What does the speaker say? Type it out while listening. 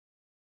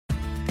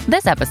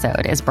This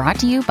episode is brought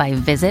to you by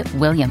Visit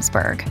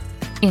Williamsburg.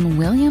 In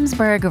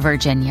Williamsburg,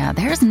 Virginia,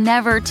 there's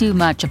never too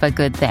much of a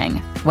good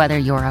thing. Whether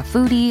you're a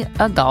foodie,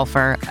 a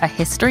golfer, a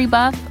history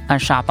buff, a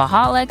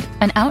shopaholic,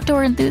 an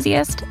outdoor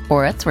enthusiast,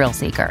 or a thrill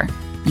seeker,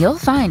 you'll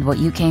find what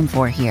you came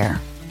for here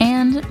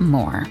and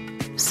more.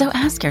 So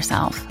ask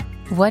yourself,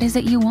 what is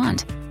it you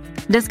want?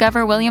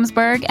 Discover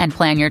Williamsburg and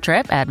plan your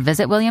trip at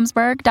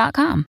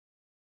visitwilliamsburg.com.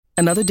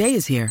 Another day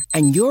is here,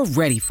 and you're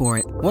ready for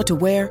it. What to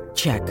wear?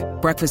 Check.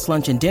 Breakfast,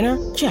 lunch, and dinner?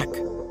 Check.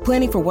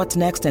 Planning for what's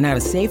next and how to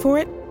save for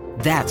it?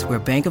 That's where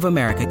Bank of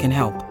America can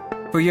help.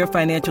 For your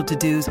financial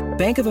to-dos,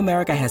 Bank of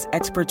America has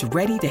experts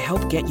ready to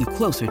help get you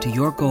closer to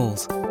your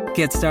goals.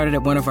 Get started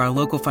at one of our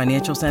local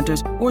financial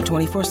centers or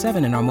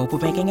 24/7 in our mobile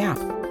banking app.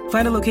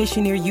 Find a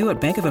location near you at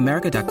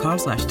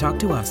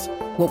bankofamerica.com/talktous.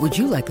 What would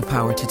you like the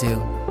power to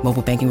do?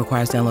 Mobile banking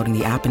requires downloading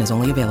the app and is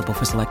only available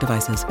for select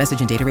devices. Message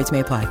and data rates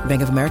may apply.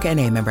 Bank of America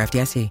N.A., member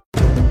FDIC.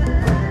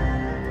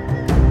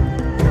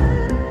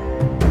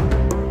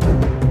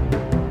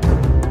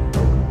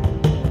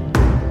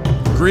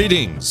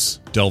 Greetings,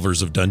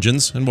 Delvers of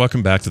Dungeons, and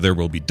welcome back to There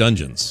Will Be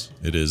Dungeons.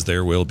 It is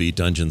There Will Be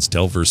Dungeons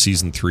Delver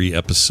Season 3,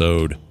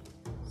 Episode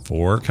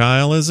 4.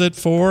 Kyle, is it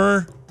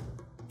 4?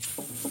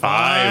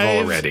 5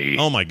 already.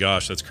 Oh my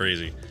gosh, that's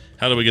crazy.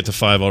 How did we get to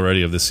 5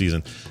 already of this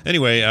season?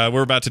 Anyway,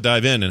 we're about to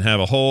dive in and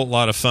have a whole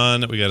lot of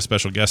fun. We got a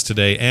special guest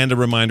today, and a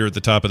reminder at the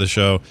top of the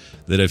show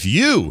that if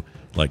you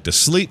like to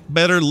sleep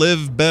better,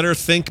 live better,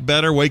 think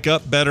better, wake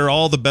up better,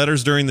 all the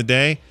betters during the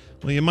day,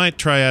 well, you might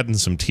try adding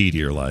some tea to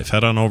your life.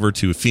 Head on over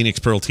to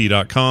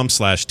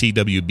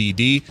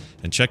phoenixpearltea.com/TWBD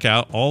and check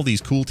out all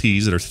these cool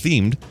teas that are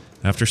themed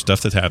after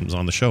stuff that happens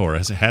on the show or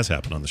has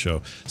happened on the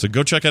show. So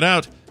go check it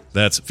out.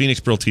 That's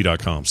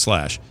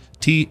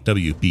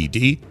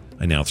phoenixpearltea.com/TWBD.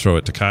 I now throw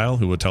it to Kyle,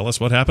 who will tell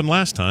us what happened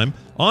last time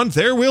on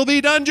There Will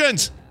Be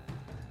Dungeons.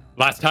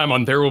 Last time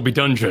on There Will Be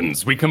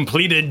Dungeons, we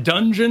completed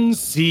Dungeon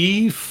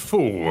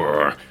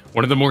C4,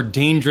 one of the more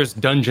dangerous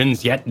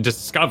dungeons yet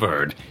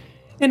discovered.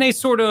 In a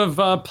sort of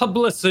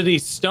publicity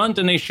stunt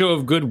and a show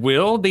of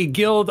goodwill, the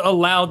guild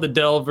allowed the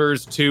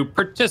Delvers to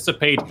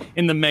participate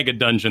in the mega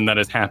dungeon that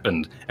has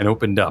happened and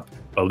opened up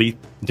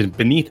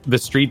beneath the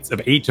streets of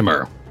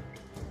Aetimer.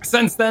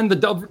 Since then, the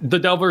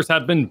Delvers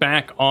have been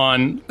back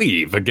on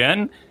leave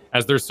again,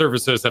 as their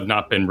services have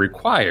not been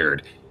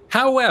required.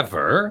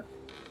 However,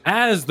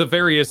 as the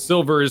various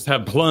silvers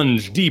have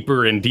plunged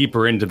deeper and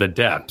deeper into the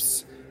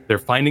depths, they're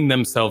finding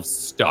themselves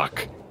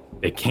stuck.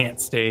 They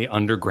can't stay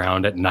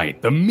underground at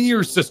night. The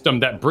mirror system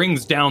that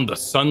brings down the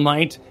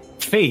sunlight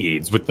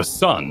fades with the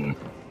sun,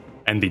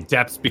 and the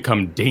depths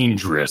become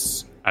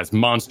dangerous as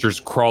monsters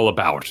crawl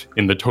about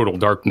in the total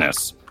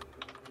darkness.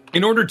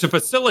 In order to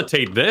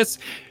facilitate this,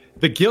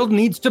 the guild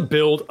needs to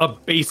build a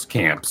base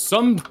camp,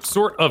 some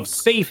sort of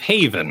safe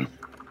haven,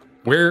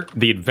 where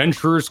the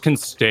adventurers can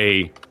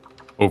stay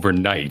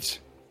overnight.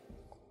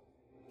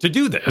 To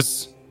do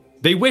this,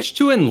 they wish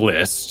to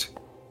enlist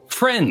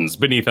friends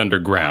beneath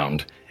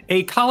underground.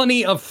 A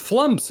colony of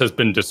flumps has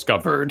been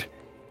discovered.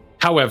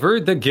 However,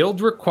 the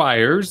guild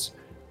requires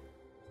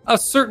a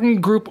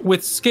certain group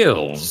with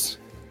skills.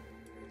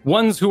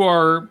 Ones who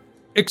are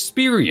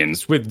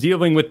experienced with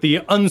dealing with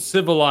the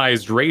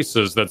uncivilized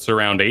races that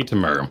surround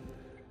Aetimer.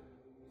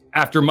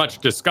 After much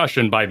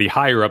discussion by the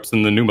higher-ups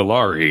in the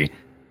Numenari,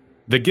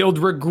 the guild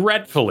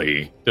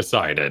regretfully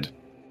decided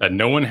that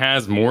no one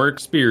has more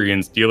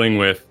experience dealing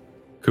with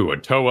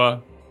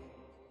Kuo-toa,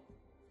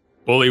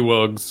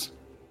 bullywugs,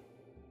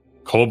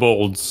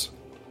 kobolds,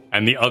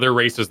 and the other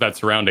races that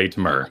surround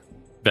Aetimer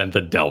than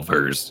the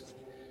Delvers.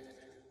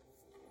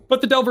 But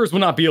the Delvers will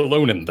not be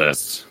alone in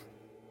this.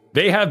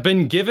 They have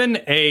been given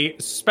a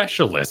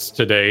specialist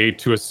today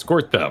to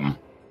escort them.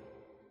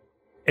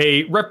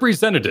 A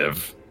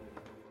representative.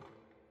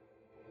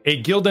 A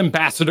guild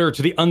ambassador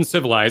to the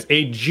uncivilized.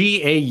 A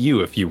GAU,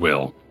 if you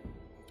will.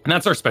 And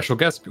that's our special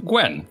guest,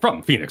 Gwen,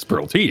 from Phoenix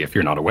Pearl Tea, if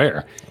you're not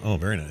aware. Oh,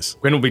 very nice.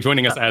 Gwen will be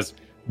joining us as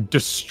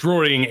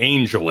Destroying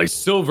Angel, a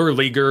Silver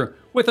Leaguer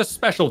with a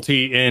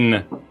specialty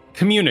in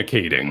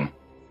communicating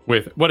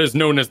with what is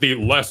known as the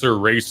lesser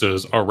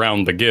races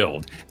around the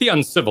guild, the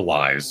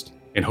uncivilized,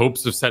 in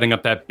hopes of setting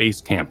up that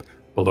base camp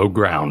below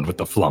ground with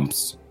the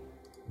flumps.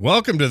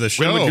 Welcome to the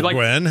show,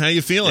 Gwen. How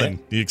you feeling?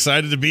 Yeah. You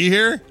excited to be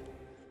here?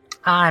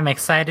 I'm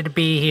excited to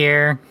be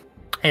here.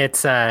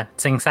 It's an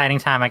exciting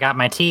time. I got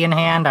my tea in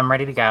hand. I'm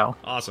ready to go.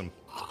 Awesome.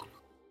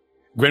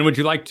 Gwen, would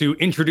you like to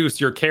introduce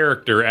your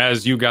character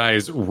as you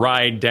guys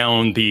ride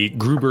down the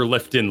Gruber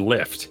Lifton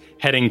lift,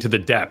 heading to the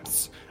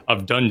depths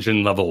of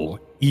dungeon level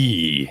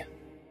E?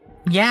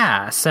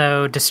 Yeah,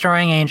 so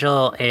Destroying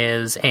Angel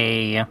is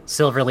a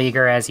Silver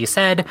Leaguer, as you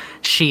said.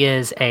 She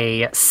is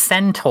a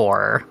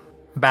centaur,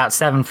 about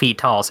 7 feet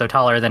tall, so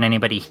taller than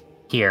anybody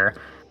here.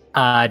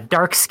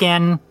 Dark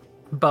skin,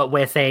 but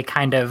with a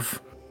kind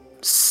of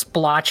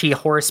splotchy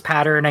horse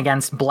pattern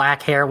against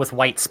black hair with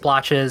white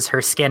splotches.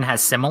 Her skin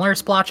has similar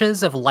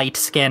splotches of light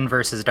skin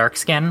versus dark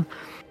skin.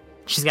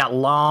 She's got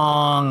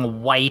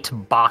long white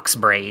box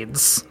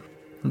braids,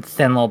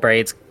 thin little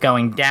braids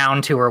going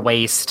down to her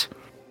waist.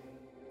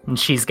 And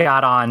she's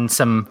got on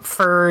some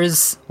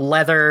furs,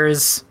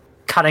 leathers,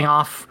 cutting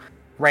off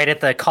right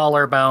at the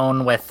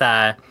collarbone with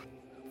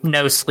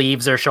no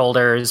sleeves or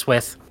shoulders,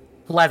 with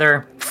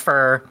leather,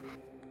 fur,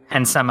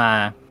 and some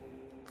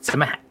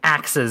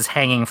axes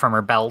hanging from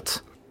her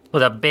belt,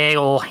 with a big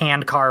old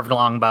hand-carved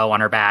longbow on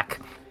her back,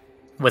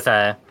 with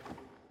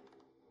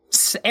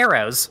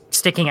arrows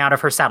sticking out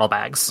of her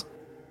saddlebags.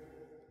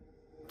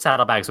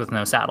 Saddlebags with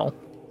no saddle.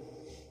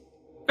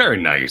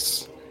 Very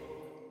nice.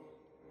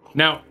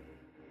 Now,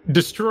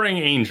 Destroying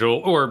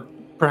Angel, or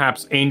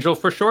perhaps Angel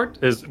for short,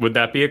 would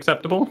that be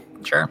acceptable?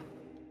 Sure.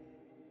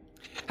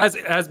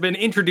 Has been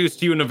introduced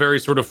to you in a very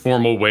sort of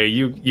formal way.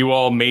 You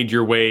all made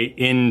your way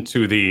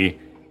into the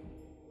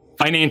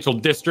financial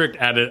district,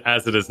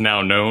 as it is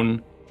now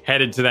known,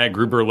 headed to that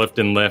Gruber lift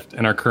and lift,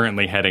 and are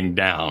currently heading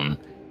down.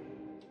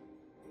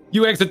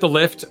 You exit the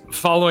lift,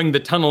 following the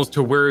tunnels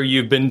to where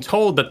you've been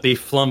told that the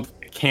Flump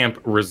camp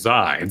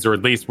resides, or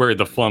at least where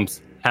the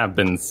Flumps have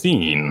been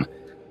seen.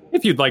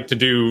 If you'd like to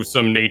do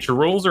some nature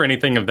rolls or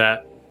anything of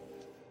that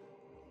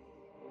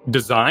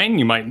design,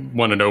 you might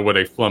want to know what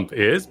a Flump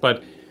is,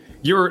 but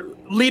your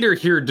leader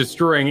here,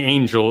 Destroying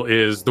Angel,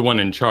 is the one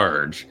in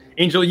charge.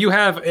 Angel, you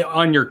have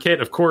on your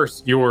kit, of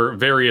course, your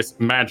various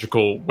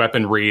magical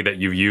weaponry that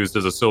you've used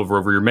as a silver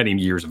over your many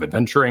years of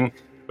adventuring,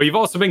 but you've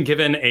also been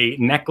given a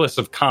necklace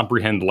of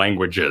comprehend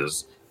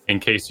languages in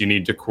case you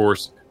need to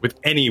course with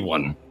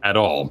anyone at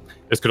all.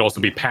 This could also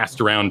be passed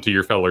around to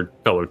your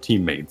fellow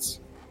teammates.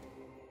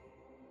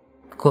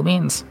 Cool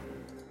beans.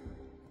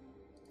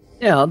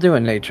 Yeah, I'll do a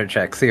nature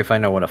check, see if I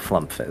know what a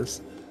flump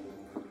is.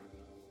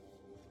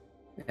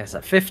 It's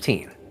a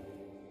 15.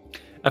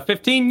 A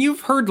 15,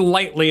 you've heard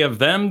lightly of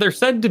them. They're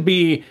said to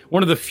be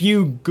one of the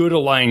few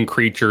good-aligned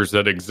creatures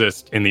that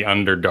exist in the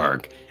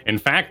Underdark. In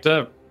fact,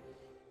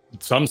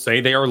 some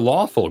say they are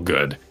lawful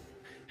good,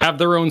 have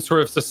their own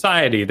sort of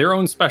society, their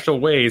own special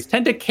ways,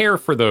 tend to care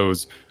for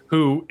those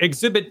who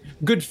exhibit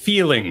good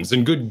feelings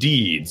and good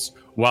deeds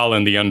while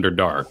in the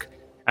Underdark.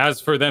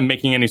 As for them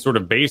making any sort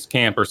of base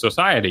camp or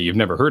society, you've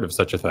never heard of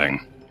such a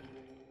thing.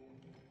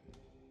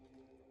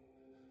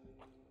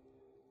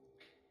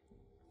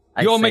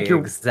 I You all say make your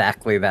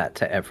exactly that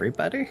to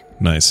everybody.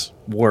 Nice.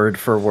 Word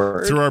for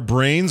word. Through our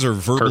brains or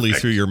verbally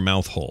Perfect. through your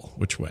mouth hole?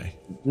 Which way?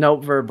 No,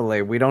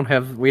 verbally. We don't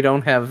have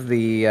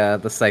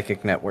the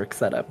psychic network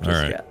set up All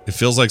just right. yet. It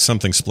feels like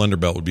something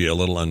Splendorbelt would be a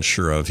little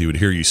unsure of. He would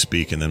hear you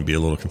speak and then be a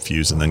little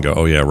confused and then go,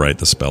 "Oh yeah, right,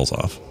 the spell's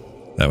off."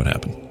 That would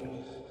happen.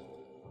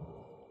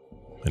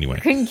 Anyway.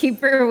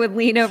 Grinkeeper would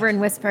lean over and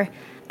whisper,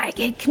 "I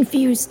get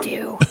confused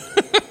too."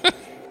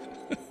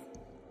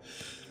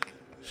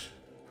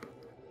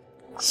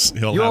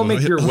 You all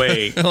make your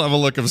way. He'll have a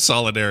look of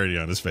solidarity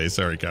on his face.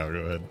 Sorry, Kyle,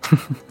 go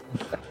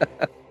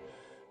ahead.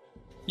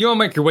 You all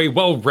make your way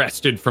well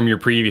rested from your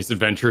previous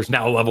adventures,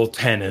 now level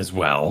 10 as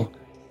well.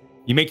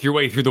 You make your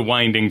way through the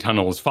winding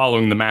tunnels,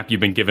 following the map you've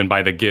been given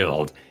by the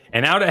guild.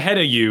 And out ahead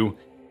of you,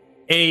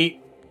 a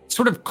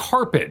sort of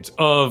carpet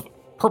of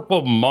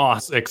purple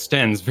moss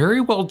extends, very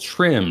well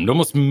trimmed,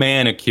 almost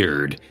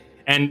manicured.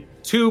 And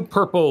 2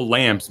 purple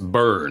lamps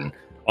burn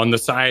on the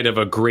side of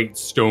a great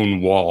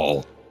stone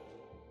wall.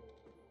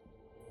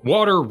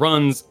 Water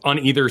runs on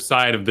either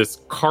side of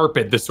this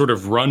carpet, this sort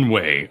of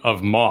runway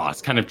of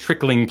moss, kind of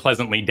trickling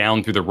pleasantly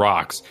down through the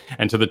rocks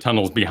and to the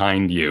tunnels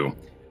behind you.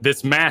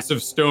 This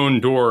massive stone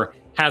door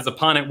has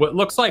upon it what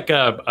looks like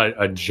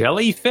a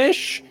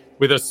jellyfish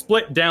with a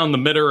split down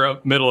the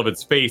middle of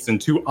its face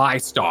and 2 eye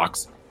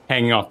stalks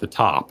hanging off the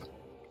top.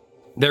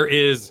 There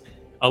is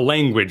a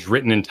language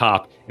written in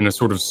top in a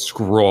sort of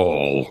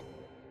scroll.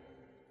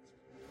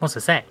 What's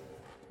it say?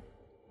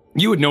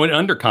 You would know it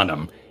under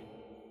condom.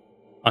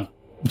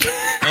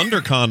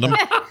 Under condom.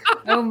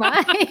 Oh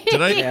my.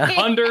 Did I? Yeah.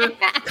 Under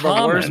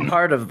The worst common.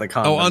 part of the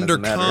condom. Oh, under as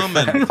a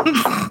matter of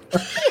common.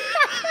 fact.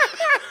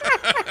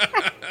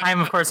 I'm,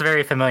 of course,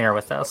 very familiar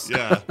with this.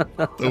 Yeah.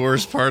 The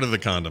worst part of the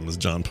condom, as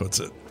John puts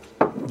it.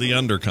 The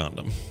under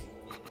condom.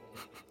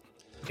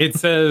 It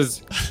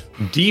says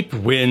Deep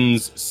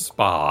Winds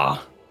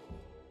Spa.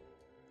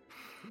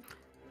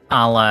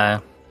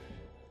 I'll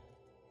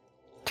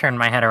turn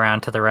my head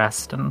around to the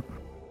rest and...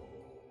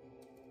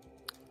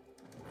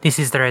 This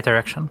is the right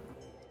direction.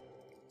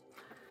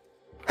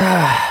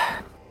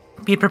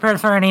 Be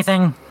prepared for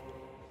anything.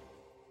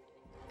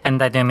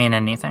 And I do mean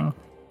anything.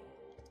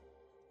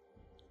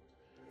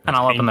 And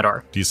I'll open the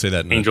door. Do you say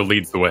that in Angel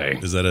leads the way.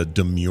 Is that a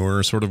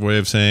demure sort of way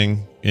of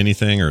saying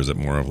anything, or is it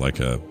more of like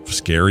a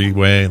scary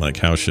way? Like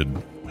how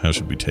should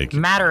we take it?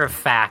 Matter of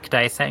fact,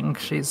 I think.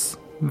 She's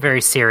a very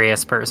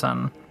serious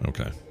person.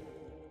 Okay.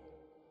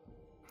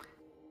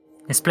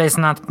 This place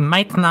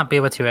might not be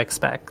what you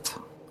expect.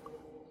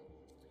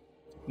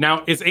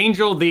 Now, is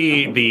Angel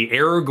the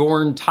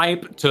Aragorn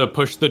type to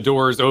push the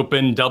doors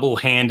open,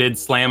 double-handed,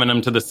 slamming them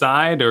to the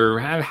side, or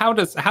how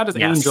does Yes.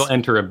 Angel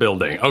enter a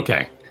building?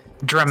 Okay,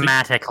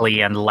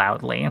 Dramatically and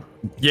loudly.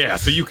 yeah.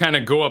 So you kind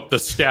of go up the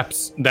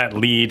steps that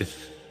lead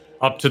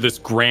up to this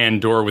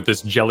grand door with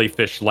this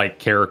jellyfish-like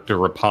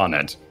character upon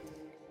it.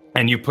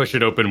 And you push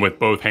it open with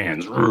both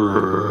hands.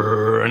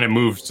 And it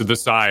moves to the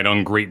side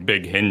on great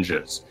big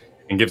hinges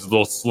and gives a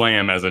little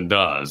slam as it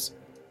does.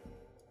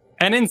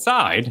 And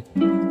inside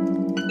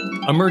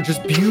emerges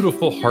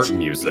beautiful harp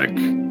music.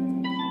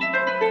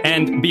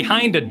 And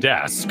behind a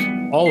desk,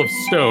 all of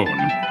stone,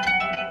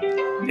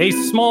 a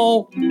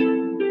small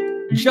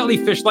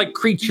jellyfish-like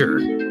creature,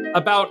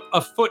 about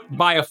a foot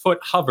by a foot,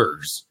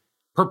 hovers,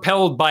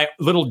 propelled by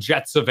little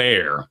jets of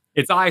air.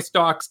 Its eye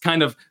stalks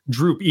kind of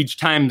droop each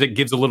time that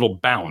gives a little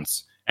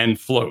bounce and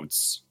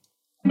floats.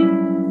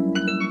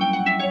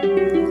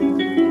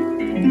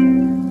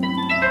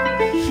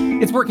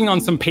 It's working on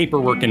some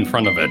paperwork in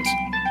front of it,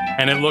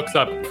 and it looks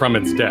up from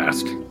its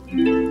desk.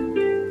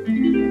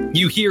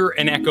 You hear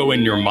an echo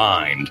in your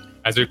mind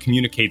as it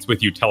communicates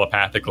with you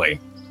telepathically.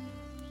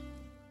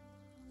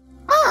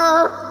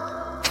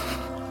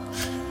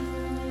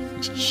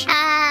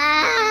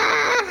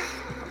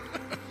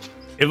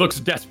 It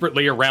looks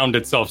desperately around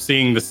itself,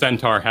 seeing the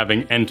centaur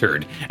having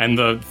entered, and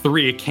the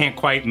three it can't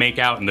quite make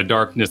out in the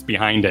darkness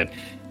behind it.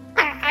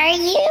 Are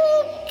you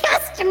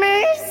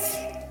customers?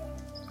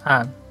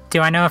 Do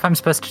I know if I'm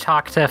supposed to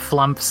talk to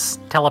Flumps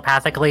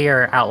telepathically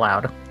or out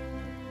loud?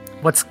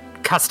 What's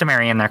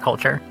customary in their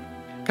culture?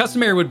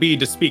 Customary would be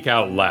to speak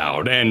out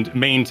loud and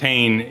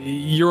maintain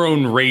your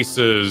own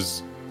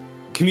race's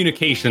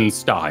communication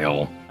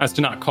style, as to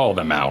not call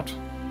them out.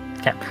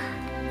 Okay.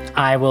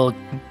 I will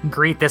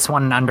greet this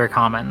one in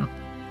Undercommon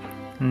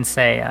and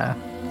say,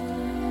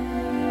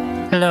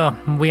 hello,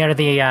 we are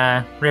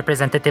the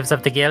representatives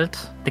of the guild,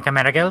 the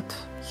Chimera Guild,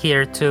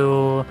 here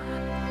to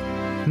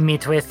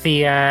meet with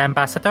the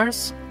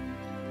ambassadors.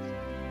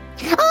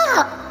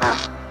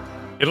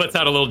 It lets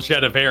out a little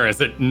jet of air as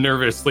it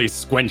nervously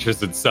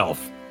squenches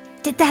itself.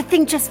 Did that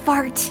thing just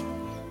fart?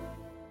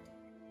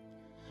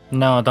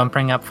 No, don't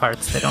bring up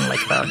farts. They don't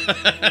like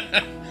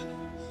that.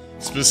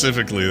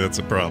 Specifically, that's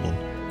a problem.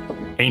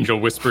 Angel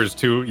whispers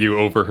to you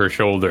over her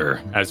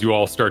shoulder as you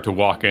all start to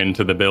walk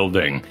into the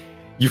building.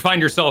 You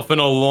find yourself in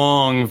a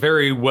long,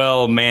 very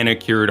well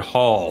manicured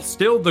hall.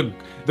 Still,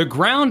 the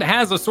ground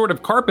has a sort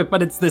of carpet,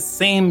 but it's the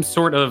same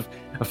sort of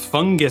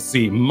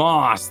fungusy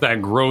moss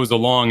that grows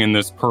along in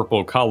this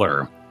purple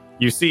color.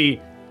 You see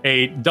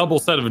a double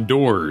set of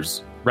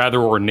doors,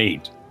 rather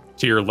ornate,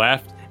 to your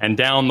left, and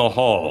down the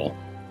hall,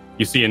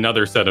 you see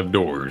another set of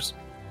doors.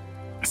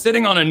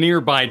 Sitting on a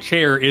nearby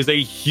chair is a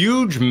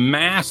huge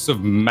mass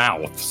of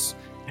mouths.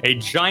 A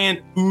giant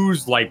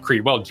ooze-like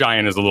creature. Well,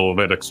 giant is a little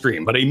bit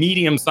extreme, but a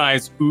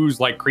medium-sized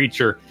ooze-like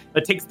creature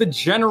that takes the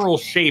general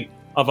shape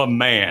of a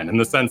man in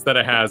the sense that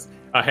it has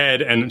a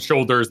head and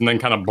shoulders and then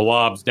kind of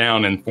blobs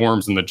down and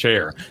forms in the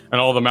chair. And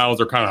all the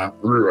mouths are kind of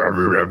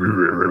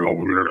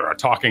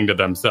talking to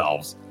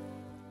themselves.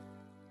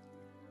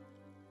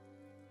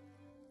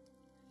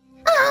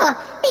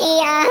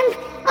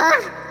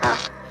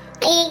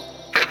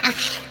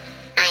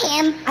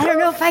 I don't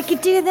know if I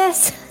could do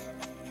this.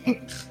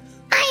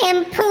 I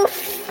am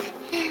Poof.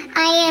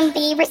 I am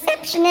the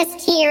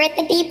receptionist here at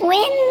the Deep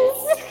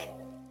Winds.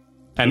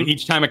 And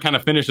each time it kind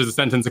of finishes a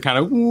sentence, it kind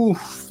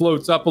of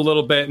floats up a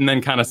little bit and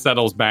then kind of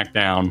settles back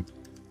down.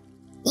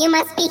 You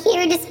must be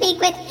here to speak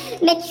with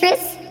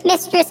Mistress.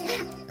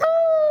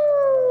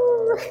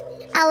 Ooh,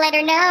 I'll let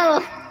her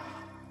know.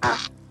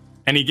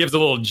 And he gives a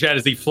little jet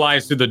as he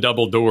flies through the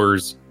double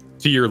doors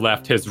to your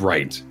left, his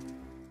right.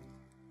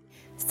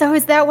 So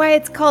is that why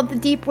it's called the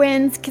Deep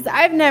Winds? Because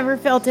I've never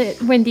felt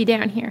it windy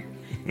down here.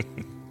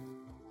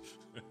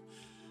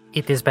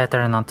 It is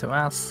better not to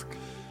ask.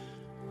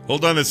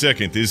 Hold on a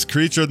second. This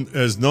creature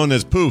is known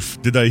as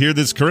Poof. Did I hear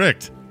this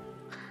correct?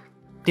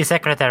 The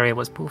secretary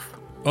was Poof.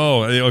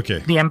 Oh, okay.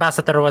 The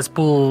ambassador was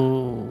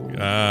Pooh.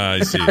 Ah, I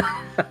see.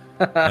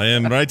 I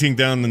am writing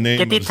down the name.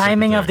 Get the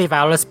timing of the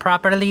vowels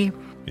properly.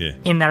 Yeah.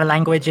 In their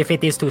language, if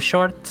it is too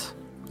short,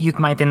 you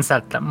might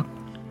insult them.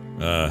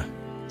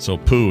 So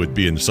Pooh would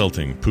be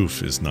insulting.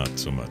 Poof is not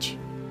so much.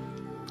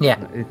 Yeah.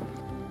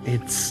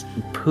 It's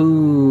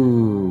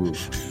poo.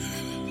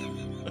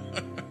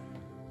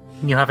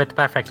 You have it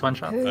perfect, one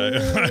shot.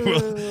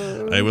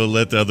 I will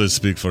let others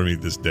speak for me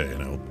this day,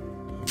 and I'll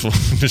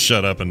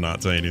shut up and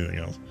not say anything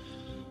else.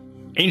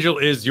 Angel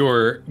is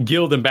your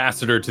guild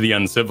ambassador to the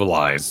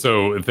uncivilized,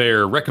 so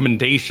their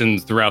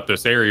recommendations throughout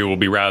this area will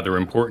be rather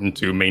important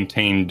to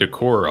maintain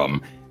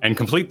decorum and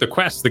complete the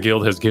quest the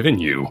guild has given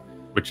you,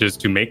 which is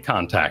to make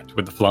contact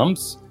with the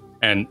Flumps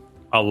and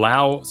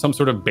allow some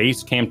sort of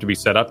base camp to be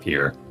set up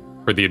here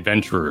for the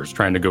adventurers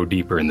trying to go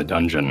deeper in the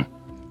dungeon.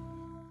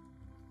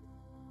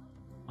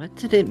 What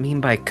did it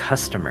mean by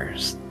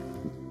customers?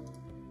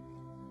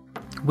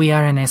 We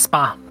are in a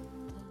spa.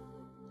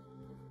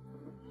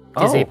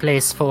 It is Oh. a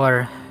place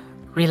for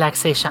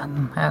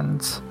relaxation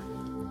and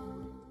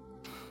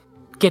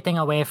getting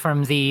away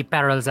from the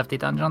perils of the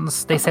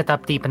dungeons. They set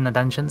up deep in the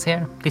dungeons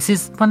here. This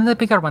is one of the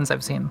bigger ones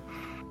I've seen.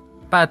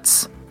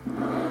 But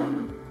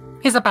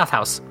it's a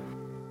bathhouse.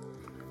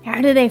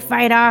 How do they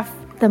fight off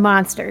the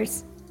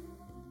monsters?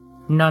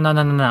 No.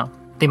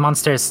 The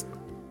monsters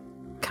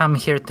come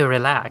here to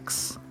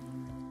relax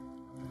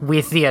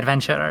with the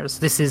adventurers.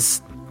 This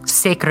is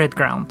sacred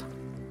ground.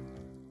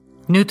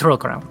 Neutral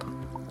ground.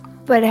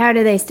 But how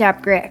do they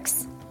stop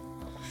Grix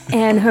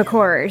and hook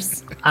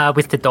horrors?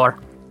 With the door.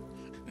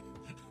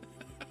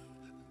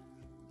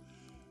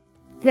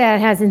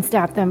 That hasn't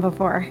stopped them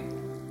before.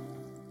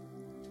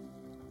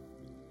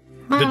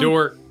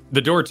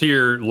 The door to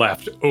your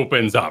left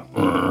opens up,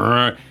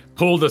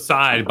 pulled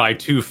aside by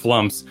two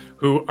flumps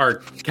who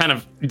are kind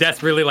of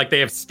desperately, like they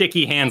have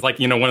sticky hands, like,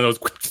 one of those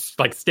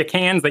like stick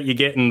hands that you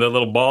get in the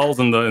little balls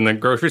in the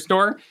grocery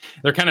store.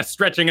 They're kind of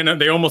stretching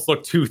and they almost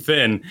look too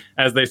thin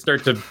as they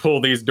start to pull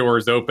these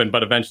doors open,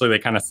 but eventually they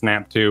kind of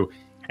snap to.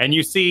 And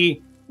you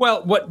see,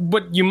 well,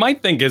 what you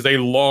might think is a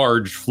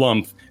large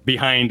flump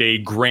behind a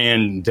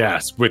grand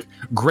desk with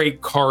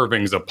great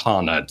carvings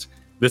upon it.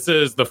 This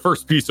is the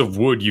first piece of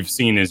wood you've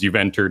seen as you've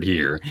entered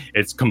here.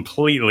 It's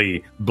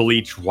completely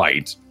bleach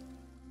white.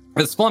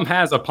 This flump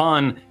has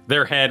upon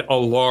their head a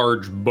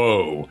large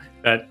bow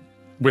that,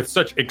 with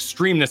such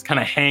extremeness, kind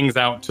of hangs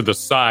out to the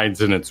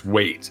sides in its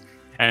weight.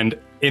 And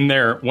in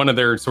there, one of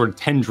their sort of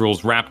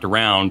tendrils wrapped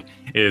around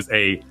is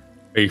a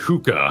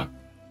hookah,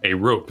 a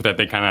rope that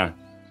they kind of...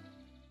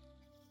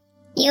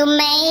 You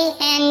may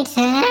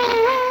enter.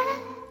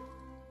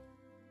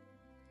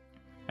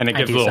 And it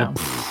gives a little...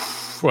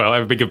 Well, I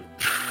have a big...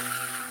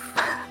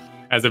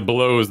 as it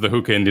blows the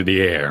hookah into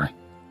the air.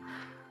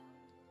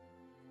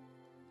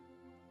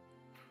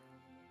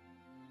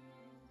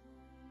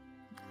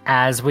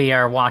 As we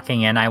are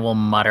walking in, I will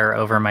mutter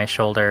over my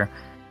shoulder,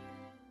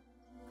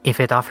 if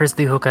it offers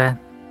the hookah,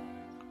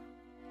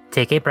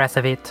 take a breath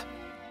of it.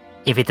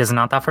 If it does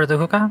not offer the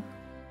hookah,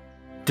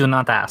 do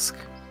not ask.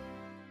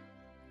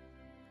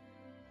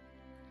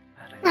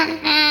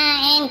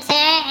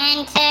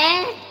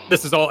 Enter.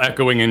 This is all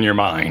echoing in your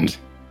mind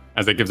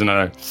as it gives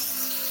another...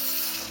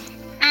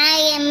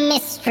 I am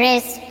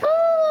Mistress Pooh.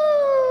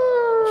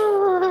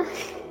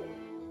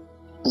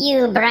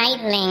 You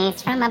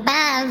brightlings from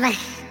above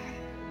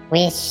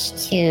wish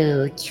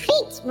to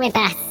treat with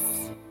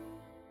us.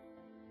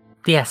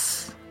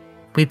 Yes,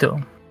 we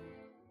do.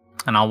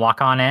 And I'll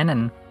walk on in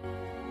and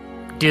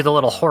do the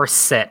little horse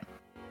sit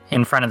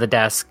in front of the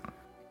desk.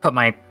 Put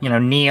my,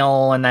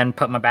 kneel and then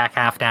put my back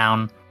half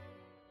down.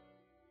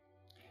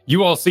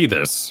 You all see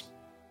this.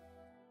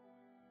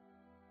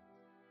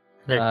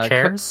 There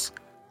chairs?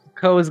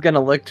 Ko is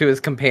gonna look to his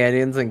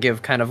companions and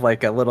give kind of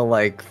like a little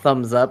like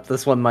thumbs up.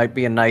 This one might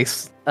be a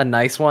nice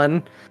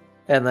one,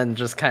 and then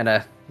just kind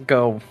of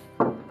go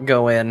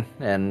in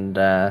and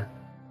are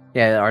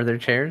there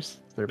chairs?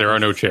 There are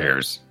no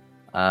chairs.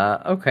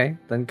 Okay,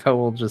 then Ko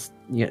will just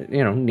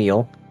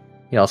kneel.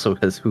 He also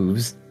has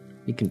hooves.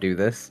 He can do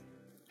this.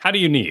 How do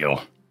you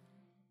kneel?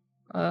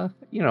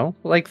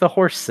 Like the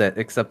horse sit,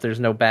 except there's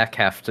no back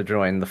half to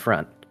join the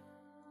front.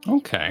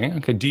 Okay.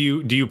 Do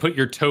you put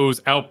your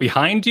toes out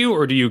behind you,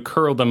 or do you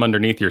curl them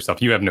underneath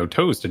yourself? You have no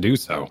toes to do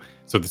so.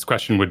 So this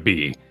question would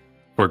be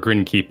for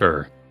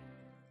Grinkeeper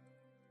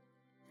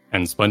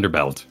and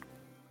Splendorbelt.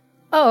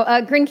 Oh,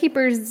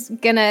 Grinkeeper's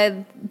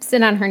gonna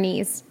sit on her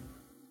knees.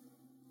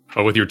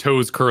 Oh, with your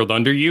toes curled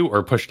under you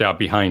or pushed out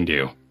behind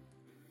you?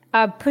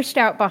 Pushed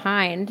out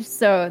behind,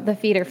 so the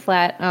feet are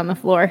flat on the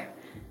floor.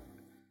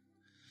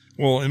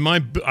 Well,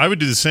 I would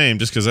do the same,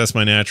 just because that's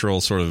my natural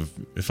sort of.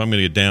 If I'm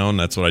going to get down,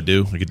 that's what I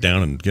do. I get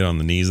down and get on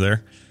the knees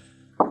there.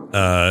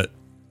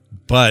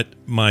 But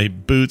my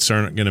boots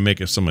aren't going to make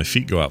some of my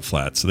feet go out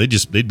flat, so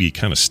they'd be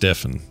kind of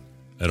stiff and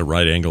at a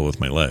right angle with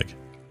my leg.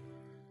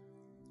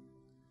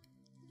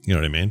 You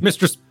know what I mean,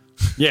 Mistress?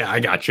 Yeah, I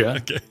gotcha.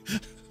 Okay.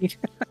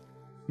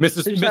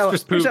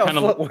 Mistress Pooh kind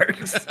of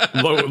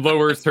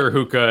lowers her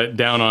hookah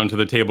down onto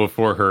the table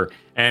for her,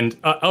 and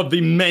of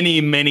the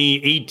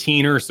many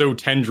 18 or so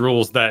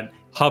tendrils that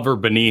hover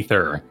beneath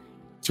her,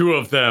 two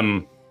of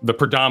them, the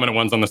predominant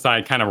ones on the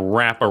side, kind of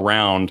wrap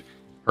around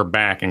her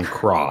back and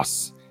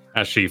cross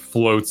as she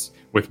floats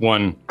with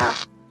one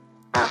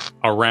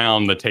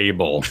around the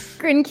table.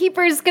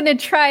 Grinkeeper's gonna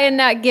try and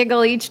not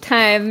giggle each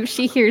time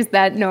she hears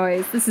that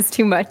noise. This is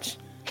too much.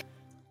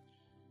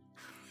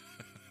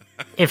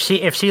 If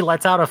she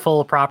lets out a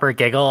full proper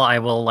giggle, I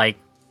will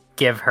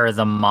give her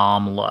the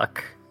mom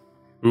look.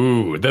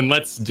 Ooh, then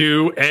let's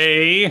do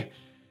a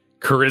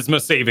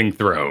charisma saving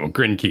throw,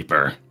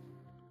 Grinkeeper.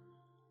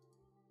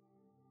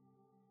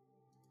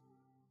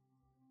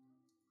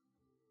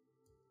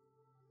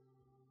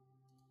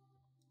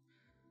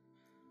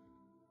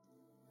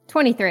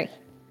 $23.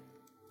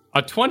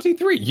 A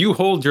 23. You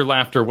hold your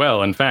laughter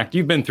well. In fact,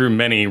 you've been through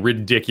many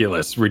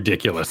ridiculous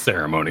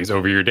ceremonies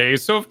over your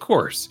days, so of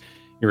course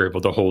you're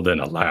able to hold in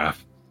a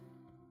laugh.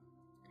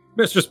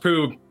 Mistress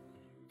Pooh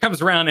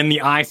comes around and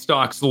the eye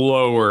stalks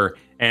lower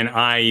and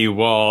eye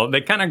you all.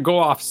 They kind of go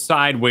off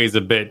sideways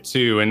a bit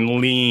too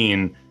and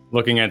lean,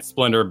 looking at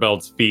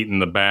Splendorbelt's feet in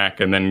the back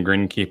and then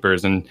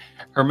Grinkeeper's, and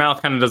her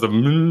mouth kind of does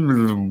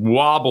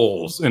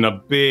wobbles in a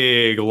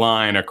big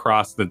line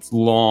across its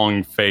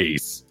long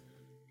face.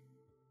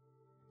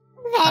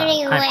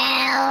 Very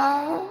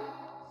well.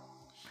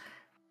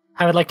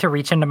 I would like to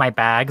reach into my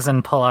bags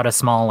and pull out a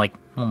small,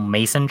 little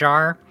mason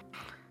jar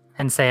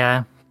and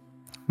say,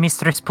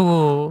 Mistress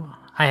Pooh,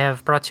 I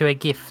have brought you a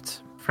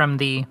gift from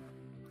the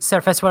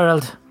Surface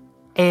world,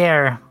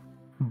 air,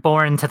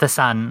 born to the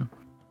sun.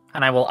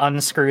 And I will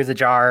unscrew the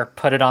jar,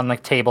 put it on the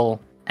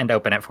table, and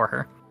open it for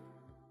her.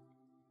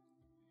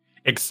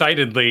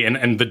 Excitedly,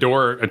 and the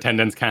door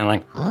attendant's kind of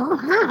like,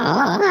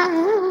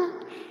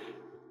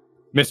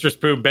 Mistress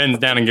Pooh bends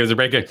down and gives a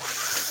break. Exotic.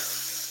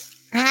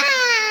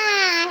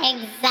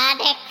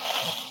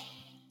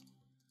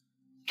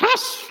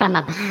 Fresh from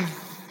above.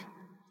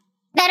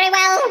 Very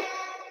well.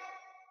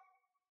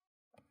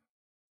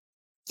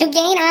 To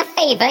gain our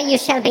favor, you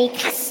shall be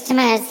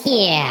customers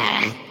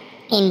here.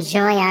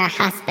 Enjoy our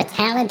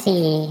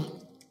hospitality.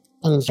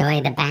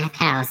 Enjoy the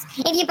bathhouse.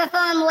 If you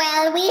perform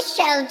well, we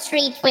shall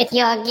treat with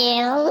your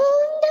guild.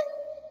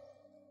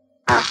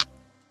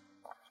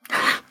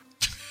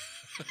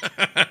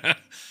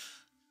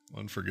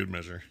 One for good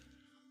measure.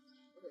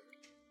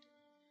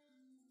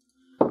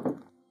 I'm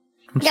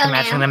just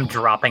imagining them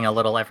dropping a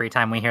little every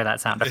time we hear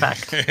that sound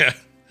effect. Yeah,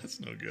 that's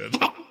no good.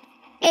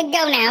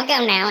 Go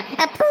now.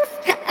 A poof,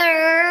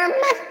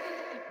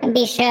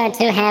 Be sure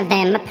to have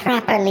them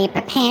properly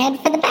prepared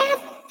for the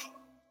bath.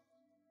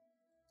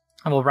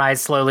 I will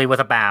rise slowly with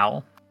a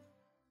bow.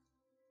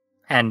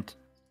 And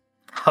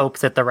hope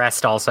that the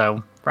rest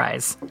also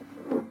rise.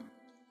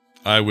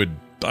 I would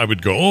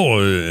go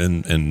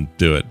and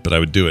do it, but I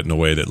would do it in a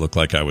way that looked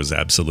like I was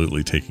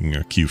absolutely taking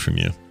a cue from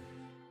you.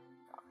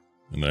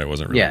 And that I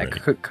wasn't really ready.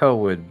 Ko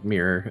would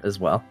mirror as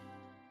well.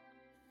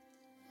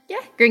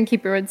 Yeah,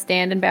 Grinkeeper would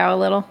stand and bow a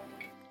little.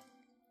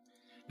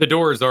 The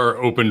doors are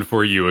opened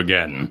for you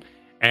again,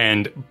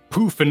 and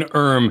Poof and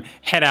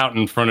head out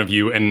in front of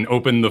you and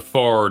open the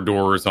far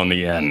doors on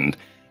the end.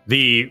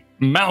 The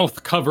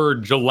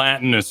mouth-covered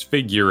gelatinous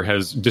figure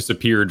has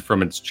disappeared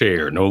from its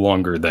chair, no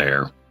longer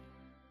there.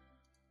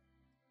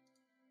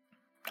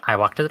 I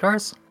walk to the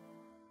doors.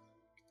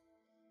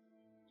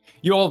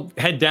 You all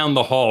head down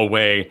the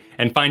hallway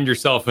and find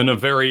yourself in a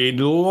very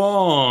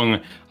long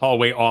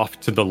hallway off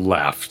to the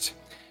left.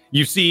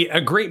 You see a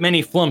great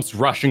many flumps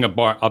rushing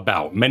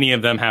about. Many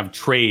of them have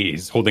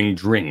trays holding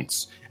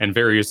drinks and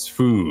various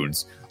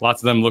foods.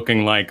 Lots of them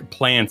looking like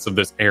plants of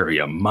this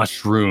area.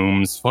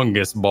 Mushrooms,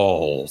 fungus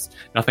balls.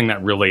 Nothing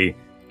that really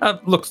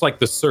looks like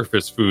the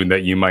surface food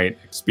that you might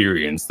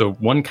experience. The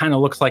one kind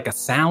of looks like a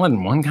salad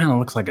and one kind of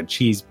looks like a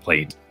cheese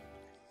plate.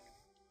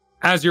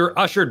 As you're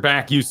ushered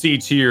back, you see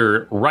to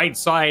your right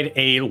side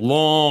a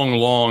long,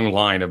 long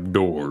line of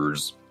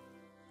doors.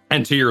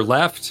 And to your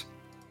left,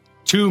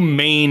 2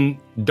 main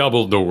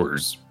double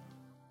doors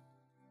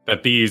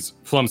that these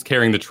flumps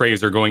carrying the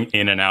trays are going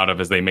in and out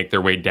of as they make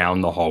their way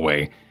down the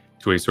hallway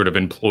to a sort of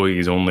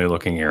employees-only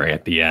looking area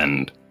at the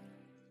end.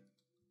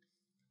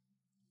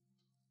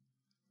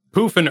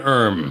 Poof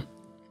and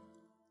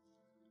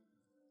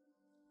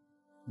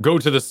go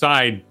to the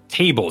side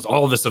tables,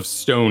 all this of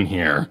stone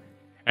here,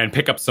 and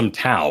pick up some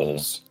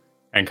towels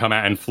and come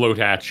out and float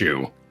at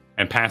you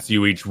and pass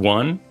you each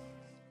one,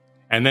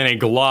 and then a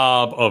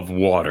glob of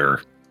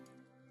water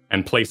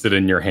and place it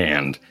in your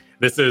hand.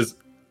 This is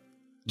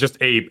just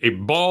a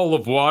ball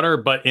of water,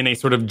 but in a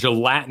sort of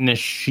gelatinous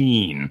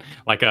sheen,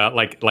 like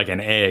an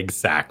egg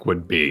sack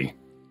would be.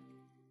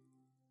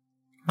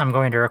 I'm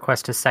going to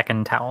request a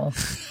second towel,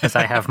 as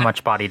I have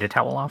much body to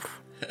towel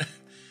off.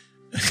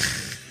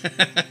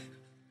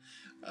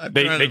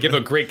 They give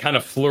a great kind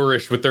of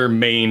flourish with their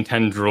mane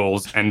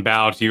tendrils and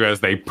bow to you as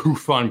they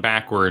poof on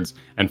backwards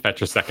and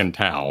fetch a second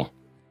towel.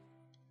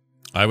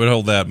 I would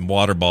hold that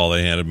water ball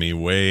they handed me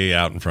way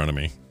out in front of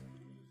me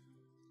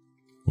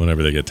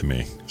whenever they get to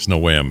me. There's no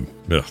way Ugh,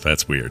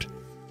 that's weird.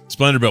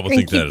 Splendorbelt will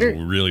think that is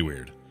really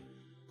weird.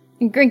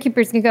 And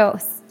Grinkeeper's gonna go,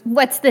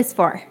 what's this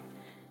for?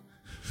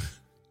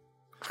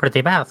 For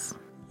the bath.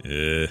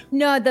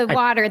 No, the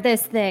water,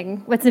 this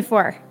thing. What's it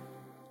for?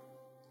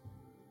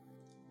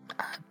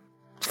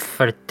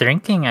 For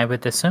drinking, I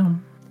would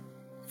assume.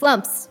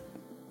 Flumps.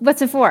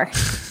 What's it for?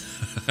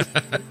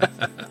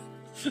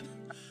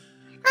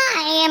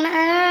 I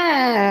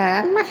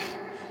am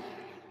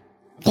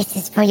This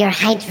is for your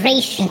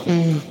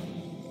hydration,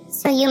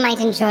 so you might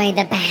enjoy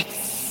the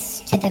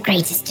baths to the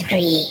greatest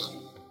degree.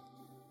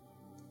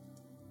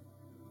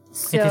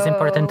 It is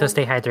important to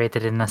stay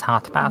hydrated in this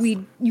hot bath.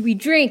 We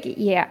drink it,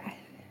 yeah.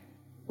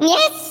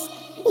 Yes,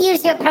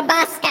 use your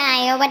proboscis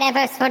or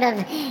whatever sort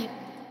of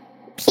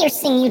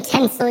piercing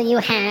utensil you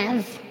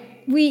have.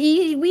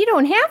 We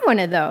don't have one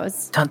of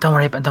those. Don't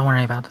worry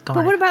about it.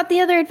 But what about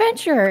the other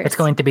adventurers? It's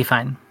going to be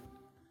fine.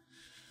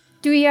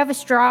 Do we have a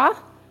straw?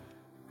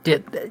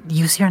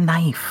 Use your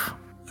knife.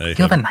 You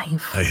have a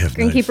knife. I have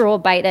Grinkeeper will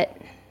bite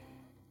it.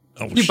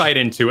 Oh, you bite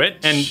into it,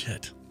 and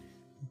shit.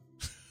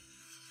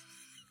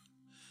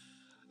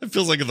 It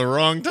feels like at the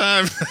wrong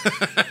time.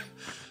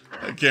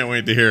 I can't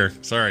wait to hear.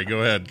 Sorry,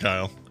 go ahead,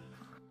 Kyle.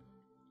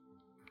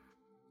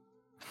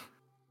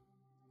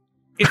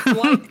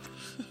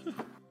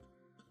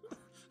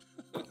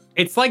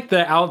 It's like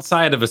the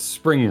outside of a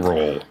spring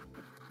roll,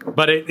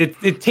 but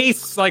it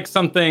tastes like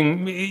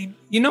something.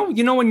 You know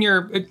when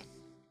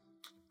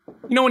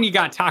when you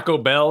got Taco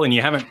Bell and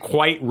you haven't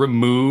quite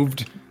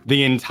removed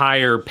the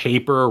entire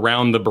paper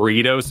around the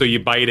burrito, so you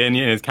bite in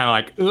and it's kind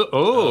of like,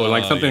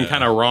 like something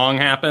kind of wrong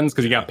happens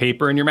because you got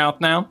paper in your mouth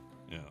now.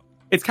 Yeah.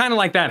 It's kind of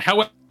like that.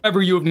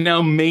 However, you have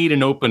now made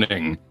an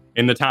opening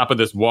in the top of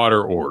this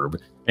water orb,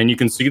 and you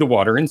can see the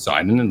water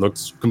inside, and it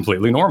looks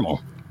completely normal.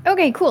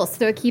 Okay, cool.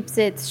 So it keeps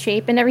its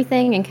shape and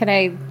everything, and can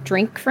I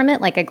drink from it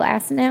like a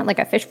glass now, like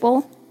a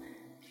fishbowl?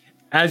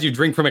 As you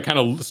drink from it, kind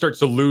of starts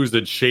to lose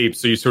its shape,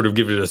 so you sort of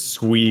give it a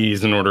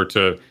squeeze in order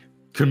to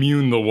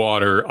commune the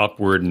water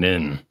upward and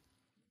in.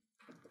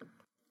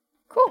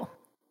 Cool.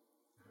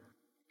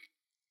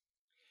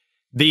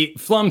 The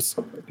Flumps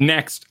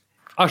next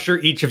usher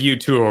each of you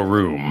to a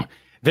room.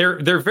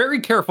 They're very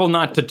careful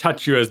not to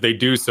touch you as they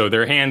do so.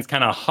 Their hands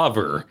kind of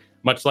hover,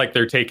 much like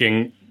they're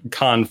taking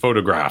con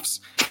photographs.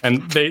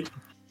 And they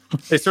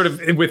sort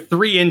of, with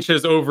 3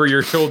 inches over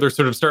your shoulder,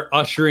 sort of start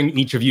ushering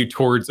each of you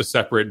towards a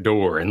separate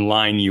door and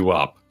line you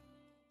up.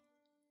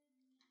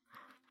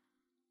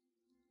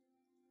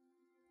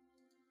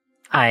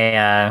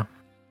 I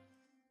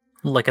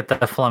look at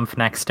the flump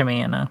next to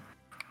me and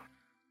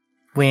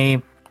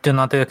we do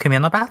not do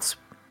communal baths.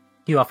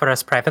 You offer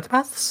us private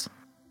baths?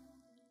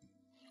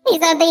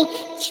 These are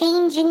the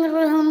changing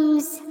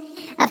rooms.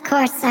 Of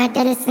course, our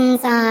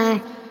denizens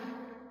are,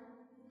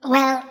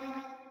 well,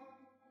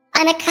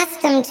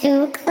 unaccustomed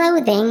to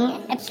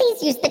clothing.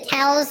 Please use the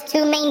towels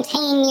to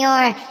maintain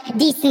your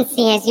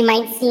decency as you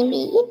might see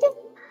need.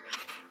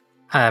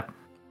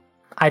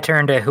 I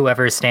turn to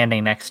whoever's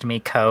standing next to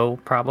me, Ko,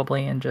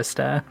 probably, and just,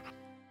 they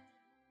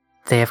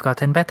have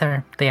gotten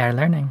better. They are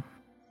learning.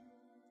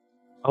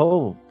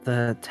 Oh,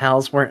 the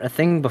towels weren't a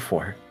thing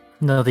before.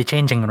 No, the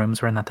changing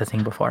rooms were not the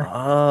thing before.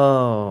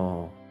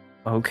 Oh,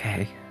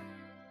 okay.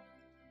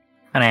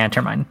 And I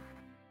enter mine.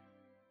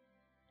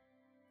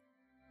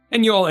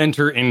 And you all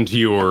enter into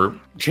your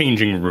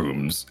changing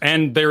rooms.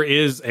 And there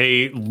is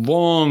a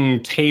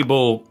long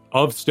table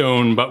of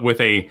stone, but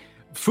with a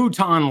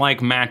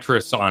futon-like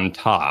mattress on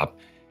top.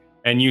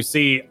 And you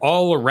see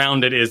all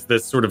around it is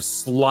this sort of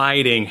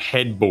sliding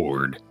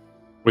headboard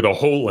with a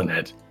hole in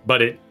it.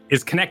 But it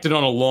is connected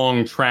on a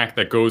long track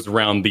that goes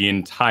around the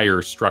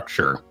entire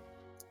structure.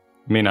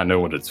 You may not know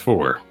what it's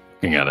for,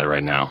 looking at it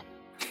right now.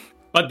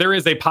 But there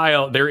is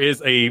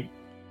a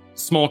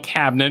small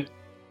cabinet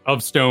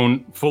of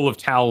stone full of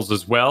towels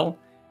as well.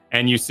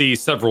 And you see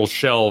several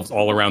shelves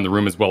all around the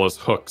room as well as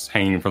hooks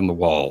hanging from the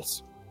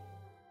walls.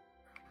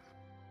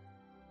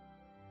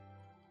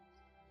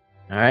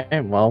 All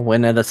right, well,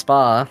 when at a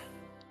spa,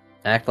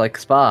 act like a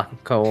spa.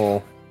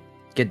 Go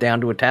get down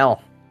to a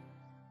towel.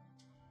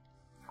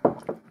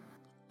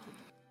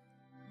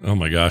 Oh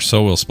my gosh,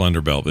 so will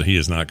Splendorbelt, but he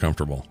is not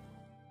comfortable.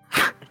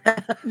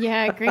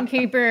 Yeah,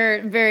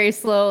 Grinkeeper very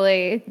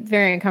slowly,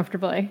 very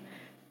uncomfortably.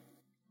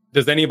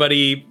 Does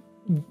anybody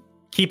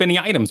keep any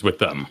items with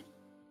them?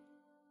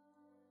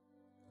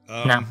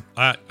 No.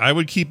 I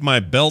would keep my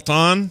belt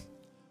on.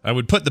 I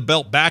would put the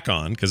belt back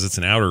on because it's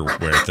an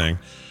outerwear thing.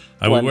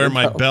 I would wear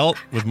my belt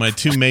with my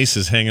 2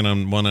 maces hanging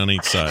on one on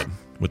each side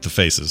with the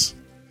faces.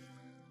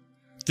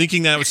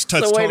 Thinking that was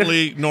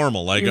totally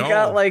normal. Like, you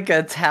got like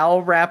a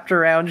towel wrapped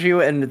around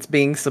you and it's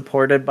being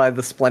supported by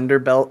the Splendor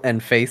Belt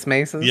and face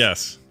maces?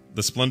 Yes,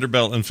 the Splendor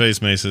Belt and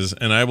face maces.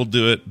 And I will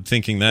do it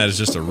thinking that is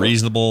just a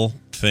reasonable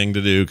thing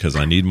to do because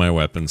I need my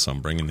weapons, so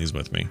I'm bringing these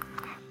with me.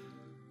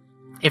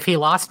 If he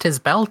lost his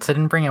belt and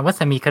didn't bring it with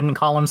him, he couldn't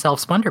call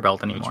himself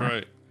Splendorbelt anymore. That's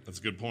right. That's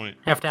a good point.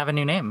 You have to have a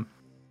new name.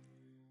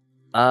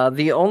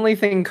 The only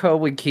thing Ko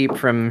would keep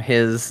from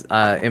his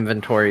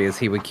inventory is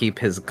he would keep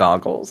his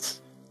goggles.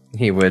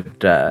 He would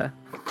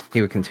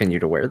continue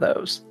to wear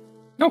those.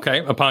 Okay,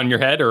 upon your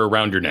head or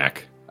around your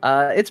neck?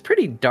 It's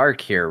pretty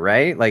dark here,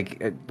 right?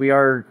 Like, we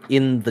are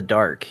in the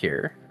dark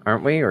here,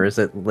 aren't we? Or is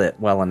it lit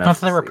well enough? I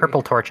thought there were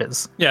purple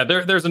torches. Yeah,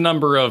 there's a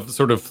number of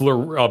sort of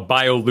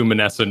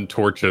bioluminescent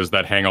torches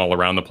that hang all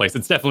around the place.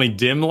 It's definitely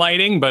dim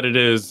lighting, but it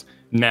is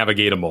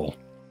navigatable.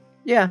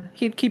 Yeah,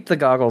 he'd keep the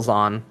goggles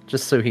on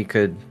just so he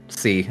could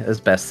see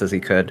as best as he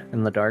could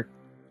in the dark.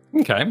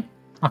 Okay.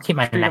 I'll keep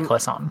my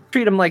necklace on.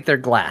 Treat them like they're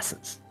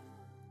glasses.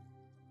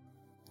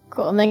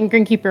 Cool. And then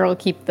Grinkeeper will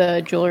keep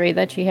the jewelry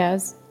that she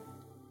has.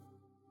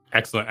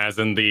 Excellent. As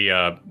in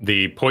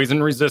the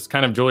poison resist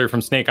kind of jewelry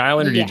from Snake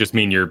Island, or do you just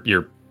mean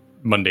your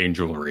mundane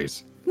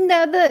jewelries?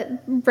 No,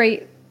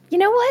 you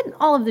know what?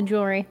 All of the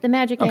jewelry. The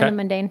magic and the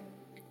mundane.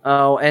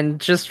 Oh,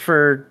 and just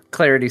for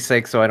clarity's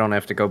sake, so I don't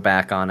have to go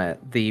back on it,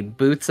 the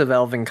boots of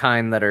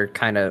Elvenkind that are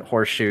kind of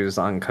horseshoes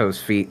on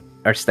Ko's feet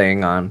are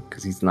staying on,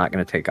 because he's not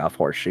going to take off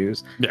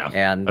horseshoes. Yeah,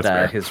 and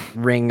his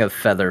ring of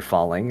feather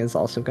falling is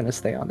also going to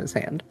stay on his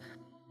hand.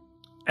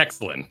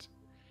 Excellent.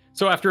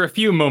 So after a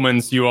few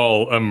moments, you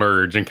all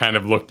emerge and kind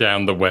of look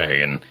down the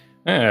way, and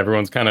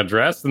everyone's kind of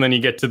dressed, and then you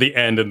get to the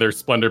end, and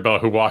there's Splendorbelt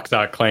who walks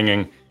out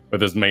clanging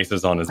with his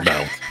maces on his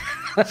belt.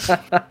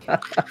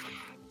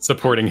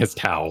 Supporting his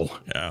towel.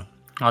 Yeah.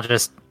 I'll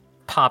just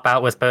pop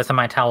out with both of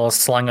my towels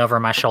slung over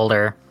my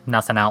shoulder,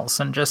 nothing else,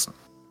 and just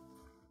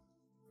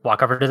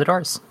walk over to the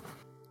doors.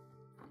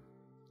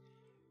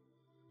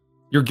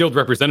 Your guild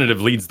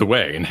representative leads the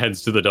way and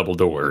heads to the double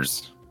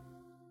doors.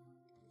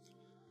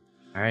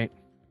 All right.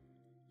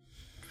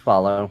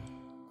 Follow.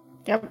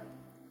 Yep.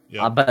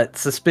 Yep. But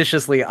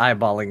suspiciously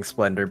eyeballing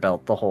Splendor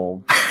Belt the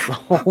whole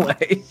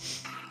way.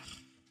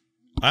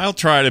 I'll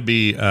try to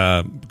be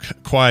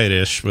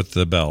quietish with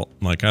the belt.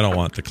 Like, I don't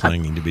want the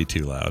clanging to be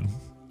too loud.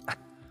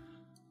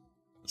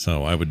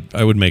 So I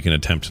would make an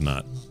attempt to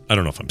not. I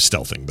don't know if I'm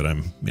stealthing, but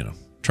I'm,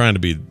 trying to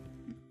be.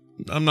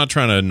 I'm not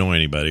trying to annoy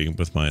anybody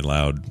with my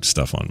loud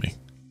stuff on me.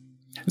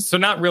 So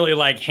not really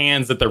like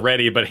hands at the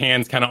ready, but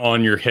hands kind of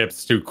on your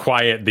hips to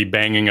quiet the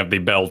banging of the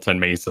belt and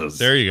maces.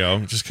 There you go.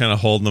 Just kind of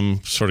holding them,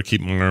 sort of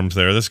keep my arms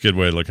there. That's a good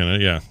way of looking at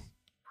it. Yeah.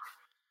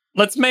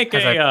 Let's make a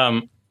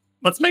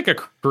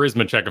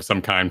charisma check of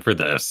some kind for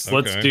this. Okay.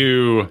 Let's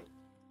do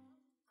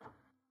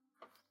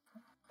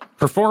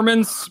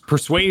performance,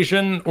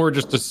 persuasion, or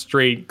just a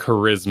straight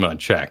charisma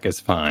check is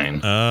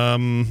fine. All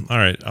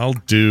right. I'll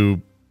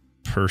do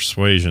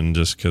persuasion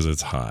just because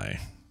it's high.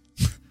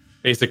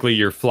 Basically,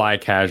 you're fly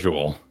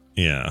casual.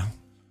 Yeah.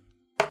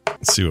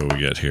 Let's see what we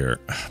get here.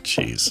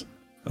 Jeez.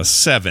 A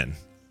 7.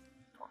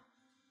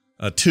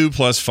 A 2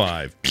 plus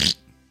 5.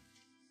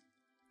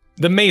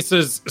 The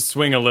maces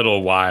swing a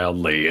little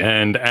wildly,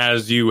 and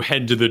as you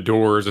head to the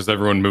doors, as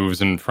everyone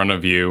moves in front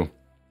of you,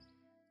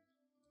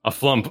 a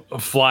flump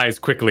flies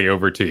quickly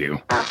over to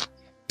you. I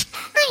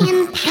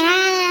am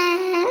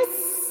pass.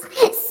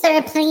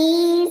 Sir,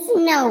 please,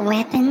 no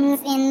weapons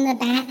in the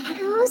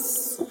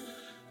bathhouse.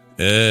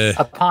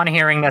 Upon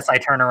hearing this, I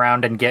turn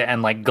around and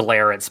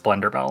glare at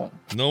Splendor Belt.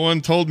 No one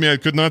told me I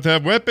could not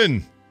have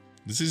weapon.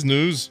 This is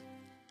news.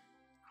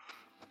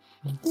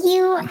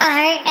 You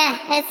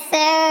are,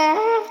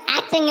 sir,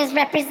 acting as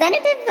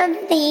representative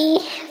of the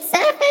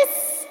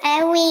surface.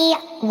 We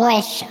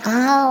wish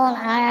all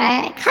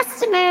our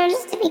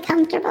customers to be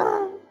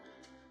comfortable.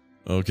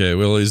 Okay,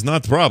 well, it's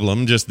not a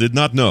problem. Just did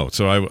not know.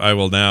 So I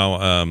will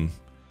now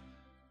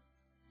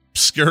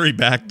scurry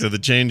back to the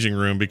changing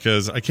room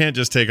because I can't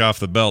just take off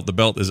the belt. The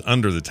belt is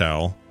under the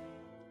towel,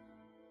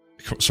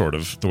 sort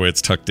of, the way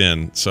it's tucked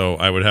in. So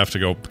I would have to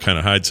go kind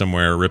of hide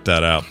somewhere, rip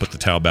that out, put the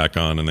towel back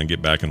on, and then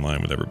get back in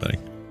line with everybody.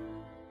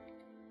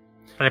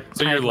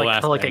 So you're the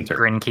last to look at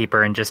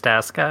Grinkeeper and just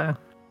ask,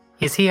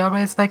 is he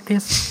always like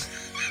this?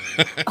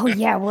 Oh,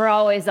 yeah, we're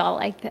always all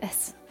like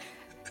this.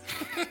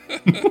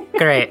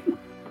 Great.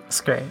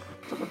 That's great.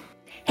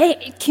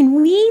 Hey, can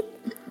we...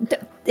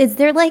 Is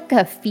there like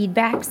a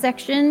feedback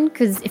section?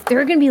 Because if there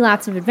are going to be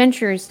lots of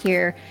adventurers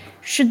here,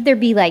 should there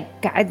be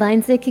like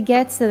guidelines they could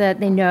get so that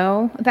they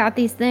know about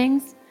these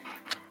things?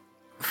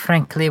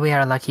 Frankly, we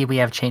are lucky we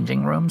have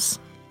changing rooms.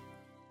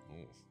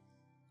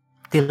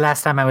 The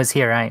last time I was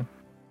here, I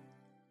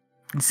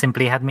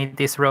simply had me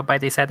disrobe by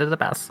the side of the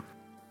bath.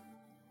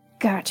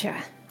 Gotcha.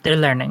 They're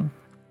learning.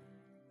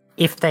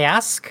 If they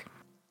ask,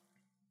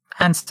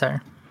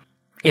 answer.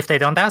 If they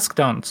don't ask,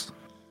 don't.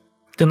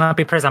 Do not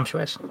be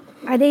presumptuous.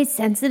 Are they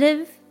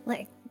sensitive?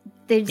 Like,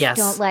 they just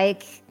don't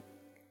like...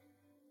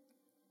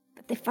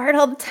 But they fart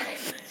all the time.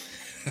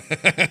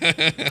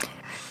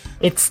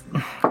 It's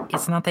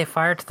not they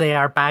fart, they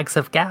are bags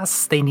of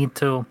gas. They need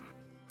to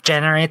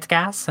generate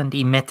gas and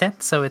emit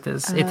it, so it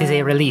is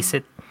a release.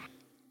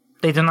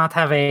 They do not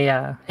have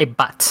a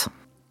butt,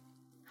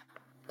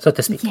 so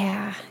to speak.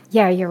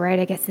 Yeah, you're right.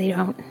 I guess they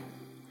don't.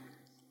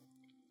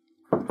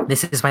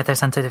 This is why they're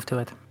sensitive to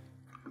it.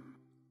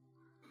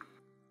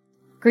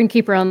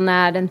 Grinkeeper on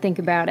that and think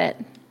about it.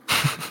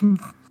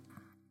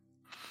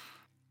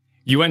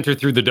 You enter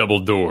through the double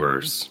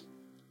doors.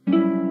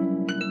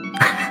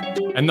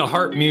 And the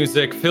harp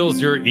music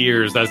fills your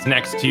ears as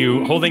next to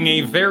you, holding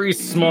a very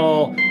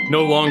small,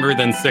 no longer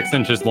than 6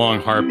 inches long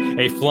harp,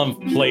 a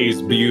flump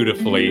plays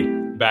beautifully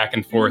back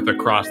and forth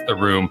across the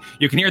room.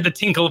 You can hear the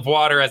tinkle of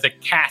water as it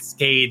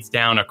cascades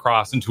down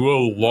across into a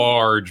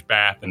large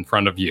bath in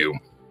front of you.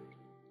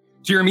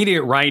 To your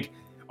immediate right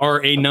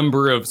are a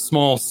number of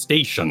small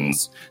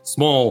stations,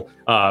 small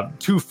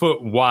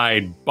 2-foot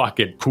wide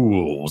bucket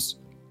pools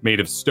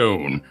made of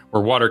stone,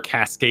 where water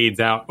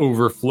cascades out,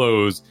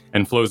 overflows,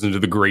 and flows into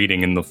the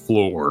grating in the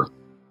floor.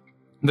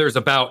 There's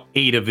about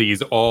 8 of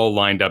these all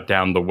lined up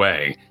down the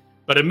way.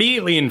 But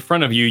immediately in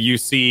front of you, you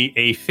see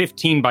a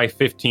 15 by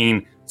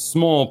 15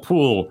 small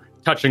pool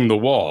touching the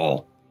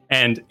wall,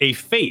 and a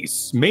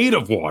face made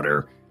of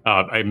water,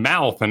 a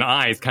mouth and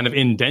eyes kind of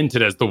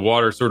indented as the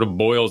water sort of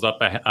boils up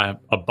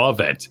above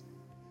it,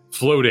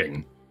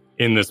 floating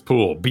in this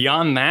pool.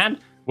 Beyond that,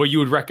 what you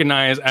would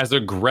recognize as a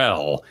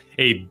grell,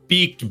 a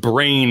beaked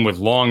brain with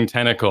long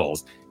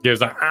tentacles,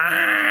 gives a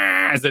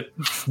as it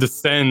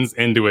descends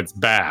into its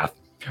bath.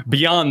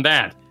 Beyond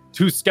that,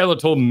 2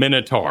 skeletal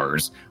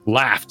minotaurs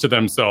laugh to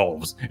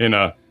themselves in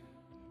a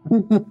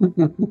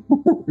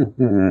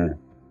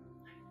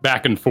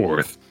back and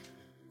forth.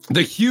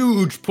 The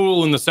huge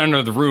pool in the center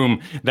of the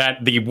room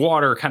that the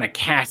water kind of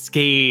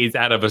cascades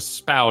out of a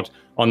spout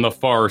on the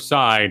far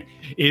side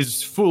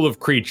is full of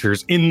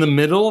creatures. In the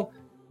middle,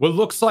 what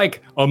looks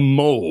like a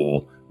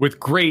mole with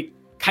great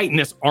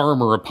chitinous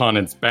armor upon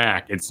its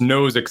back, its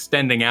nose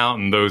extending out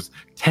in those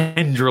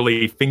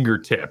tendrily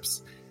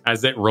fingertips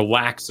as it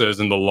relaxes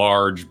in the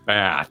large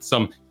bath,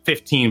 some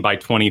 15 by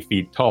 20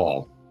 feet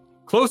tall.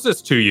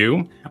 Closest to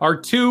you are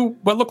two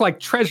what look like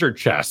treasure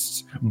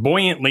chests,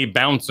 buoyantly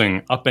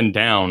bouncing up and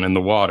down in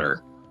the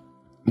water.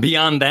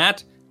 Beyond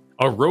that,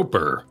 a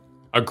roper,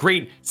 a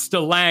great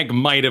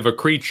stalagmite of a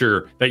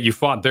creature that you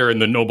fought there in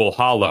the Noble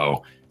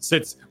Hollow,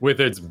 sits with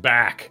its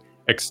back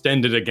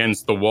extended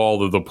against the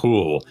wall of the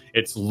pool,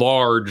 its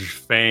large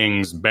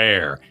fangs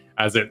bare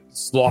as it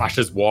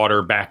sloshes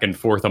water back and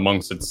forth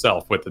amongst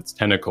itself with its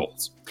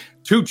tentacles.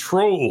 Two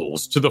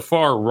trolls to the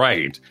far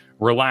right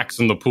relax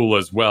in the pool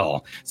as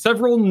well.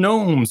 Several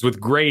gnomes with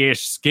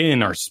grayish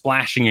skin are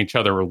splashing each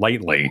other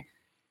lightly.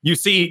 You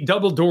see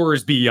double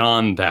doors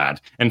beyond that,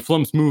 and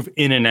flumps move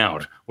in and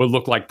out what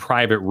look like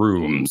private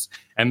rooms.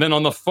 And then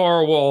on the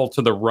far wall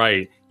to the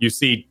right, you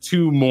see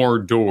two more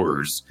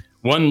doors,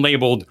 one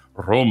labeled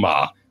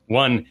Roma,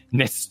 one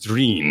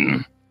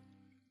Nestrin.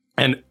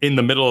 And in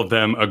the middle of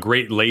them, a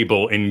great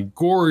label in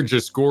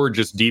gorgeous,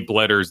 gorgeous deep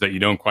letters that you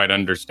don't quite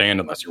understand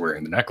unless you're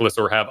wearing the necklace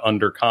or have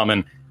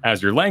Undercommon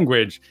as your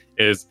language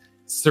is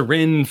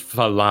Serin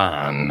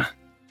Falan.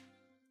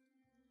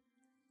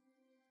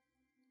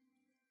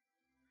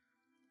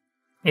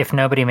 If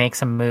nobody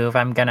makes a move,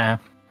 I'm gonna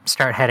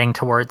start heading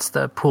towards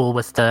the pool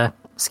with the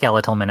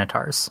skeletal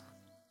minotaurs.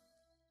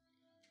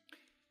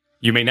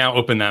 You may now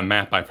open that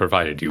map I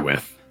provided you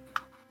with.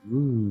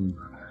 Ooh.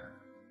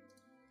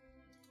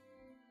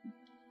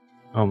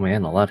 Oh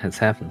man, a lot has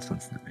happened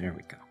since then. There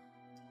we go.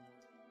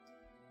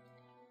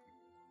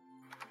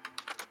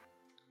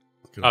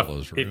 Look at all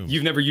those If rooms.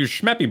 you've never used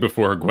Schmeppy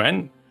before,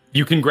 Gwen,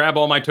 you can grab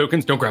all my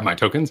tokens. Don't grab my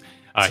tokens.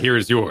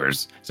 Here's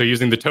yours. So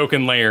using the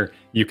token layer,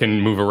 you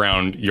can move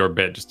around your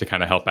bit just to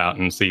kind of help out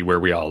and see where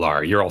we all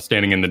are. You're all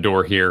standing in the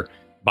door here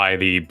by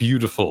the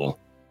beautiful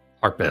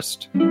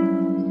harpist,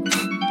 who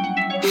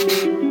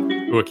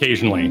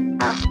occasionally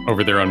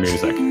over their own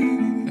music.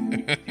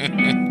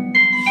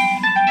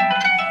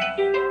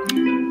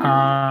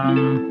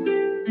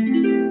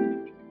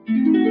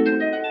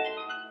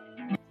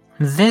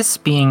 This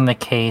being the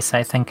case,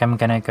 I think I'm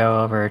gonna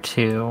go over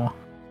to...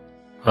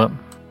 Oh.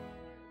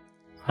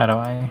 How do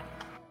I...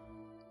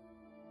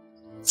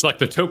 Select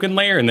the token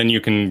layer, and then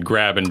you can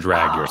grab and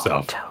drag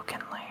yourself.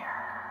 Token layer.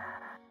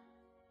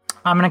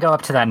 I'm gonna go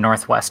up to that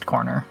northwest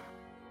corner.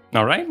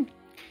 All right.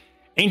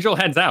 Angel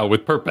heads out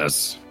with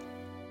purpose.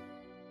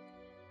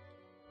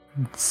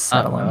 It's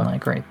settling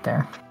like right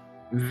there.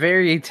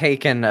 Very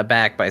taken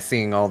aback by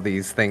seeing all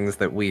these things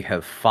that we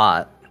have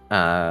fought,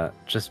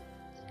 just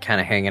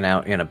kind of hanging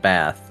out in a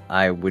bath.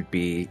 I would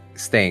be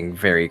staying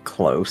very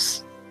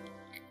close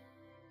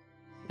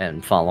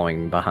and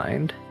following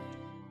behind.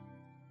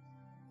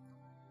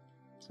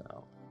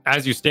 So,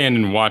 As you stand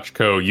in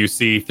Watchco, you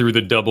see through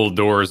the double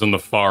doors on the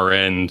far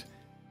end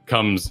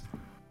comes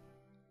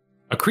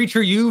a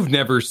creature you've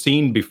never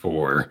seen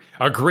before.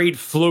 A great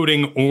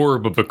floating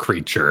orb of a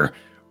creature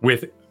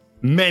with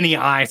many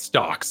eye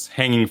stalks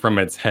hanging from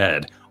its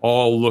head,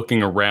 all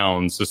looking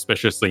around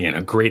suspiciously, and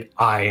a great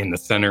eye in the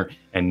center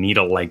and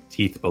needle-like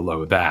teeth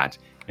below that,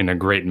 and a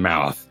great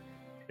mouth.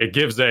 It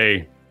gives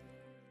a...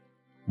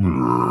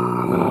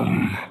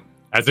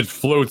 as it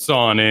floats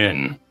on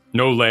in.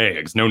 No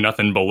legs, no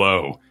nothing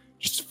below,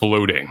 just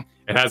floating.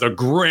 It has a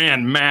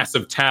grand,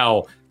 massive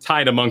towel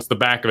tied amongst the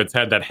back of its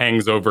head that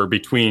hangs over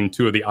between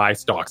two of the eye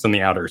stalks on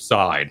the outer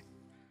side.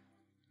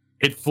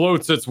 It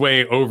floats its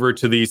way over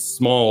to these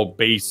small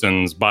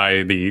basins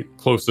by the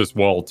closest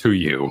wall to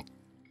you.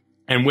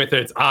 And with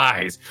its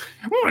eyes,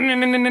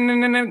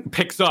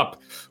 picks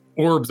up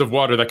orbs of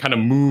water that kind of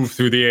move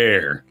through the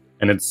air.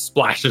 And it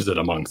splashes it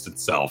amongst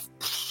itself,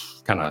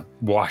 kind of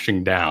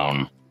washing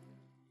down.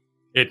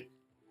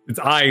 Its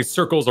eye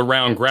circles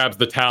around, grabs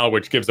the towel,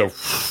 which gives a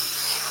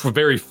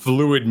very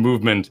fluid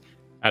movement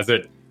as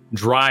it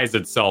dries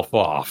itself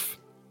off,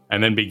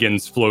 and then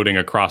begins floating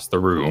across the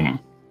room.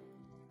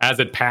 As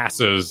it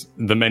passes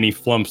the many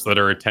flumps that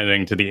are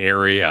attending to the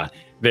area,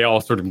 they all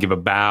sort of give a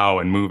bow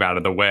and move out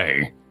of the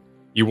way.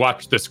 You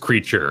watch this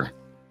creature,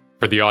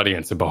 for the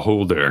audience, a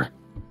beholder,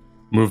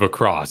 move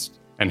across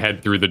and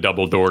head through the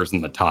double doors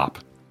in the top.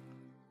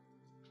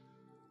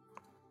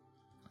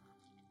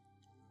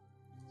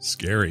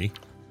 Scary.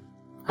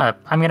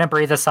 I'm going to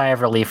breathe a sigh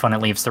of relief when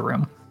it leaves the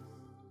room.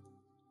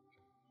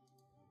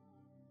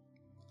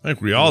 I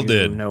think we all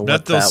did. Know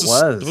what that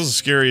was. Those are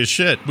scary as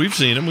shit. We've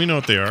seen them. We know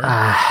what they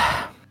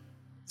are.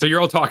 So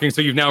you're all talking,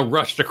 so you've now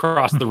rushed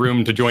across the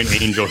room to join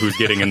Angel, who's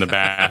getting in the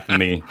bath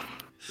and the...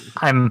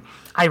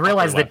 I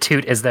realize that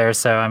Toot is there,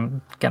 so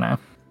I'm gonna...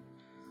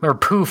 Or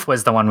Poof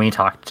was the one we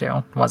talked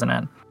to, wasn't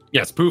it?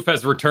 Yes, Poof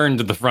has returned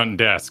to the front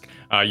desk.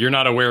 You're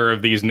not aware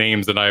of these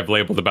names that I've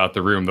labeled about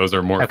the room. Those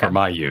are more for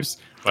my use.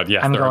 But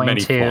yes, there are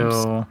many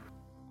flumps.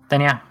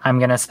 Then yeah, I'm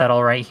gonna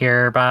settle right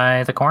here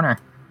by the corner.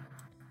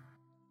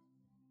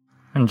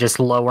 And just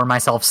lower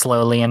myself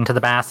slowly into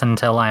the bath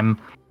until I'm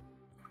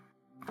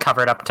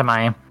covered up to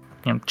my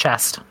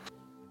chest.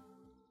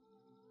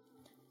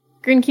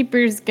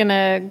 Grinkeeper's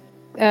gonna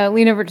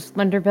lean over to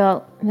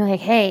Splendorbelt and be like,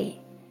 "Hey,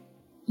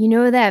 you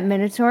know that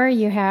Minotaur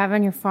you have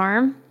on your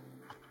farm?"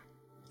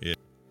 Yeah.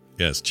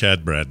 Yes,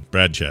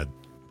 Brad Chad.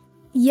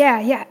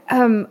 Yeah.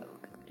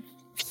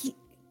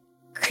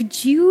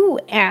 Could you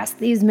ask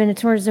these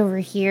Minotaurs over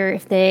here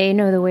if they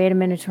know the way to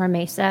Minotaur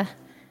Mesa?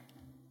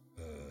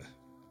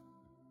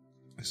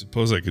 I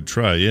suppose I could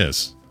try,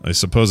 yes. I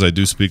suppose I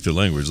do speak the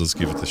language. Let's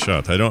give it a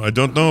shot. I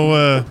don't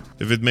know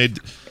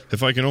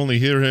if I can only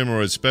hear him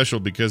or it's special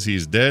because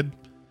he's dead,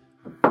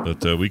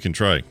 but we can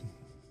try.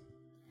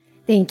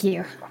 Thank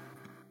you.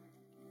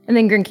 And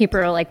then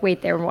Grinkeeper will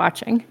wait there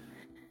watching.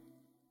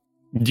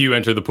 Do you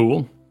enter the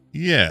pool?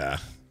 Yeah.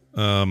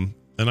 And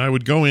I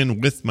would go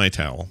in with my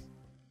towel.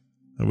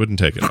 I wouldn't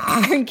take it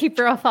off.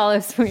 Grinkeeper will follow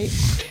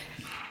suit.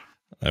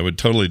 I would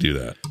totally do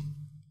that.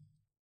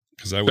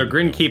 So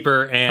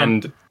Grinkeeper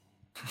and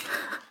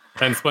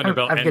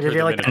Splendorbelt. I'm going to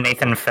do a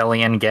Nathan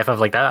Fillion gif of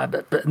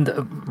that.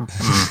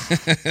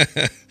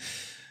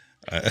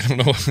 I don't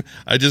know.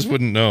 I just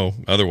wouldn't know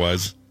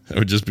otherwise. I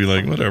would just be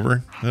like,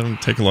 whatever. I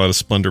don't take a lot of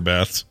splendor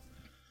baths.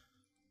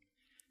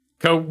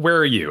 Co, where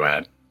are you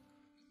at?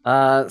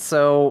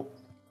 So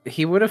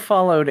he would have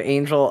followed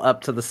Angel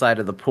up to the side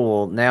of the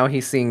pool. Now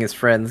he's seeing his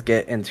friends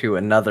get into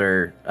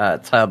another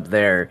tub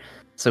there.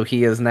 So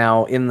he is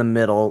now in the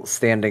middle,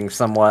 standing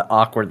somewhat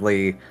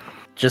awkwardly,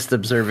 just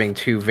observing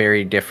two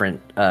very different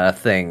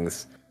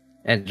things,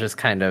 and just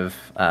kind of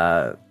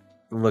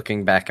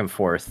looking back and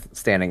forth,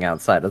 standing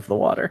outside of the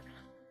water.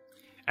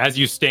 As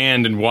you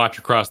stand and watch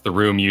across the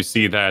room, you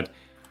see that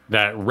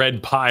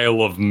red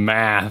pile of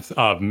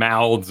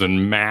mouths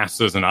and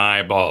masses and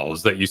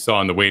eyeballs that you saw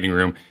in the waiting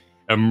room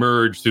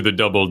emerge through the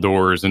double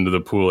doors into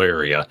the pool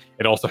area.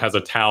 It also has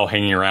a towel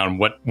hanging around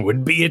what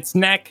would be its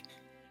neck.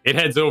 It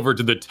heads over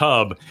to the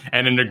tub,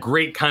 and in a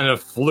great kind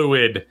of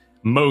fluid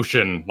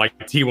motion,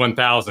 like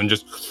T-1000,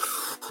 just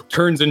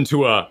turns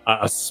into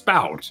a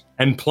spout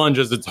and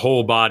plunges its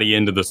whole body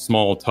into the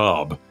small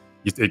tub.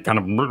 It kind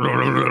of...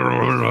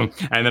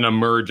 and then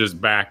emerges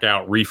back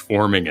out,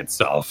 reforming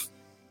itself.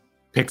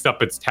 Picks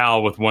up its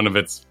towel with one of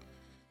its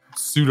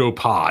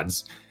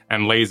pseudopods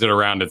and lays it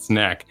around its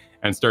neck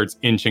and starts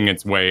inching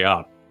its way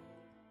up.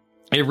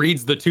 It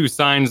reads the two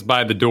signs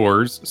by the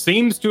doors,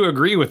 seems to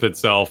agree with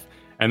itself,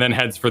 and then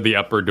heads for the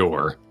upper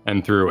door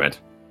and through it.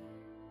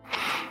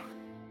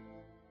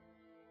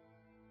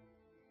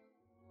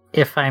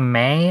 If I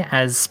may,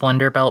 as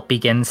Splendorbelt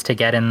begins to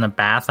get in the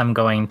bath, I'm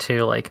going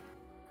to,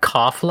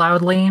 cough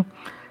loudly.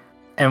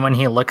 And when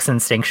he looks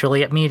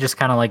instinctually at me, just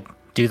kind of,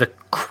 do the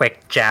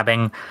quick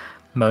jabbing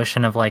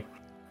motion of,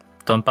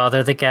 don't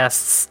bother the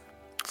guests.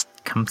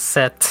 Come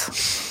sit.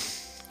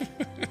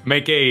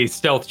 Make a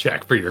stealth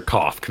check for your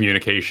cough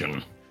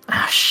communication.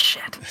 Ah,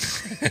 shit.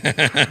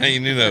 You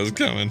knew that was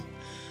coming.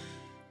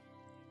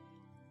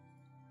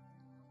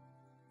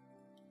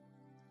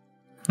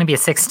 Maybe a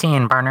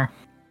 16, Barner.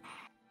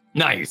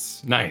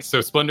 Nice. So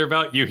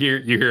Splendorbelt, you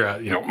hear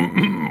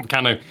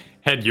kind of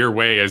head your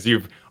way as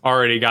you've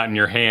already gotten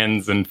your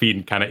hands and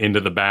feet kind of into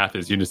the bath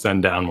as you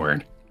descend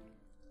downward.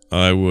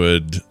 I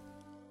would...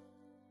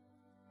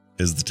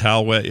 Is the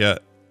towel wet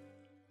yet?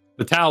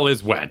 The towel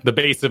is wet. The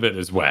base of it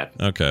is wet.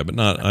 Okay, but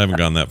I haven't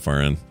gone that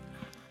far in.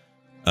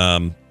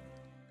 I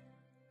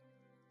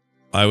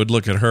would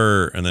look at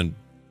her and then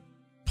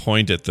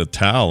point at the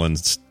towel and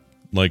is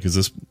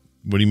this...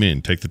 What do you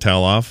mean? Take the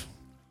towel off?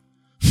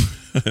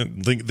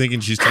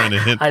 Thinking she's trying to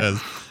hint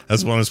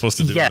as what I'm supposed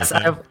to do. Yes,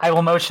 I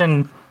will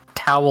motion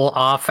towel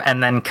off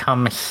and then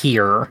come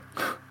here.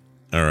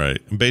 All right.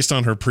 Based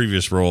on her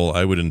previous role,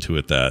 I would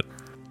intuit that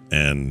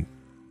and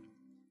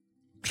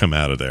come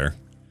out of there.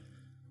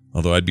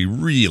 Although I'd be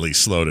really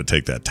slow to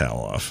take that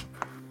towel off.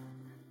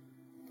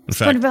 In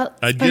fact,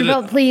 I'd get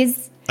it,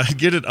 please. I'd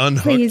get it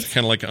unhooked,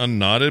 kind of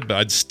unknotted, but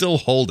I'd still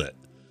hold it.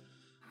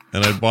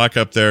 And I'd walk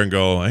up there and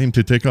go, I aim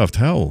to take off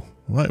towel.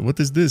 What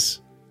is this?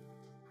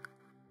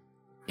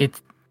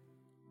 It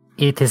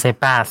is a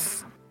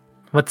bath.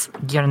 What's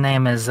your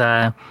name is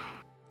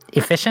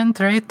efficient,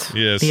 right?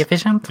 Yes. Be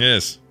efficient?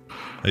 Yes.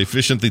 I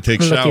efficiently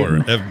take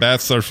shower.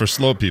 Baths are for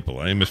slow people.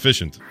 I am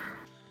efficient.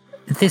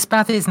 This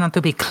bath is not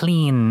to be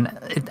clean.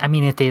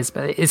 It is,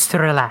 but it's to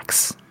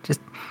relax. Just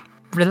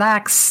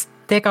relax,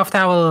 take off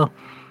towel,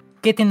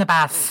 get in the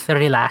bath,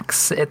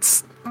 relax.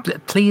 It's...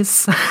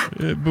 Please.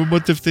 But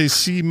what if they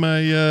see my,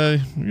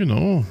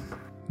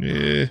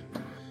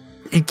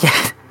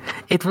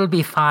 It will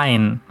be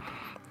fine.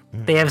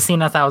 They have seen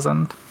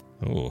 1,000.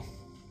 Oh.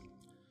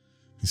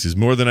 This is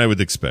more than I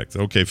would expect.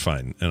 Okay,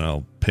 fine. And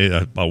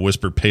I'll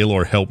whisper,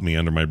 Paylor, help me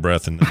under my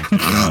breath and then take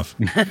it off.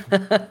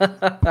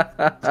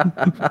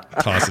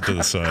 Toss it to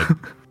the side.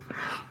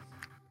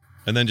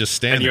 And then just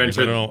stand there.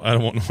 I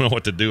don't know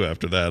what to do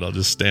after that. I'll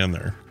just stand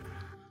there.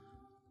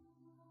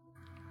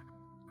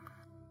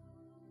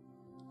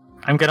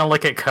 I'm going to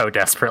look at Ko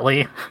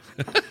desperately.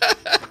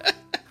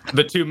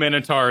 The two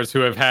Minotaurs who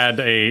have had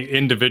a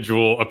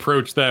individual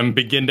approach them,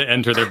 begin to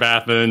enter their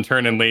bath, and then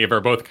turn and leave, are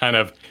both kind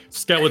of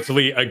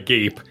skeletally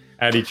agape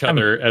at each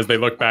other as they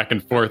look back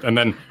and forth, and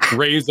then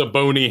raise a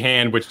bony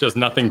hand which does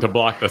nothing to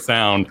block the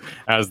sound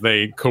as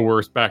they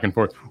coerce back and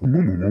forth.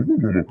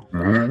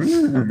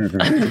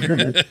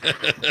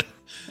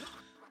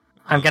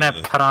 I'm going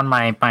to put on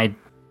my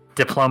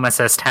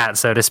diplomacist hat,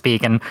 so to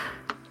speak, and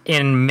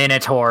in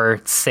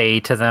Minotaur say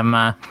to them,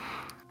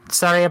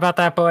 Sorry about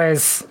that,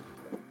 boys.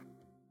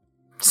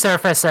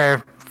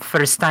 Surfacer,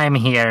 first time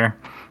here.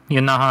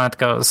 You know how it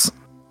goes.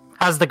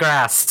 How's the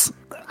grass?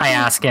 I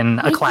ask in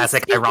a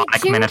classic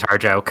ironic Minotaur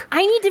joke.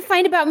 I need to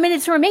find about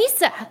Minotaur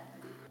Mesa.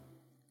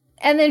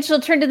 And then she'll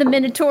turn to the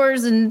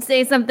Minotaurs and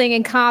say something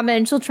in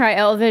common. She'll try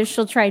Elvish.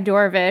 She'll try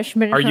Dwarvish.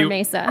 Minotaur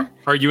Mesa.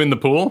 Are you in the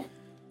pool?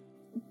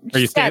 Are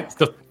you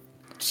still?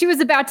 She was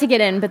about to get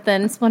in, but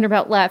then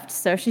Splendorbelt left,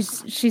 so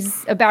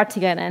she's about to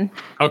get in.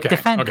 Okay.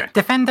 Okay.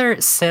 Defender,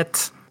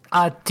 sit.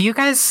 Do you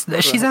guys?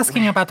 She's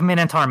asking about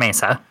Minotaur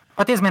Mesa.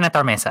 What is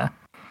Minotaur Mesa?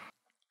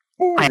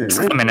 I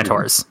ask the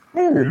Minotaurs.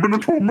 Oh,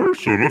 Minotaur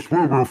Mesa, that's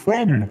where we're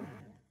from.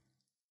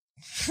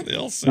 They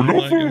all sound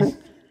like him.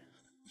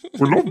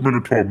 We love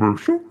Minotaur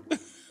Mesa,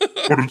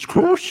 but it's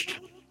cursed.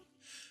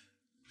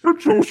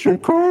 It's also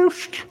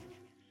cursed.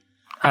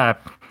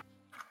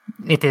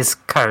 It is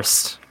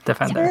cursed,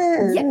 Defender.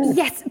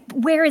 Yes,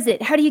 where is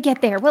it? How do you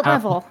get there? What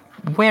level?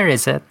 Where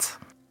is it?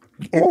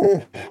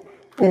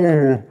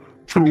 The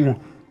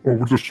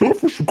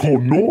surface we call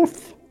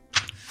north.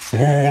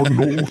 Far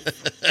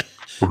north.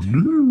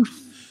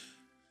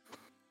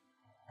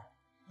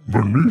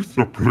 Beneath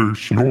the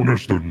place known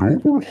as the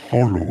Noble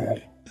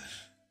Hollow.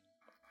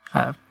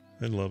 I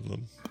love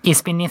them.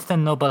 Is beneath the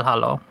Noble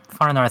Hollow,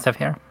 far north of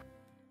here.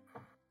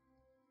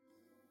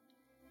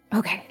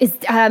 Okay.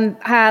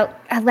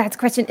 Last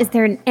question. Is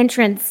there an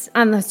entrance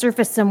on the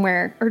surface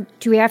somewhere, or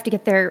do we have to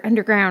get there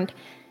underground?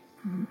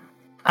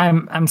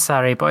 I'm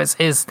sorry, boys.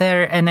 Is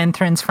there an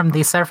entrance from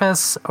the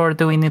surface, or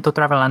do we need to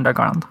travel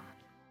underground?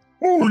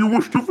 Oh, you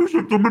wish to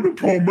visit the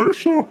Minotaur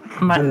Mesa?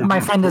 My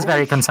friend is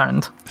very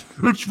concerned.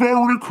 It's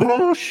very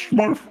cursed,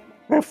 my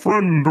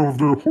friend of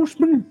the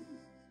horsemen.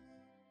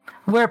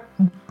 We're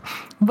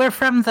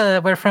from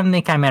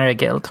the Chimera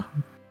Guild.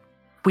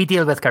 We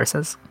deal with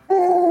curses.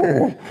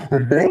 Oh,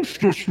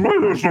 monster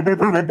slayers of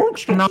every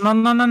amongst us.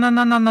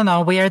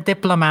 No. We are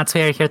diplomats.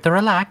 We are here to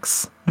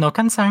relax. No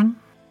concern.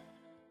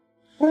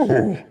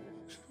 Oh.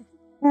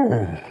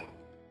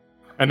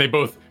 And they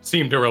both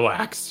seem to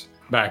relax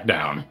back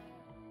down.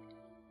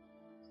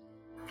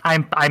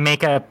 I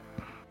make a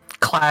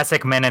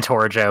classic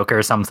Minotaur joke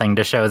or something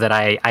to show that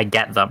I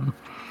get them.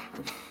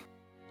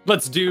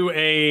 Let's do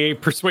a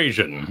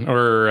persuasion,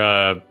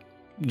 or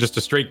just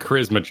a straight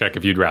charisma check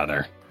if you'd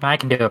rather. I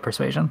can do a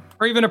persuasion.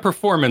 Or even a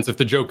performance if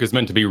the joke is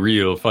meant to be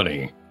real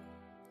funny.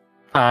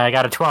 I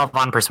got a 12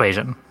 on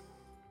persuasion.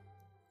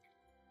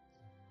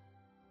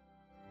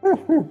 An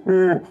old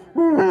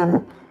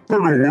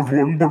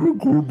one, but a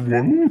good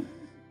one.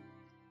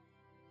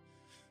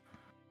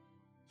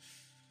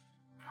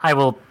 I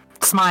will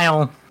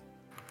smile,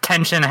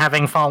 tension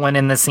having fallen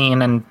in the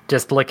scene, and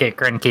just look at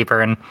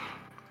Grinkeeper and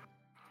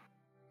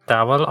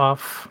towel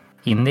off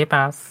in the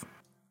path.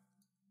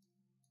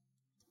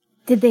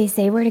 Did they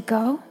say where to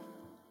go?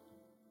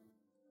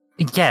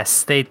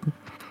 Yes,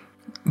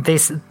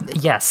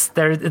 yes,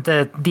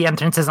 the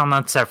entrance is on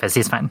the surface.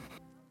 He's fine.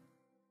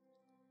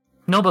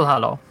 Noble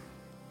Hollow.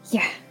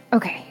 Yeah.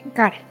 Okay.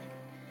 Got it.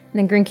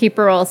 And then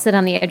Grinkeeper will sit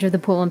on the edge of the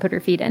pool and put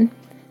her feet in.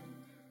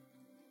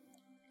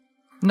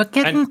 No,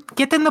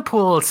 get in the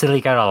pool, silly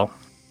girl.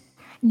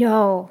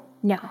 No.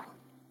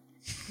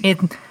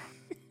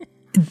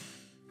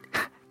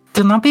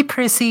 Do not be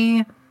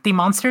prissy. The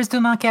monsters do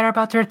not care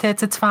about your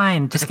tits. It's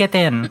fine. Just get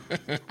in.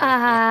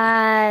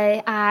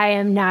 I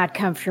am not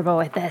comfortable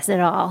with this at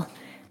all.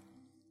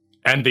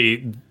 And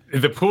the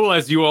pool,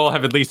 as you all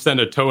have at least sent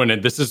a toe in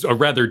it, this is a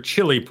rather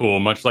chilly pool,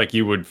 much like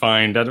you would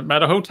find at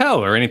a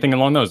hotel or anything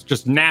along those.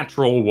 Just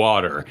natural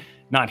water,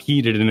 not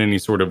heated in any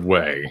sort of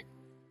way.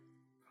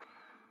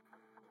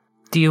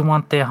 Do you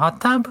want the hot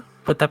tub?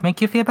 Would that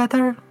make you feel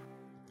better?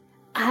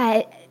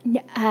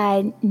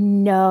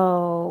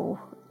 No.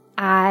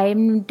 I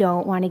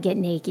don't want to get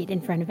naked in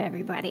front of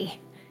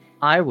everybody.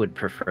 I would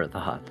prefer the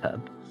hot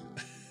tub.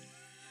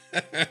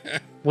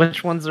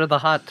 Which ones are the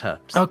hot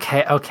tubs?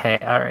 Okay,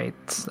 all right.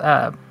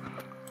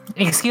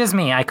 Excuse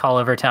me, I call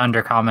over to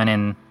Undercommon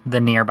in the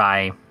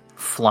nearby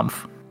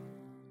Flumph.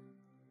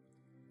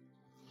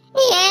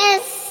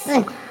 Yes!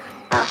 I'm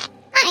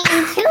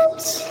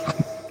Toot!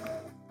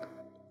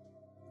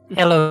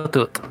 Hello,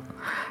 Toot.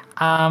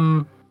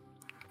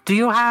 Do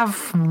you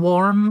have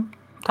warm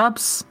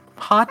tubs?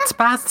 Hot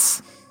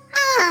baths?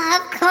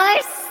 Of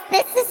course.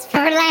 This is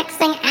for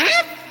relaxing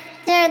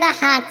after the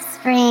hot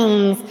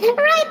springs.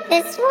 Right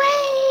this way.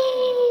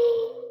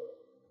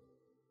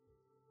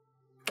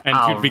 And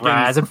I'll Toot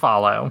rise and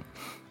follow.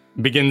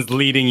 begins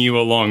leading you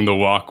along the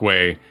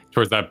walkway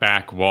towards that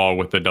back wall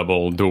with the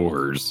double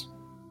doors.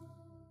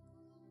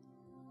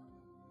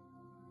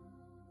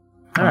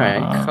 All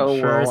right, Ko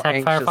sure as will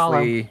heck fire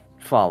anxiously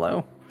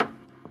follow.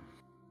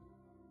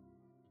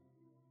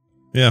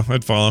 Yeah,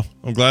 I'd follow.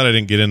 I'm glad I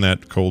didn't get in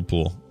that cold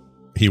pool.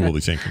 He will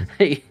be thinking.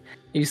 Hey,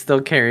 you still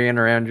carrying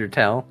around your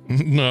towel?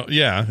 No,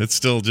 yeah, it's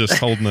still just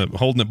holding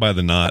it by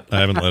the knot. I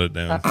haven't let it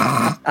down.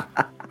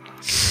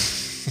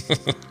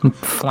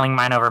 Fling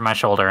mine over my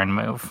shoulder and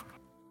move.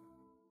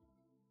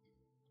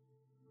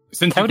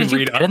 Since How you did can you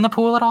read get in the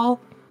pool at all?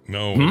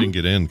 No, I didn't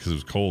get in because it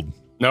was cold.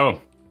 No,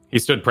 He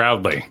stood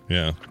proudly.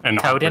 Yeah. And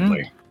Toad in?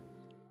 awkwardly.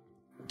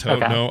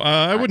 Toad, Okay. no.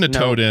 I wouldn't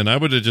have No. towed in. I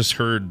would have just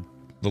heard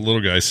the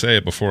little guy say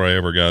it before I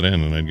ever got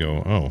in, and I'd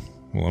go, oh,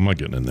 well, I'm not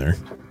getting in there.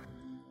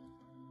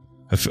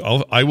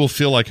 I will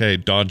feel like I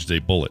dodged a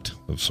bullet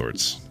of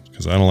sorts,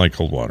 because I don't like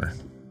cold water.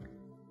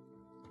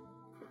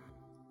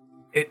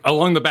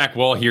 Along the back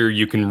wall here,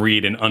 you can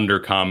read in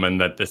Undercommon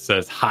that this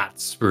says Hot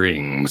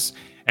Springs.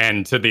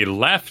 And to the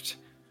left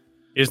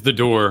is the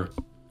door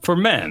for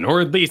men, or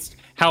at least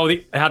how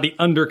the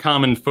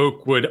Undercommon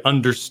folk would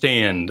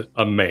understand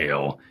a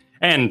male.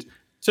 And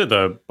to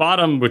the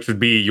bottom, which would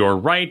be your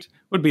right,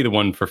 would be the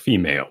one for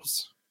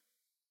females.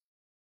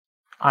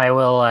 I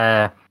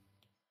will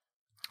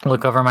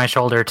look over my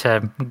shoulder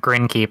to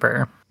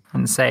Grinkeeper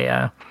and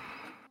say,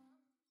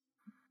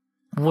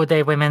 would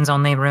a women's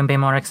only room be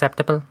more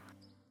acceptable?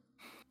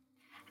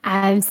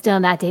 I'm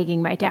still not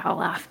taking my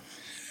towel off.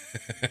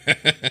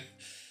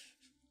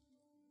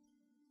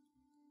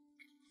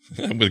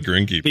 I'm with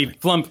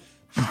Grinkeeper.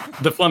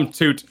 The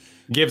Flumptoot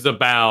gives a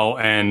bow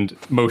and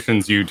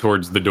motions you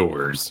towards the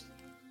doors.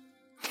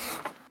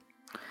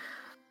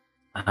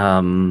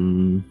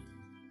 I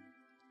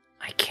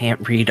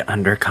can't read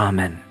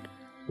Undercommon.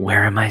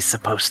 Where am I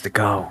supposed to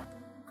go?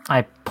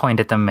 I point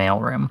at the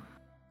mailroom.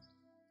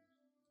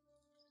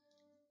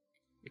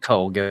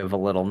 Cole will give a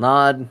little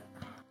nod.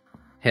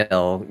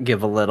 He'll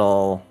give a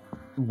little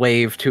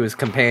wave to his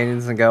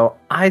companions and go,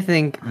 I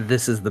think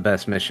this is the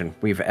best mission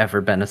we've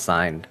ever been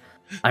assigned.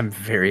 I'm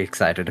very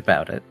excited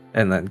about it.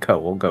 And then Ko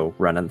will go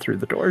running through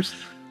the doors.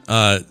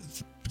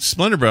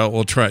 Splendorbelt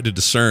will try to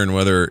discern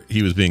whether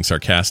he was being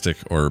sarcastic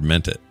or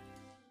meant it,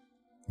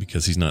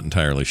 because he's not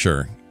entirely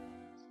sure.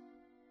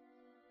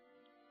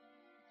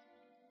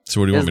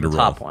 So what do you want me to the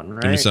roll? top one,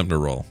 Give me right? something to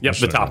roll. Yep, What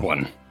should the I top roll?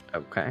 one.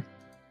 Okay.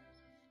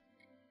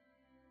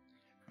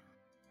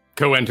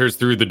 Ko enters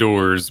through the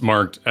doors,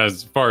 marked,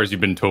 as far as you've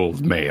been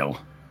told, male.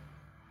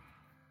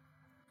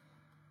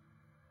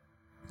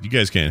 You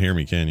guys can't hear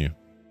me, can you?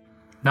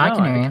 No, I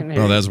can hear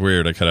you. Oh, that's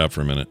weird. I cut out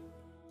for a minute.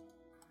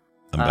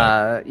 I'm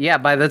back. Yeah,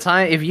 by the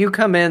time, if you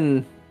come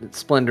in,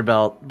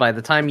 Splendorbelt, by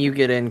the time you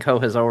get in, Ko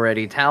has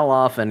already towel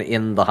off and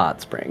in the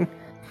hot spring.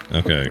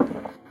 Okay.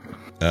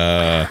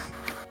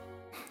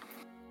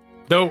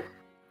 Though,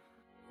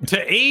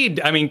 to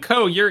aid, I mean,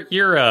 Ko,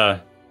 you're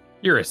a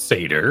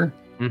satyr.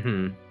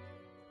 Mm-hmm.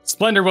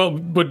 Splendor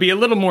would be a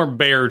little more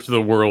bare to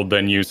the world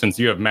than you, since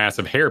you have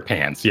massive hair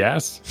pants,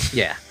 yes?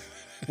 Yeah.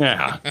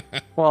 Yeah.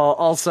 Well,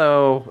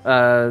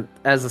 also,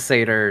 as a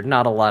satyr,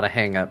 not a lot of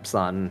hang-ups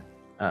on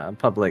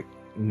public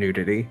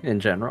nudity in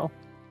general.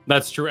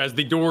 That's true. As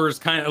the doors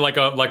kind of like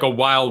a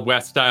Wild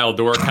West style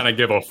door kind of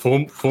give a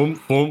thump, thump,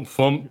 thump,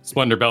 thump,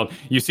 Splendor Belt.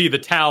 You see the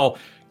towel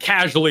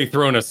casually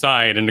thrown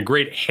aside and a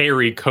great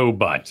hairy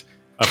butt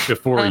up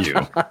before you.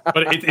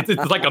 But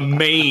it's like a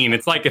mane.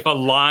 It's like if a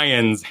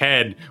lion's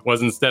head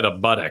was instead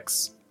of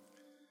buttocks.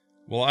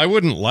 Well, I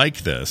wouldn't like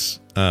this.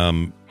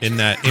 In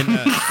that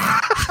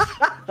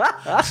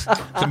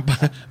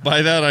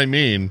by that I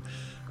mean,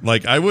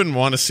 like, I wouldn't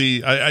want to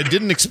see. I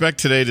didn't expect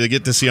today to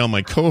get to see all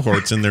my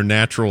cohorts in their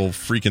natural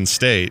freaking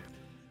state,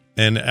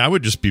 and I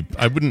would just be.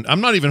 I'm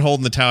not even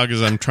holding the towel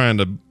because I'm trying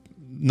to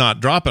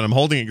not drop it. I'm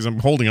holding it because I'm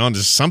holding on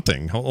to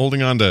something.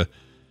 Holding on to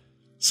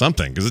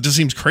something because it just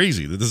seems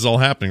crazy that this is all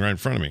happening right in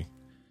front of me.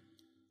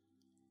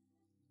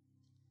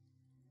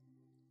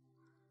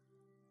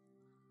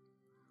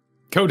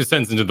 Ko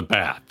descends into the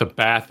bath. The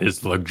bath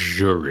is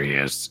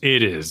luxurious.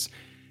 It is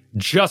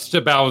just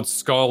about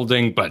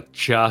scalding, but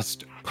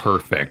just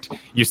perfect.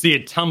 You see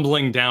it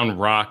tumbling down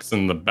rocks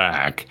in the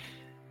back.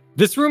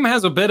 This room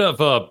has a bit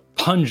of a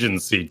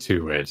pungency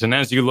to it, and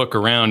as you look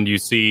around, you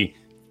see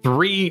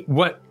three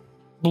what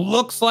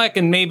looks like,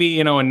 and maybe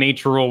a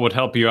nature roll would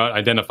help you out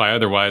identify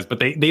otherwise, but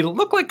they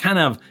look like kind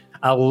of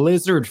a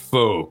lizard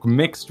folk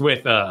mixed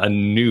with a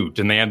newt,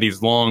 and they have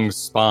these long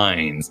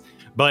spines,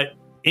 but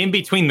in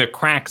between the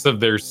cracks of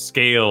their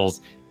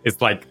scales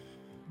is like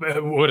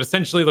what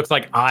essentially looks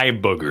like eye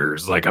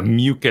boogers, like a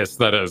mucus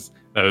that is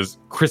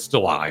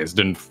crystallized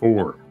and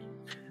formed.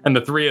 And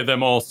the three of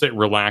them all sit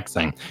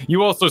relaxing.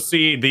 You also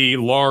see the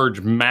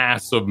large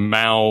mass of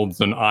mouths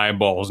and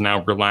eyeballs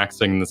now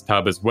relaxing in this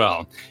tub as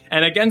well.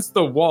 And against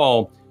the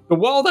wall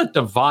that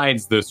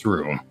divides this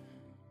room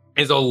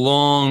is a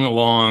long,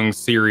 long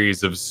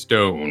series of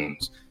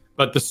stones.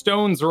 But the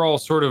stones are all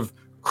sort of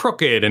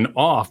crooked and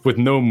off with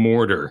no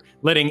mortar,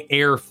 letting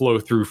air flow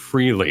through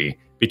freely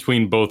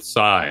between both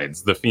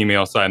sides, the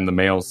female side and the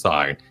male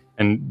side,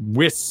 and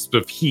wisps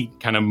of heat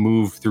kind of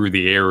move through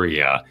the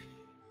area.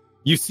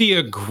 You see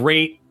a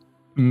great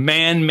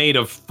man made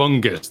of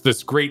fungus,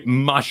 this great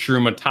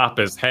mushroom atop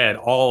his head,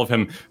 all of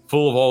him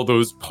full of all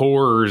those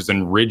pores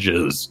and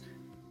ridges.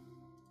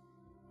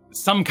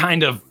 Some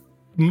kind of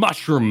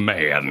mushroom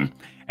man.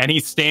 And he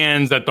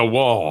stands at the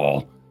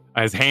wall,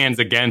 his hands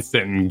against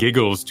it, and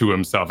giggles to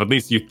himself. At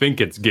least you think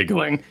it's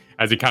giggling,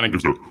 as he kind of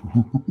goes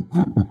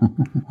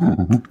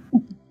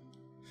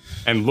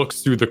and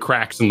looks through the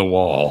cracks in the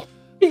wall.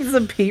 He's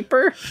a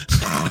peeper.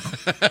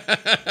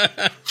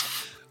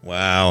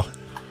 Wow.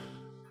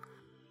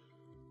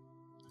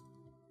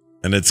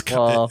 And it's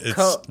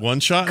one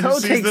shot. Ko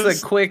takes a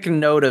quick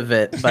note of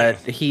it, but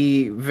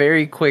he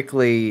very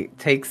quickly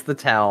takes the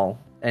towel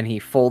and he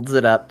folds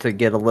it up to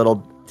get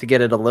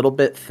it a little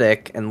bit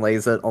thick and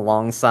lays it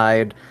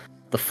alongside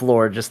the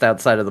floor just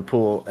outside of the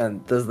pool,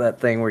 and does that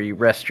thing where you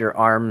rest your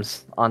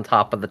arms on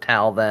top of the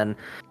towel then,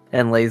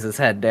 and lays his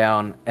head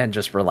down and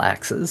just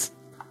relaxes.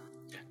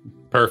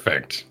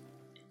 Perfect.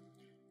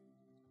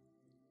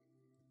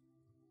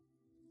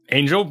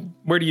 Angel,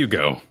 where do you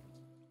go?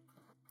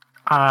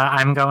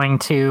 I'm going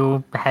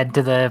to head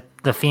to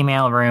the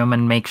female room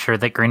and make sure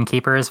that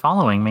Grinkeeper is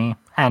following me,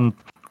 and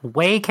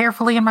weigh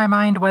carefully in my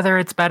mind whether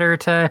it's better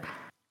to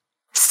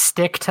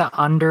stick to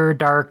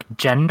Underdark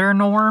gender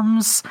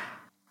norms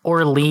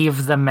or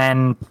leave the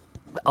men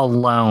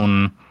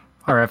alone,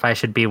 or if I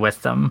should be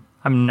with them.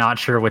 I'm not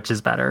sure which is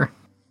better.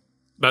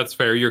 That's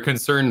fair. Your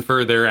concern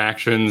for their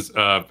actions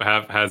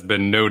has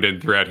been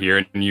noted throughout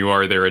here, and you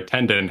are their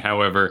attendant.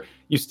 However,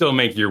 you still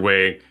make your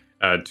way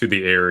to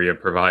the area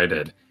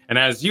provided. And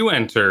as you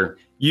enter,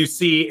 you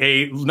see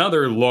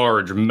another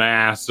large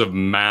mass of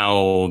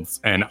mouths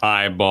and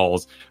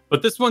eyeballs,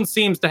 but this one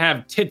seems to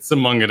have tits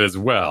among it as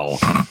well,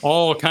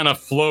 all kind of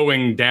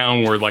flowing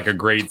downward like a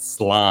great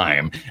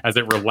slime as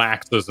it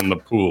relaxes in the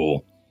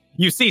pool.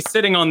 You see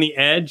sitting on the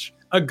edge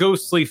a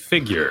ghostly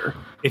figure,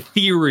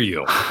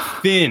 ethereal,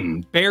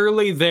 thin,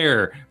 barely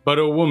there, but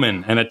a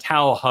woman, and a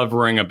towel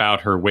hovering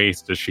about her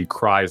waist as she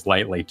cries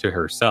lightly to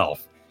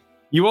herself.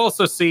 You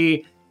also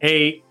see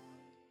a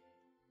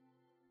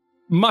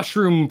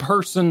mushroom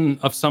person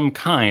of some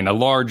kind, a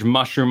large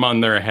mushroom on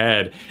their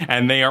head,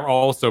 and they are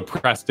also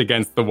pressed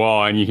against the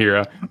wall, and you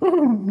hear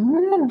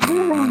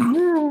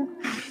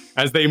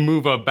as they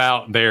move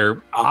about, their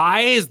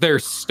eyes, their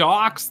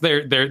stalks,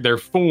 their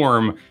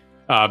form,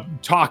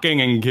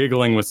 talking and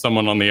giggling with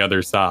someone on the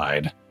other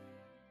side.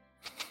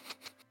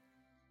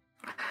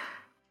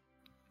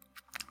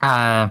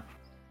 In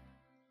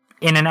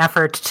an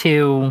effort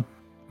to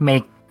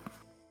make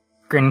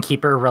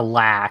Grinkeeper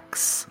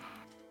relax,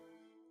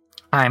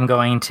 I'm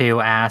going to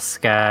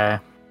ask,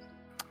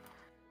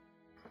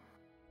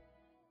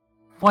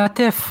 what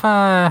if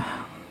I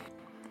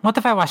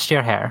washed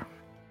your hair?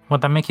 Would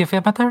that make you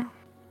feel better?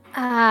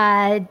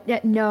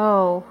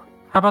 No.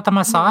 How about a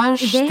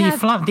massage? They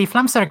have The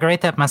Flumps are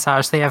great at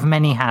massage. They have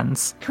many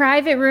hands.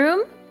 private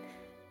room?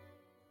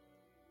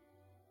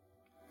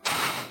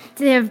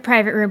 Do they have a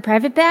private room,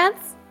 private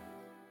baths?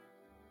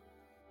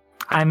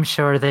 I'm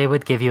sure they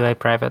would give you a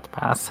private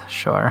bath,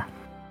 sure.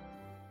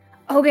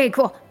 Okay,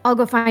 cool. I'll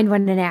go find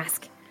one and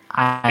ask.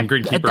 And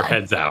Grinkeeper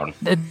heads out.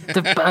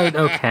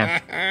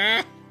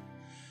 Okay.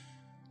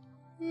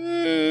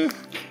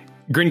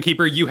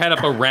 Grinkeeper, you head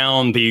up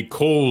around the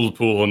cold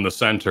pool in the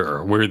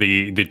center, where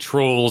the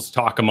trolls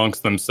talk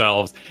amongst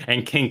themselves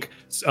and kink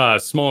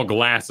small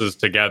glasses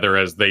together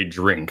as they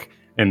drink,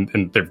 and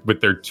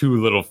with their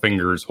two little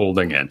fingers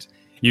holding it.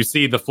 You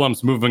see the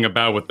Flumps moving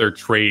about with their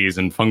trays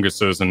and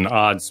funguses and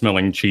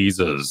odd-smelling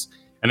cheeses.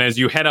 And as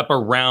you head up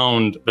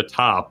around the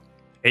top,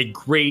 a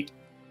great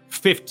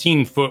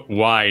 15-foot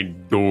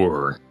wide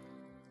door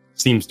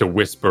seems to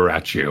whisper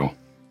at you.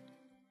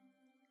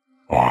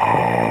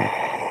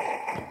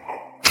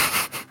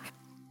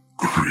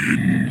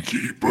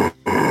 Greenkeeper.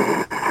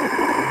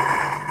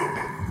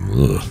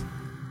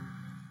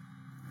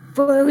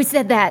 Who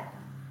said that?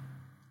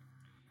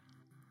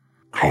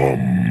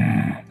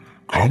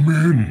 Come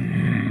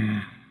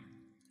in.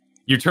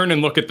 You turn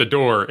and look at the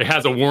door. It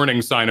has a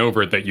warning sign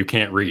over it that you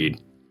can't read.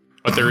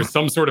 But there is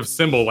some sort of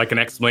symbol, like an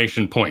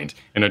exclamation point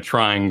in a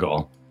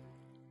triangle.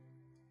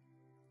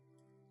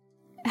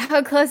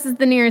 How close is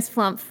the nearest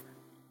Flump?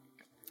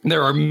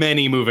 There are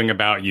many moving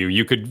about you.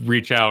 You could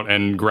reach out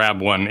and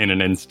grab one in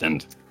an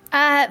instant.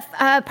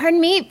 Pardon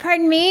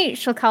me.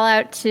 She'll call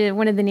out to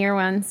one of the near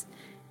ones.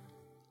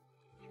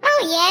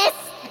 Oh, yes,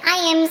 I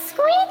am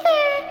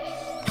Squeaker.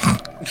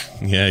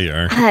 Yeah, you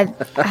are.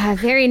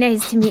 Very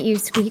nice to meet you,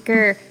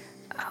 Squeaker.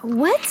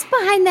 What's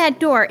behind that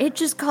door? It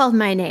just called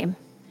my name.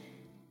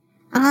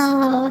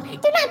 Oh,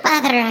 do not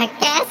bother our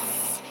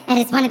guests. That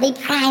is one of the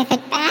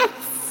private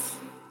baths.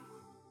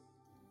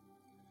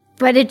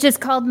 But it just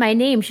called my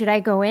name. Should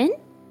I go in?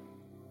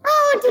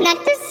 Oh, do not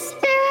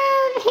disturb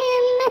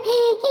him.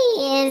 He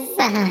is,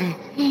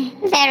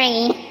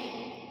 very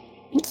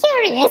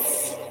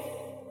curious.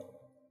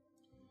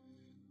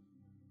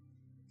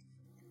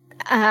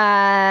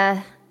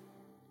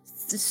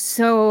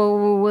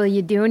 So will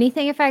you do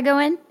anything if I go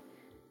in?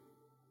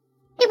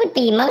 It would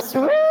be most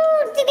rude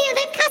to the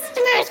other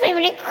customers. We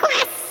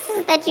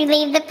request that you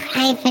leave the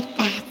private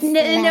baths.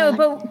 No,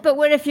 but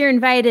what if you're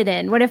invited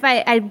in? What if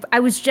I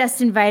was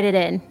just invited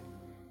in?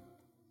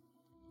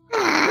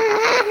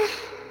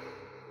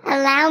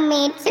 Allow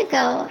me to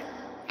go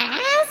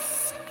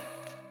ask?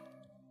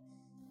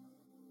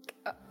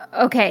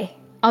 Okay,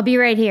 I'll be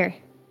right here.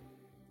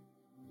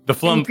 The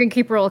Flump,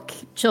 Grinkeeper will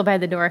chill by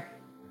the door.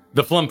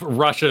 The Flump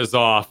rushes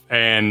off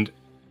and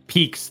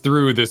peeks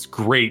through this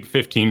great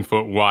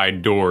 15-foot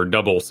wide door,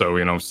 double, so,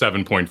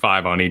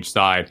 7.5 on each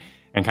side,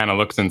 and kind of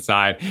looks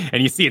inside.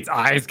 And you see its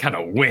eyes kind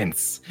of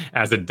wince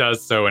as it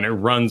does so, and it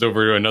runs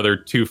over to another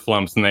two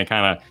flumps, and they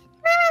kind of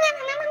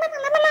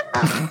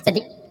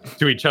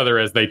to each other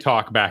as they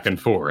talk back and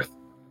forth.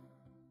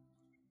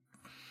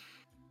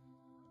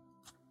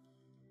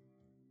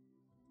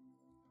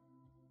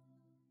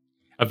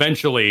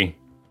 Eventually,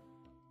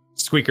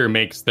 Squeaker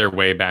makes their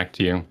way back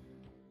to you.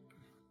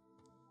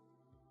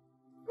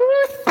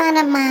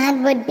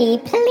 Thunamod would be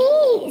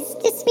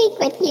pleased to speak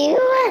with you.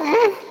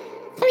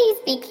 Please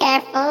be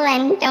careful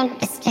and don't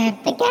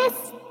disturb the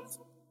guests.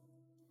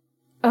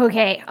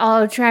 Okay,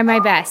 I'll try my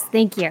best.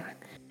 Thank you.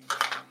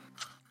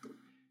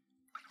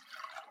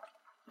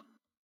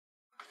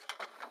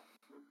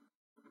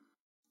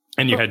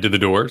 And you head to the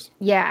doors?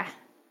 Yeah.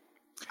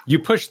 You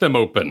push them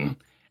open,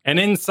 and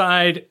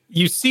inside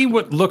you see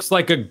what looks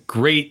like a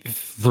great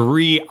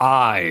 3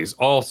 eyes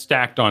all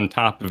stacked on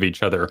top of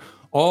each other,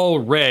 all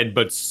red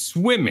but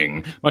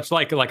swimming, much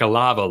like a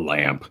lava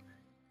lamp.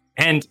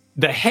 And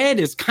the head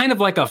is kind of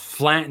like a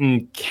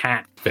flattened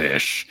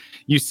catfish.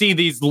 You see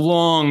these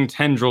long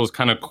tendrils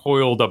kind of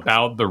coiled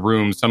about the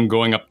room, some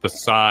going up the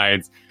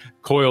sides,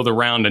 coiled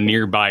around a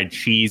nearby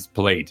cheese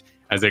plate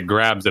as it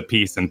grabs a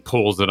piece and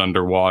pulls it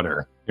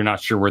underwater. You're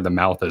not sure where the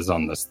mouth is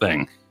on this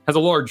thing. Has a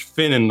large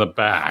fin in the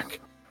back.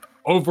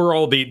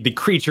 Overall, the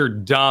creature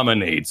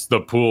dominates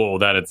the pool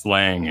that it's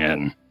laying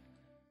in.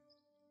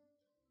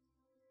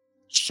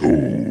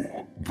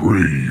 So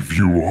brave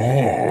you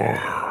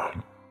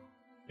are.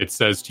 It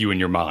says to you in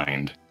your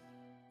mind.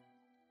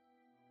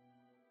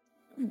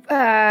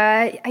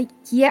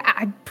 Yeah,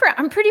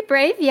 I'm pretty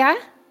brave, yeah.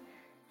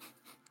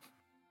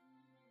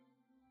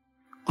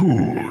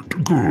 Good.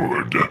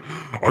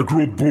 I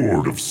grow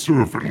bored of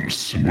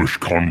servants and wish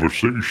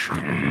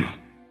conversation.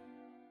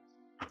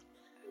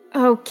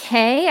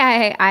 Okay,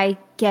 I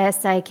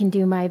guess I can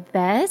do my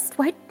best.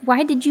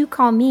 Why did you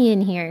call me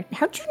in here?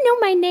 How'd you know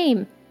my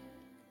name?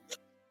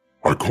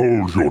 I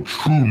called your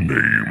true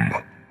name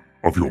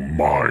of your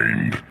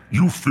mind.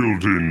 You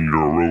filled in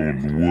your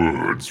own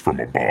words from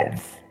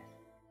above.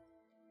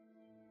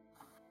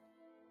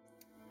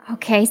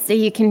 Okay, so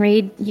you can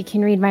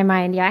read my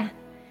mind, yeah?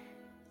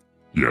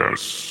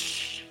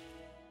 Yes.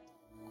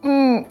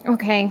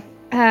 Okay.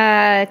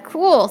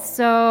 Cool.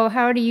 So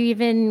how do you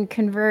even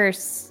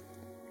converse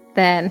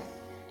then?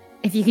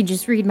 If you could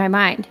just read my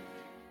mind.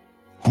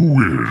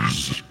 Who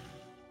is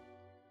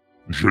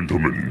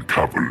Gentleman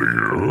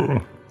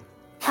Cavalier?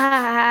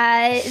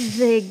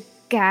 The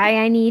guy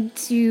I need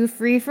to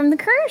free from the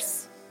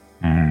curse.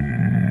 A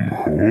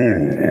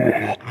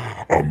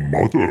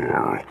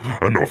mother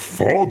and a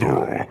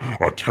father.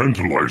 A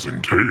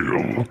tantalizing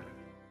tale.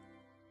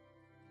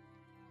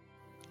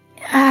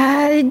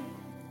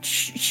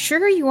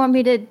 Sure, you want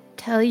me to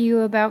tell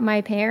you about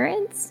my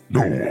parents?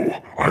 No,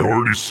 I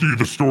already see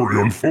the story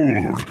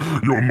unfold.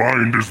 Your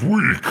mind is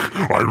weak.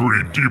 I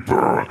read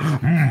deeper.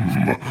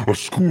 A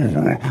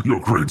school. Your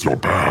grades are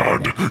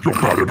bad. You're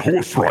bad at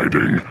horse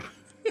riding.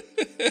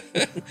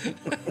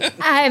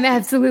 I'm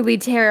absolutely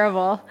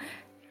terrible.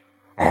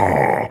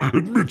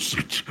 Admits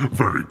it.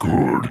 Very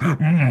good.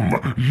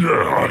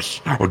 Yes.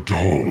 A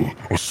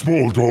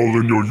small doll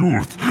in your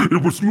youth.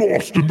 It was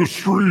lost in the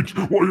street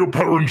while your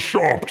parents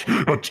shopped.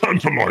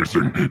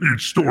 Tantalizing.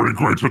 Each story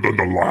greater than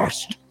the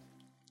last.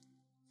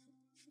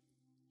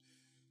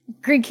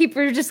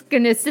 Greenkeeper's just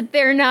gonna sit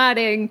there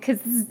nodding, because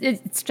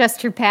it's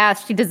just her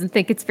past. She doesn't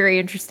think it's very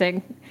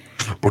interesting.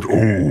 But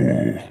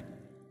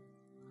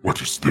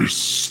what is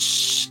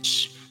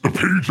this? The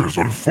pages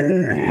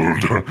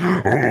unfold.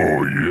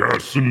 Oh,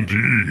 yes,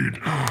 indeed.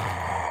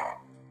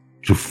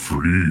 To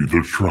free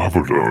the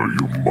traveler,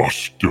 you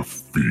must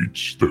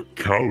defeat the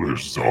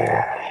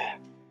Kalizar.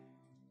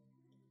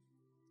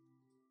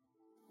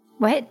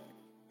 What?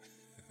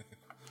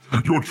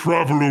 Your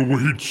traveler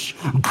waits,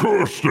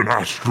 cursed in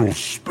astral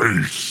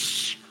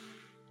space,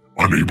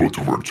 unable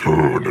to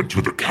return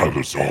until the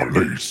Kalizar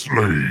lay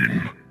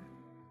slain.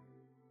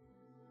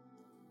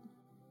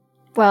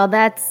 Well,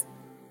 that's...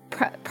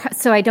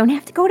 so I don't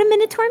have to go to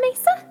Minotaur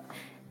Mesa?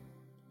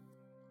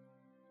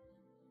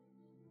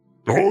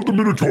 The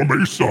Minotaur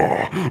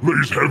Mesa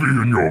lays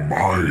heavy in your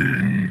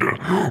mind.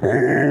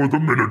 The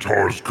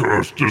Minotaurs,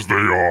 cursed as they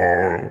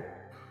are.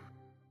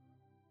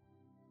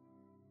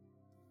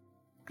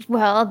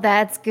 Well,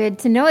 that's good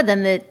to know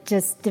then, that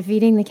just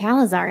defeating the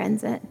Kalizar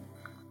ends it.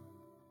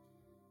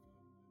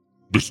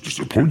 This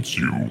disappoints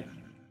you?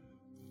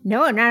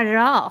 No, not at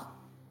all.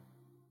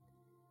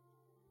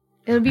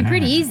 It would be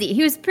pretty easy.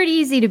 He was pretty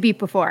easy to beat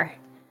before.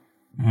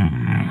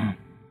 And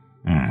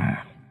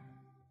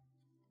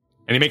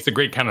he makes a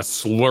great kind of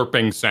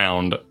slurping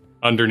sound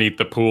underneath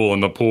the pool,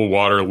 and the pool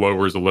water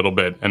lowers a little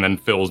bit and then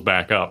fills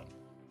back up.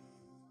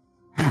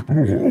 I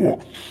grow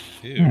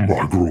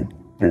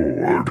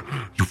bored.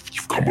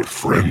 You've come with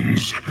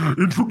friends.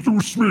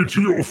 Introduce me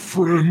to your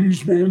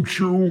friends, won't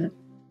you?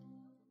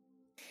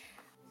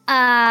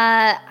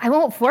 I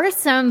won't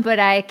force him, but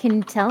I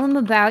can tell him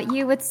about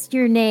you. What's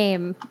your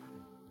name?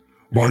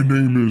 My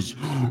name is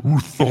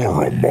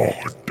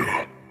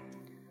Utharamad.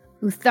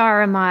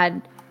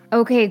 Utharamad.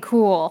 Okay,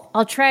 cool.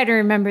 I'll try to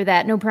remember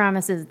that. No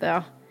promises,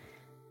 though.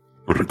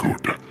 Very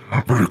good.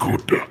 Very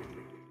good.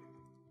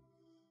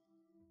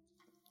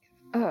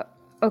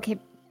 Okay.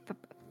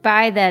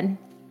 Bye, then.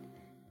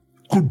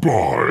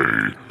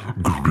 Goodbye,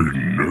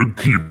 Grin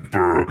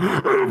Keeper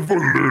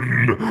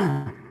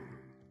Evelyn.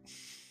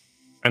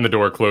 And the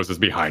door closes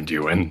behind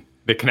you, and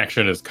the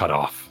connection is cut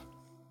off.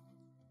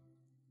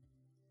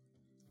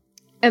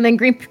 And then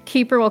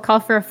Greenkeeper will call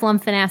for a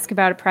flump and ask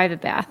about a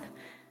private bath.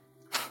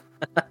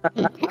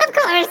 Of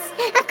course,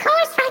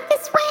 right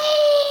this way.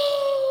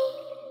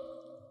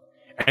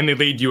 And they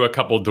lead you a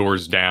couple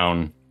doors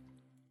down.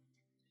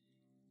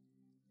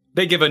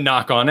 They give a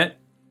knock on it,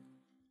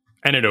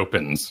 and it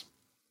opens.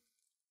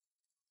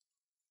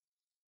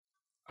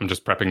 I'm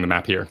just prepping the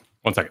map here.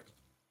 1 second.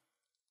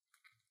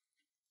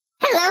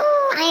 Hello,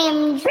 I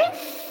am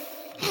Drift.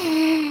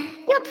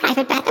 Your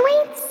private bath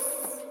awaits.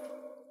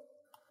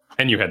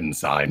 And you head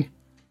inside.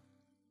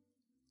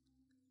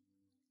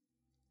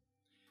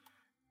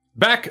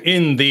 Back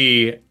in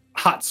the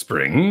hot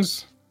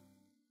springs,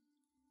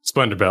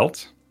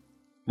 Splendorbelt,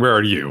 where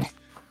are you?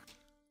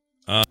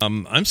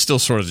 I'm still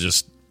sort of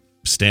just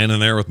standing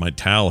there with my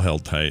towel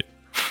held tight.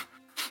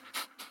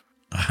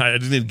 I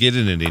didn't get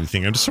into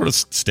anything. I'm just sort of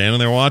standing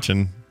there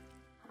watching.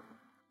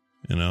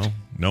 You know,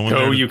 no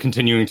one. You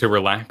continuing to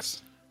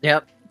relax?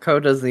 Yep. Ko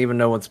doesn't even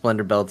know what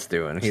Splendorbelt's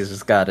doing. He's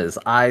just got his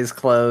eyes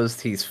closed.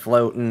 He's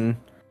floating.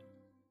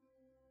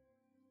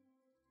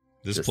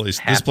 This Just place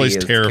happy as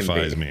can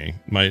terrifies be.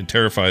 me.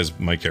 Terrifies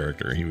my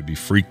character. He would be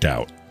freaked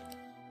out.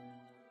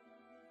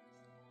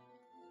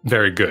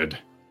 Very good.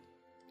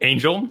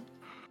 Angel?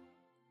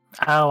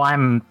 Oh,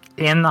 I'm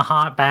in the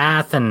hot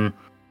bath and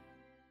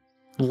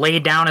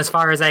laid down as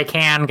far as I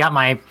can. Got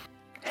my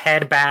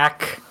head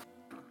back.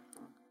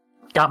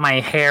 Got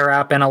my hair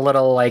up in a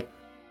little, like,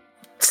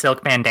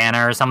 silk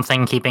bandana or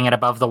something, keeping it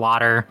above the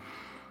water.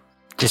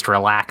 Just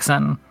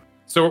relaxing.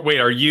 So wait,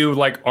 are you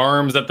like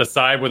arms at the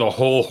side with a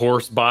whole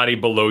horse body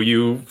below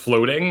you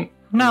floating?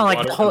 No,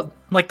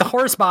 like the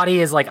horse body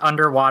is like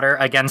underwater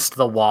against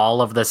the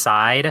wall of the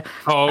side.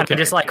 Oh, okay. And I'm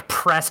just like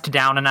pressed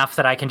down enough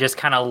that I can just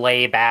kind of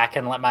lay back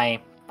and let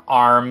my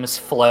arms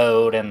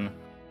float and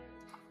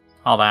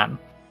all that.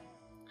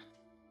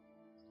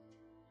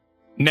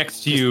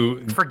 Next to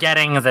you,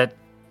 Forgetting that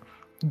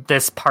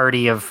this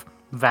party of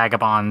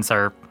vagabonds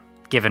are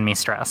giving me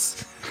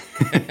stress.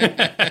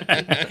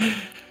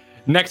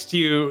 next to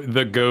you,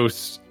 the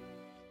ghost,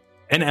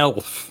 an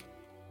elf,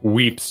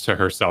 weeps to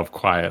herself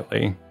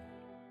quietly.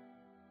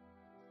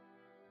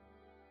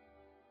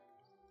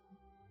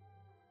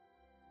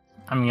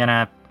 I'm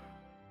gonna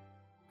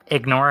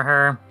ignore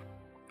her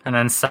and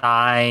then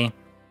sigh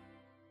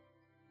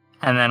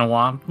and then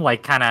walk,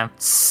 like kind of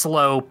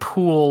slow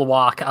pool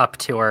walk up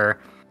to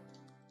her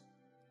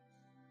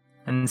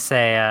and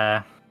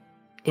say,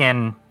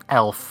 in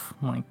elf,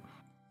 like,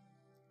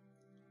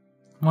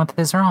 what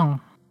is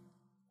wrong?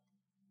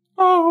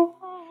 Oh,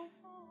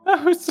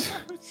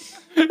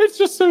 it's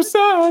just so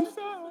sad.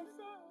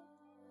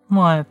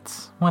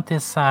 What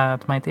is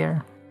sad, my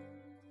dear?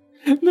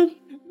 The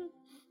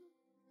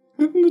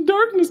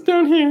darkness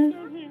down here.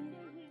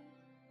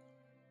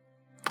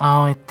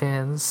 Oh, it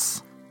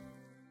is.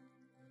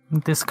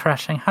 It is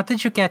crushing. How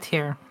did you get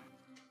here?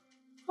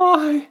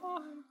 I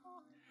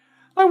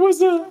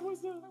was a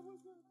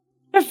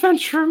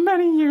adventurer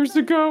many years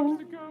ago.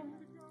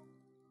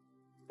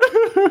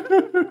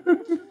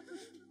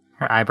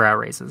 Her eyebrow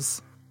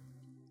raises.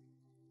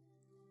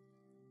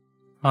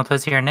 What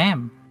was your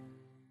name?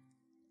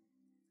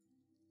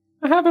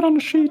 I have it on a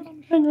sheet.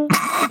 Hang on.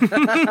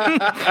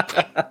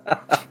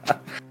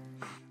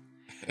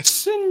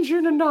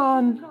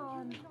 Sinjananon.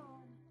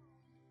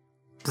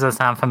 Does that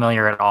sound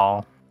familiar at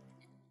all?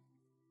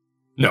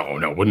 No,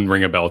 wouldn't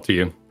ring a bell to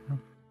you.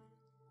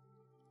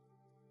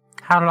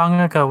 How long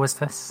ago was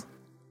this?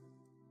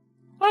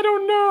 I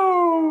don't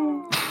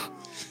know.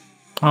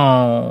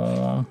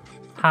 Oh,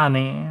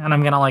 honey. And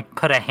I'm gonna, like,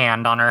 put a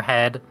hand on her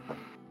head.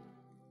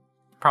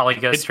 Probably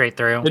goes straight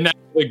through. It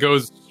naturally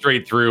goes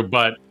straight through,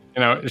 but,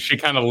 you know, she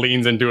kind of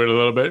leans into it a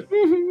little bit.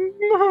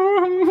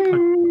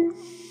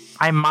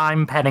 I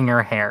mime petting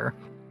her hair.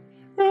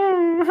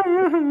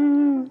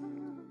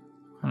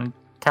 And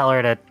tell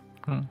her to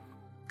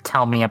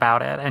tell me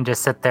about it and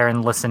just sit there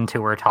and listen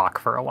to her talk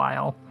for a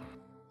while.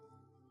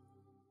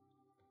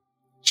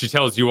 She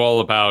tells you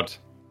all about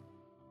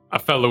a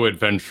fellow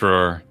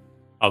adventurer,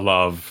 a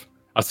love,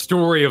 a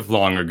story of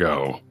long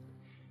ago.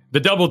 The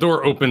double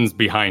door opens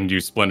behind you,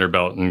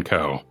 Splendorbelt and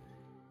Co.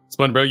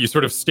 Splendorbelt, you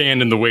sort of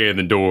stand in the way of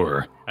the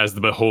door as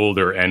the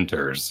beholder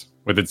enters,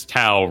 with its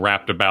towel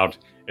wrapped about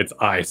its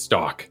eye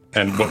stalk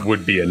and what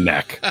would be a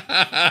neck.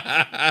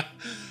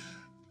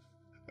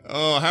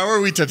 Oh, how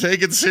are we to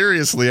take it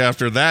seriously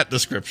after that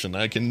description?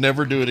 I can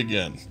never do it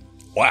again.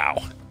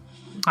 Wow.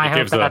 I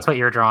hope that's what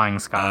you're drawing,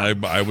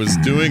 Scott. I was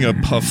doing a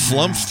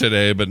pufflumph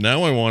today, but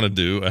now I want to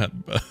do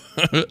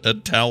a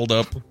toweled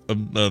up,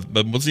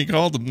 what's he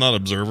called? Not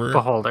observer?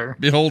 Beholder.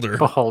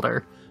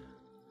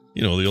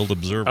 You know, the old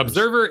observer.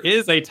 Observer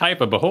is a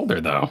type of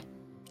beholder, though.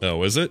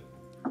 Oh, is it?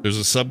 There's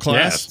a subclass?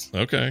 Yes.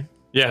 Okay.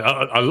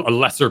 Yeah, a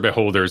lesser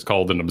beholder is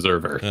called an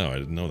observer. Oh, I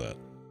didn't know that.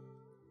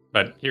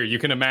 But here, you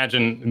can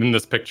imagine in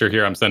this picture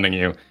here I'm sending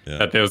you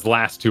that those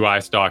last two eye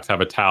stalks have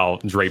a towel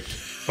draped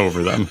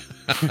over them,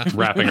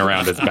 wrapping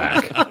around his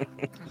back.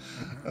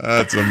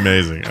 That's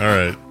amazing. All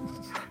right.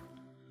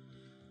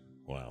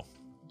 Wow.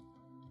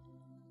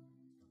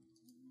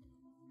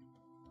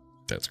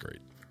 That's great.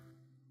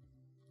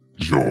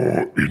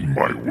 You're in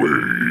my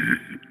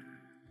way.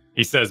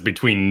 He says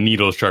between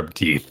needle-sharp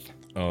teeth.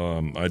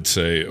 I'd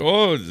say,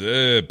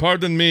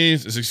 pardon me,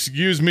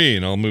 excuse me,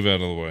 and I'll move out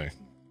of the way.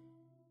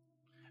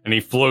 And he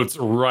floats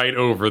right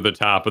over the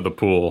top of the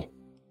pool.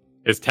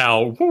 His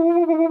towel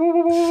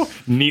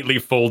neatly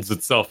folds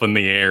itself in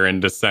the air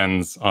and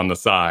descends on the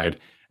side,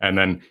 and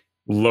then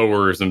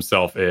lowers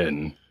himself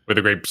in with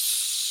a great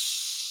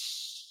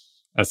psss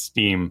as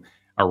steam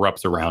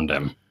erupts around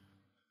him.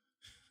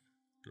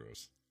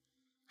 Gross.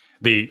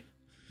 The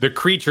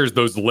creatures,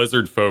 those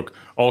lizard folk,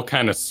 all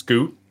kind of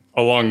scoot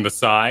along the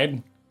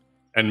side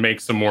and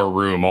make some more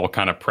room, all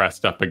kind of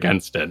pressed up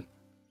against it.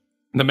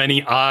 The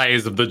many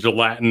eyes of the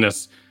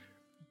gelatinous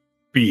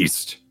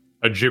beast,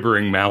 a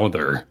gibbering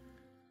mouther,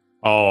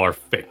 all are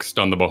fixed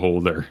on the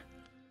beholder.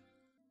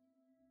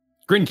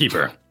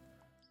 Grinkeeper,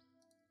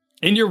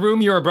 in your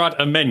room you are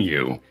brought a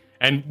menu,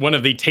 and one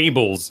of the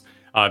tables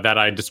that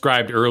I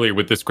described earlier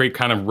with this great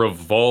kind of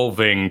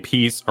revolving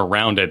piece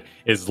around it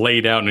is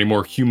laid out in a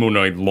more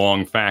humanoid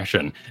long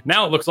fashion.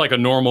 Now it looks like a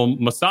normal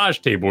massage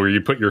table where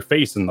you put your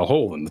face in the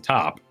hole in the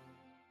top.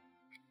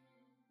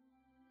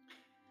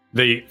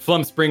 The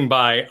flumps bring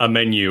by a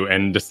menu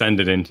and descend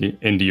it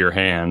into your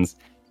hands.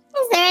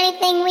 Is there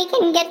anything we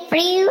can get for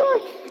you?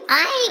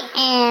 I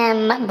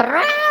am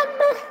Brab.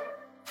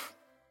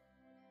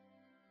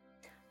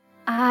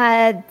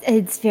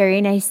 It's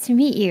very nice to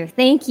meet you.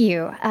 Thank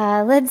you.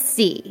 Let's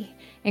see.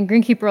 And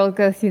Grinkeeper will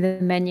go through the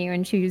menu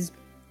and choose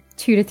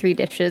 2 to 3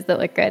 dishes that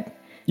look good.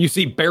 You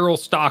see barrel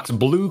stalks,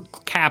 blue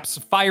caps,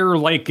 fire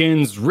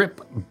lichens,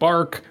 ripple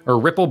bark,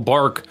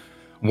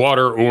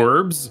 water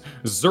orbs,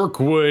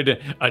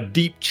 zirkwood, a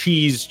deep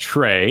cheese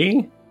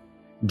tray,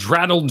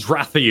 draddle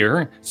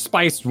drathier,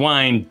 spiced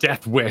wine,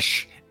 death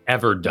wish,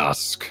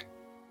 everdusk.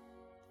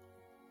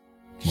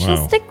 Wow.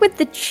 She'll stick with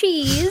the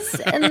cheese,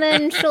 and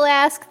then she'll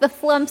ask the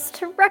flumps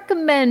to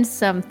recommend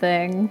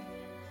something.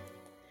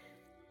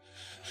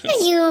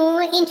 Are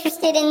you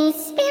interested in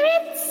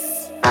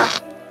spirits?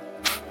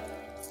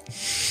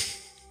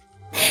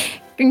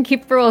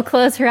 Grinkeeper will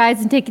close her eyes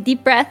and take a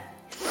deep breath.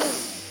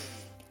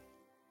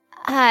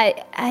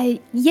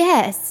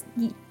 Yes.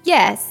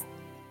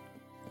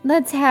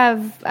 Let's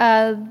have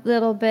a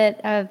little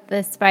bit of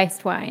the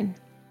spiced wine.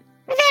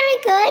 Very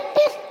good.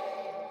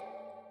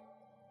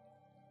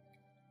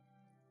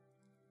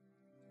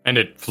 And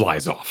it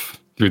flies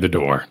off through the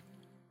door.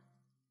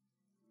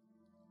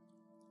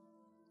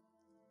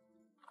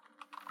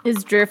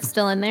 Is Drift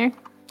still in there?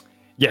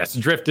 Yes,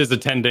 Drift is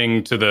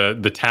attending to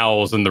the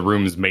towels and the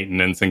room's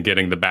maintenance and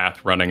getting the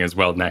bath running as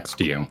well next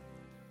to you.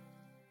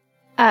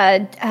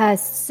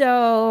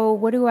 So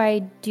what do I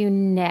do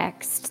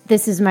next?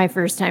 This is my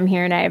first time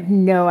here and I have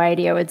no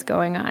idea what's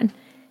going on.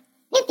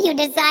 If you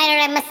desire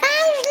a massage,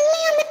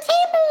 lay on the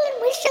table and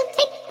we shall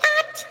take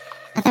part.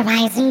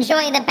 Otherwise,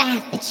 enjoy the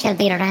bath. It shall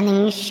be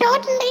running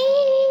shortly.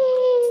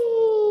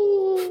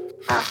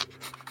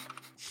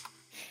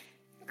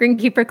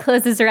 Grinkeeper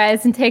closes her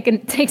eyes and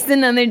takes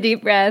another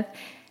deep breath.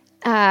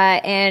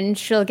 And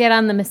she'll get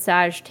on the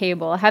massage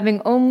table,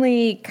 having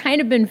only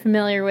kind of been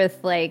familiar with,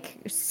 like,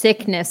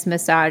 sickness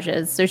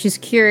massages. So she's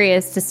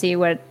curious to see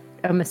what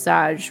a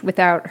massage,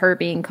 without her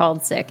being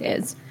called sick,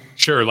 is.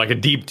 Sure, like a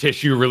deep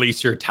tissue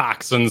release your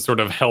toxins sort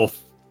of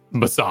health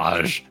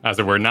massage, as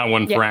it were, not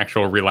one for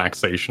actual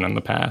relaxation in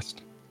the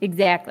past.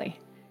 Exactly.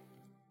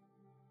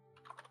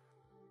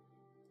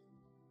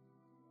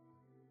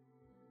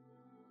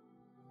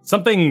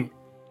 Something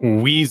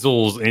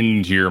weasels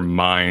into your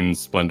mind,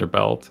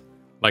 Splendorbelt,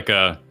 like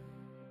a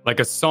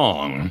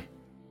song,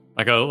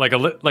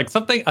 like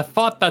something, a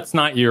thought that's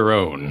not your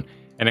own,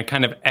 and it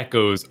kind of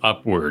echoes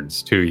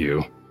upwards to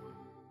you.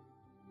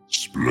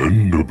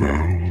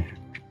 Splendorbelt.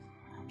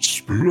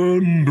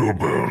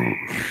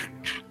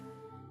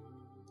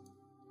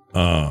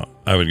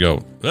 I would go,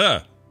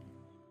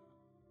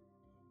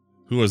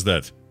 who was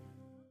that?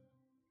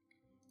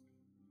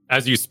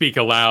 As you speak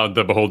aloud,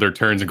 the beholder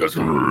turns and goes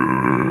and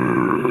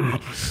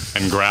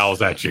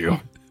growls at you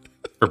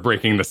for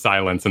breaking the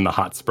silence in the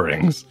hot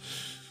springs.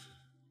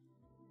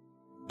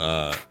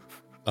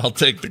 I'll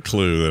take the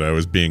clue that I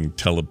was being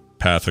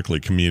telepathically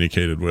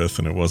communicated with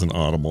and it wasn't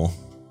audible,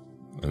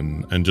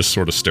 and just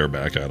sort of stare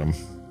back at him.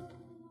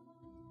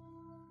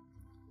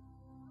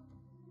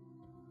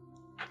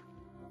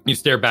 You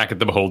stare back at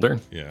the beholder.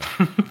 Yeah.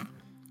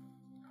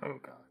 Oh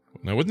god!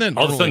 Now, wouldn't that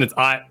all of a sudden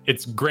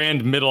its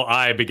grand middle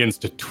eye begins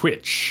to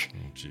twitch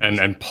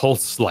and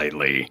pulse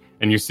slightly,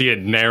 and you see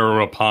it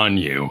narrow upon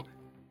you.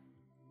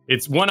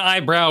 Its one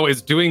eyebrow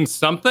is doing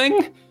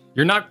something.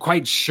 You're not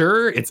quite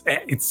sure.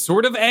 It's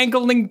sort of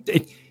angling.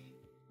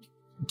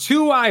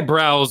 2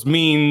 eyebrows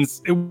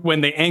means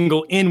when they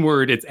angle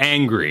inward, it's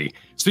angry.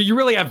 So you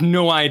really have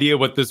no idea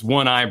what this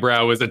one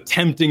eyebrow is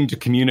attempting to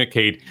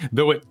communicate,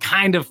 though it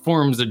kind of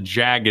forms a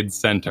jagged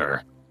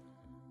center.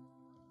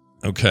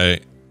 Okay,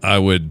 I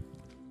would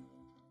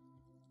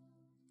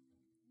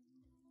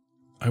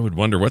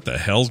wonder what the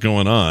hell's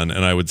going on,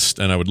 and I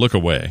would look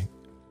away,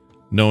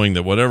 knowing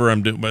that whatever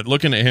I'm doing, but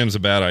looking at him is a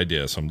bad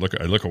idea. So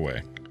I look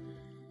away.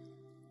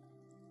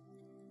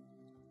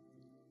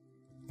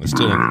 I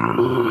still,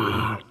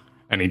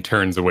 and he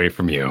turns away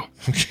from you.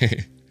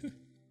 okay.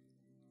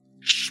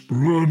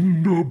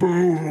 Splendabout,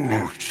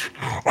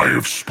 I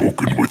have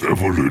spoken with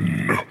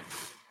Evelyn.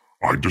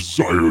 I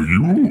desire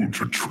you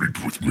to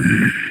treat with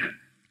me.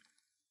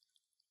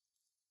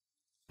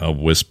 I'll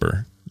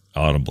whisper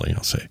audibly.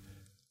 I'll say,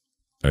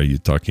 "Are you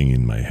talking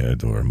in my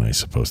head, or am I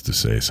supposed to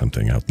say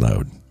something out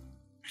loud?"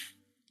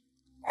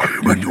 I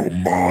am in your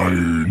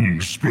mind,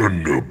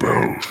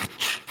 Splendabout.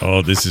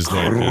 Oh, this is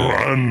like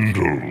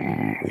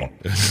Randall.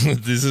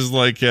 this is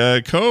like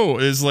Ko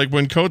is like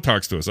when Ko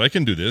talks to us. I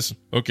can do this.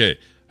 Okay,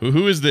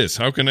 who is this?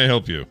 How can I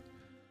help you?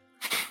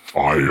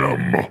 I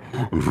am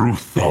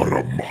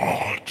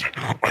Rutharamad.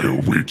 I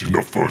await in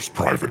the first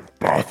private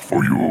bath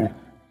for you.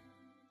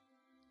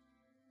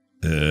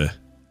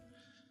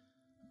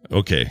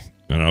 Okay,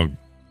 and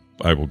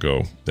I will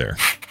go there.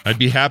 I'd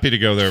be happy to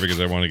go there because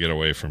I want to get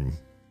away from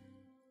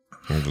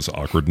all this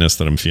awkwardness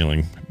that I'm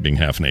feeling being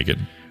half naked.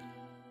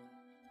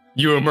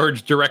 You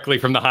emerge directly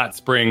from the hot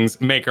springs,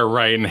 make a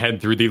right, and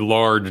head through the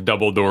large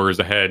double doors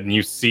ahead, and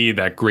you see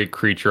that great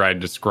creature I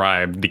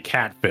described, the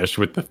catfish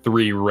with the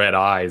 3 red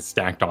eyes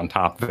stacked on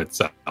top of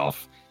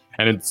itself.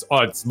 And its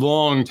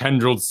long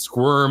tendrils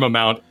squirm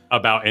about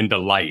in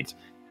delight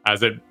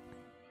as it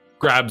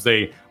grabs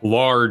a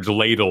large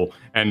ladle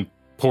and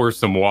pours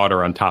some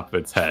water on top of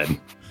its head.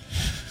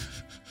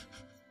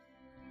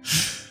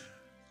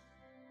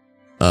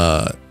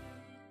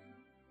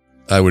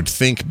 I would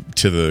think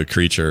to the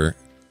creature,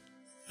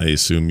 I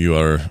assume you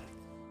are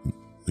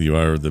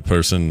the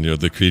person,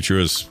 the creature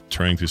is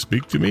trying to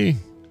speak to me?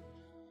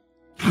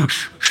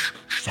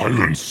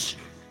 Silence.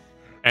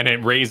 And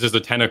it raises a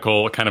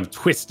tentacle, kind of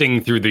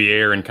twisting through the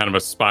air in kind of a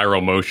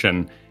spiral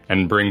motion,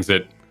 and brings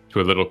it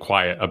to a little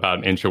quiet about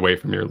an inch away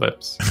from your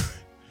lips.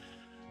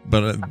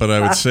 But I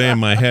would say in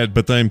my head,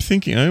 but I'm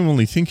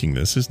only thinking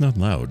this is not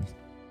loud.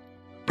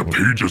 The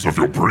pages of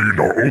your brain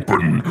are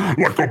open,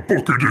 like a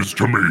book it is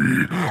to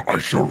me. I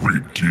shall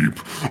read deep.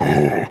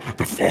 Oh,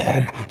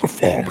 the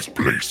farm's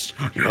place.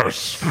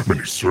 Yes,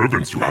 many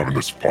servants you have in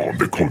this farm.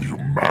 They call you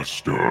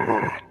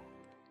master.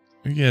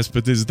 Yes,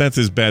 but that's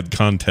his bad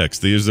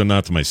context. These are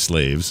not my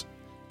slaves.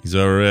 These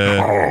are,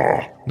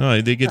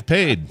 no, they get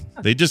paid.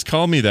 They just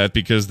call me that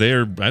because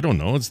I don't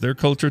know, it's their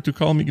culture to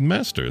call me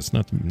master. It's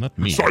not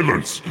me.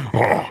 Silence!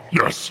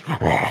 Yes,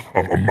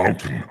 a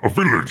mountain, a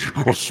village,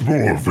 a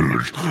small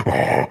village.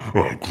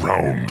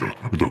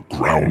 The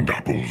ground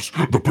apples.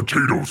 The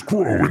potatoes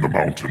grow in the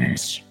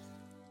mountains.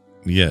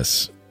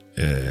 Yes,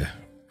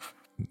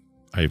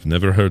 I've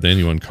never heard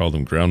anyone call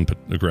them ground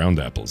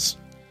apples.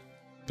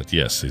 But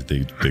yes,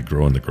 they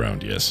grow in the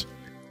ground, yes.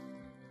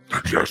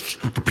 Yes,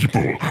 the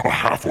people, a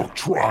half-orc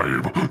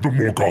tribe, the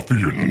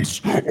Morgothians,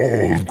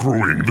 all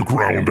growing the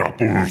ground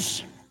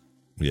apples.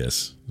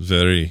 Yes,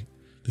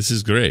 this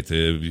is great.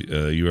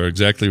 You are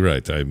exactly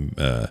right. I'm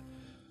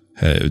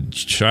had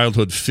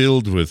childhood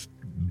filled with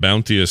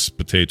bounteous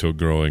potato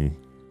growing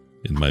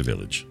in my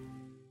village.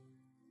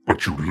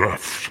 But you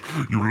left.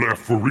 You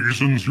left for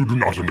reasons you do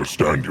not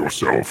understand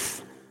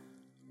yourself.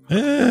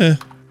 I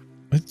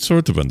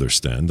sort of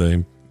understand.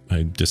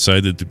 I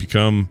decided to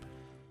become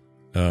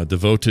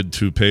devoted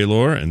to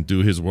Pelor and do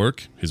his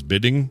work, his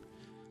bidding,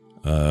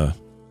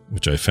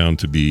 which I found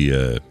to be,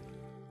 a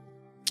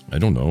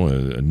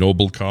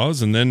noble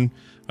cause. And then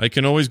I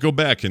can always go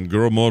back and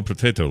grow more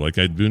potato like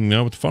I do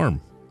now at the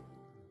farm.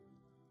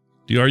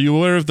 Are you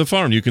aware of the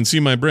farm? You can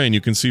see my brain.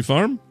 You can see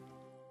farm?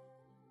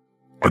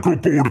 I grow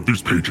bored of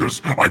these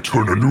pages. I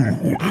turn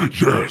anew.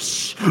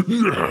 Yes.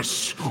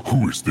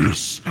 Who is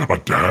this? A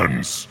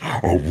dance?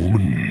 A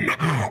woman?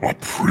 A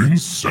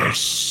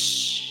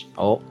princess?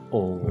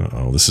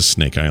 Oh, this is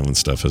Snake Island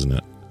stuff, isn't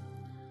it?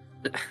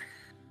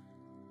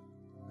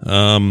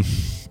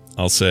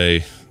 I'll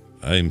say,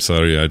 I'm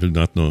sorry, I do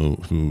not know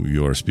who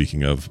you are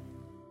speaking of.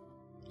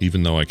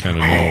 Even though I kind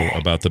of know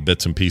about the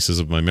bits and pieces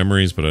of my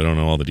memories, but I don't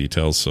know all the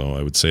details, so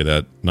I would say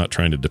that not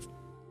trying to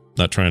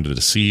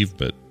deceive,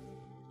 but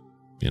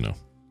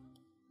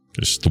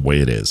just the way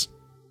it is.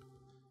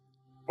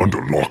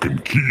 Under lock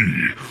and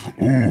key.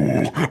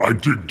 Ooh, I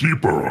dig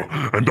deeper,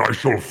 and I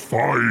shall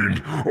find.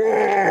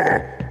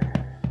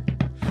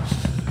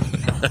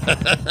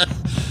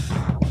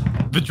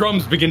 The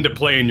drums begin to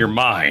play in your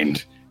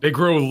mind. They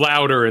grow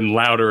louder and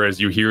louder as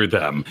you hear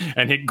them,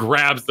 and it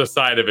grabs the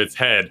side of its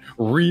head,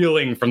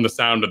 reeling from the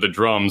sound of the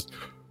drums.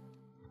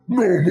 No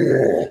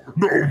more!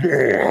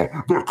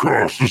 The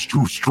curse is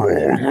too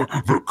strong.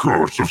 The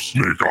curse of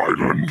Snake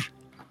Island.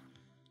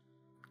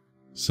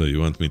 So you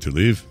want me to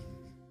leave?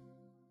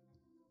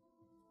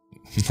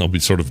 I'll be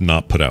sort of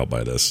not put out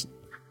by this.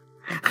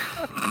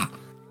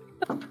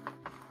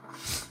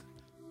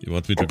 You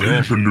want me to go?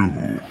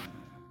 Ingenue,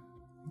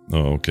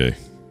 Oh, okay.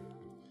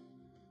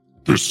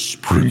 this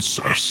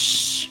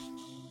princess.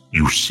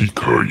 You seek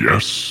her,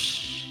 yes?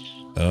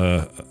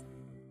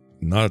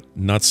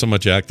 Not so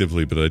much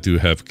actively, but I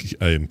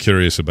am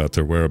curious about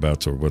her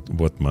whereabouts or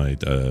what's my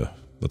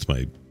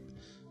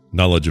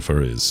knowledge of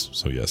her is.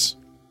 So yes.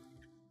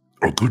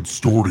 A good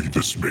story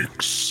this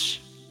makes.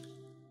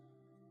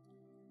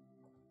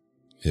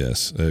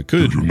 Yes. Do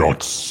Good. you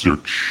not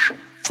search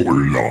for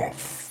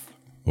love?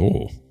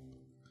 Oh.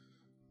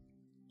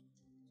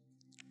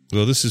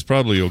 Well, this is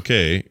probably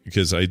okay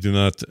because I do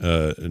not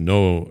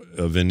know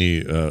of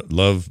any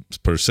love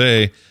per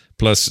se.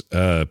 Plus,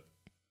 my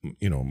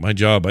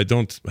job. I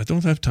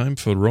don't have time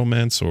for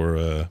romance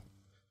or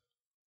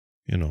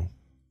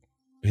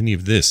any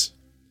of this.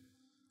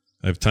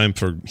 I have time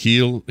for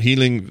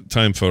healing,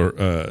 time for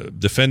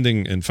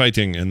defending and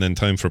fighting, and then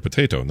time for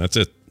potato, and that's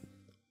it.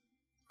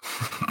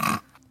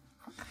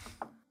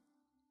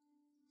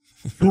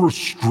 You're a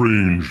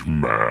strange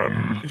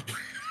man.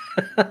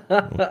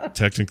 Well,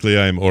 technically,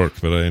 I am orc,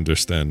 but I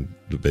understand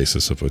the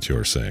basis of what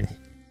you're saying.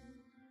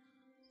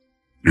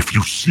 If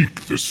you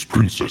seek this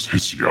Princess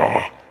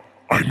Hisia,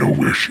 I know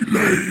where she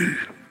lay.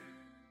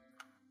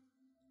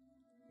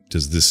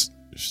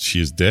 She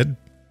is dead?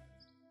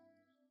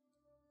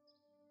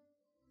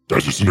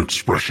 That is an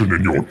expression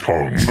in your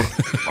tongue.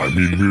 I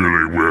mean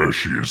merely where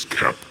she is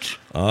kept.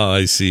 Ah,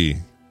 I see.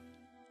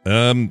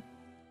 Well,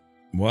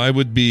 I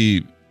would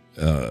be,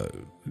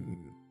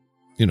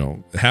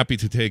 happy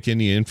to take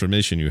any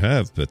information you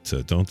have, but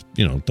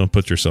don't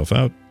put yourself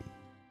out.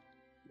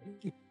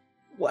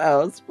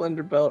 Wow,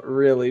 Splendorbelt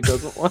really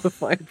doesn't want to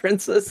find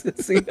Princess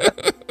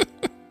Hisia.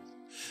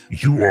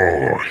 You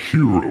are a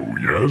hero,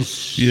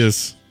 yes?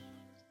 Yes.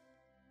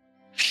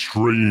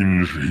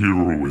 Strange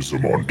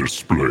heroism on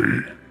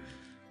display.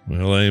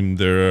 Well,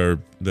 there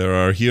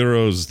are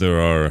heroes,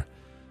 there are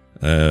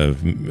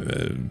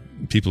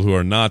people who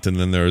are not, and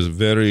then there's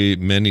very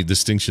many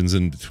distinctions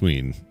in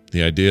between.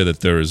 The idea that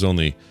there is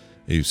only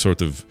a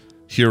sort of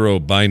hero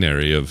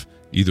binary of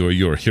either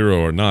you're a hero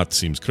or not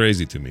seems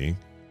crazy to me.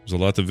 There's a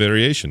lot of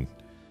variation.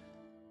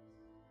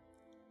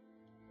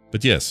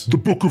 But yes. The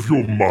book of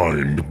your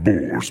mind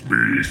bores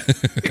me.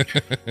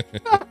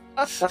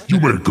 You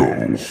may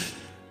go.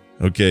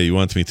 Okay, you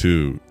want me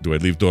to... Do I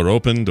leave door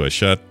open? Do I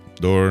shut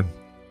door?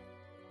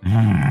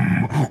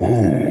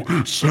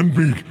 Oh, send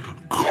me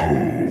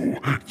Ko.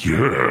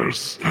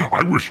 Yes,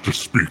 I wish to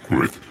speak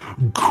with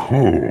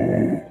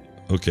Ko.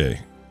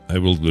 Okay, I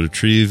will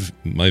retrieve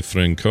my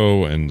friend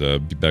Ko and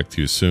be back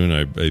to you soon.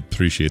 I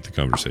appreciate the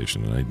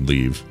conversation, and I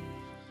leave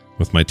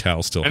with my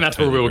towel still. And that's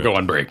where we will go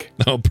on break.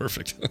 Oh,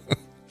 perfect.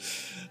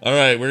 All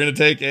right, we're going to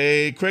take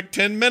a quick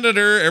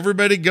 10-minuter.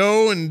 Everybody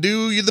go and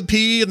do the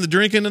pee and the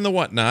drinking and the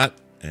whatnot,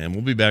 and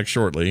we'll be back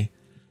shortly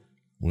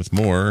with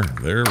more.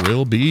 There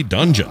will be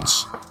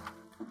dungeons.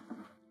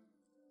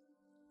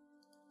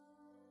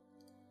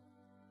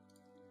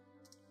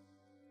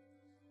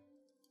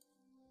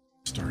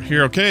 Start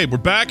here. Okay, we're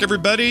back,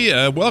 everybody.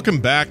 Welcome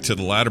back to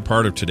the latter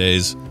part of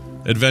today's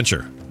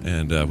adventure.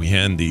 And we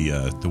hand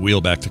the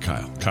wheel back to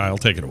Kyle. Kyle,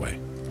 take it away.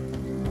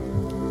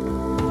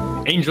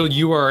 Angel,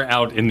 you are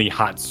out in the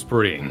hot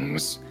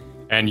springs,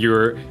 and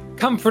you're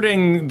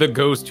comforting the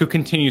ghost who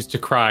continues to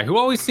cry, who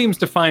always seems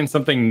to find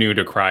something new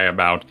to cry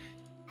about.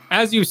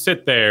 As you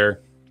sit there,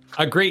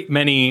 a great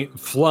many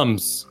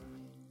flumps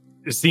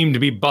seem to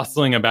be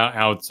bustling about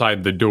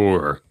outside the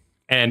door,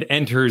 and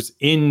enters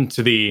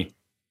into the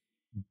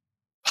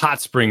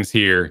hot springs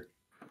here,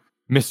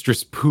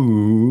 Mistress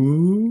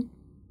Pooh,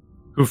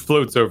 who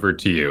floats over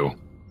to you.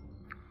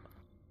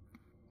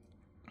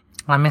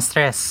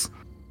 Mistress.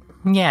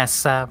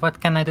 Yes, what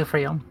can I do for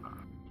you?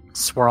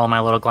 Swirl my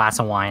little glass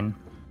of wine.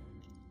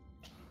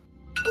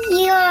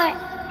 You're...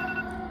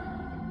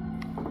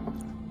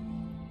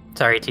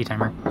 Sorry, tea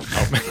timer.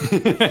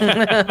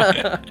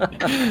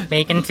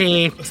 Making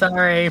tea,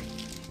 sorry.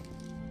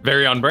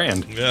 Very on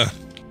brand. Yeah.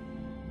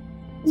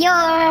 Your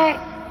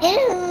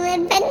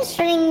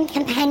adventuring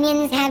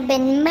companions have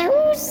been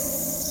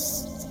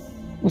most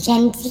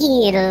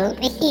genteel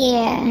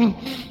here.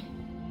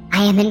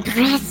 I am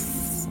impressed.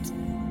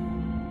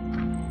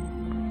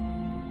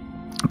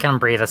 I can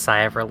breathe a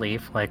sigh of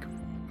relief, like,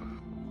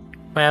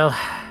 well,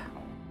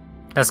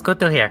 that's good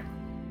to hear.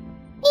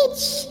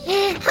 Each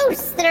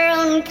hosts their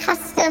own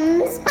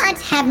customs, but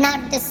have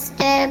not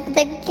disturbed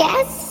the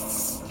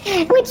guests,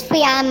 which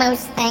we are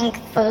most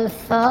thankful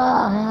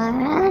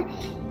for.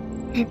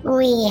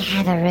 We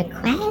have a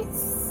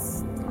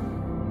request.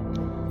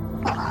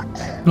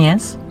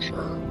 Yes?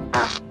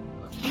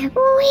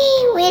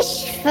 We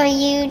wish for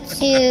you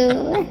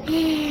to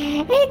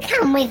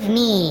come with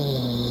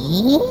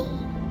me.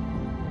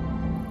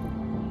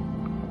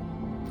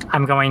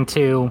 I'm going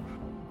to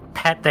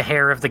pet the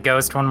hair of the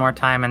ghost one more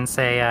time and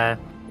say,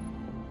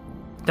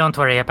 don't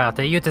worry about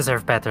it. You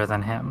deserve better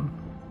than him.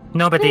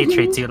 Nobody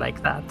treats you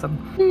like that.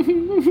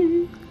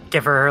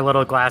 Give her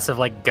little glass of,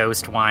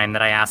 ghost wine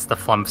that I asked the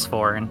flumps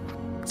for, and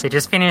say,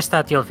 just finish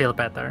that, you'll feel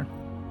better.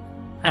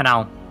 And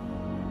I'll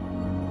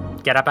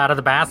get up out of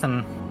the bath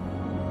and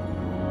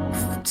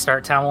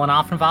start toweling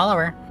off and follow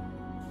her.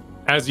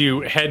 As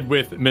you head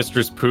with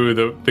Mistress Pooh,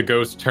 the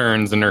ghost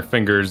turns and her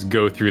fingers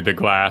go through the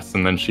glass,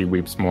 and then she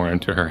weeps more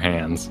into her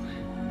hands.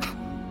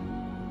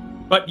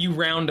 But you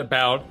round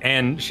about,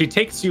 and she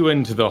takes you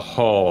into the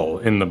hall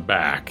in the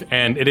back,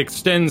 and it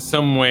extends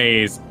some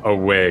ways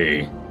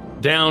away,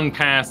 down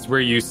past where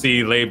you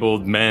see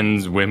labeled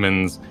men's,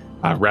 women's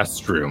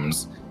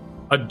restrooms.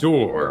 A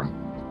door.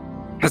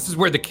 This is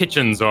where the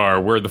kitchens are,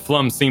 where the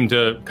Flums seem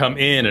to come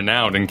in and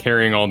out and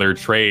carrying all their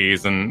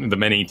trays and the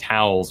many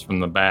towels from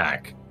the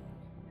back.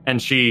 And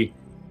she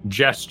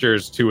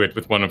gestures to it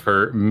with one of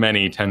her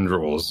many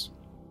tendrils.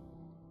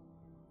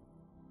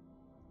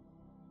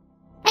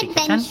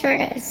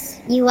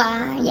 Adventurers, you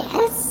are,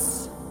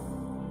 yes?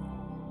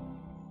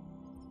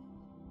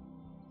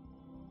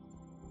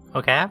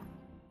 Okay.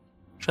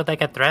 Should I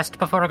get dressed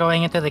before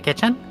going into the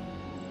kitchen?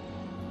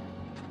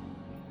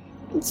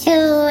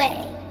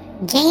 To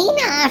gain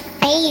our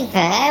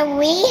favor,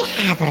 we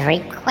have a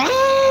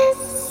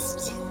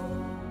request.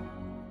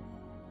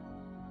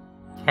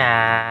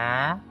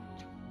 Yeah.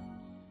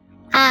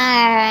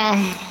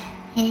 Our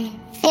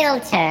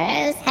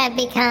filters have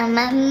become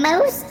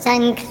most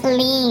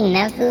unclean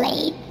of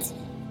late.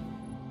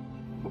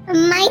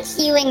 Might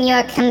you and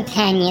your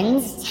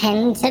companions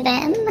tend to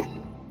them?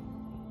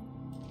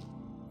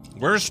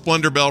 Where's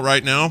Splendor-Belt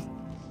right now?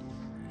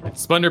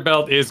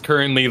 Splendor-Belt is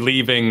currently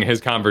leaving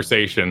his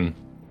conversation.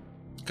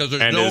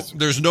 Because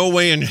there's no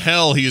way in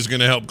hell he is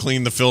going to help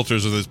clean the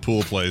filters of this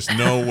pool place.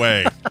 No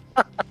way.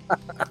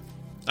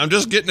 I'm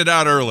just getting it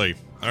out early.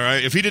 All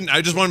right. If he didn't,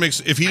 I just want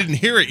to if he didn't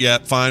hear it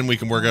yet, fine, we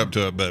can work up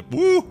to it. But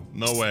woo,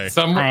 no way.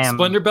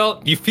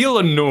 Splendor-Belt, you feel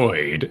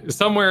annoyed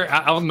somewhere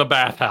out in the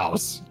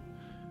bathhouse,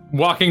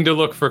 walking to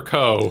look for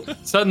Ko.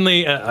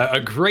 Suddenly,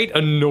 a great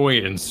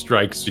annoyance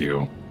strikes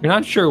you. You're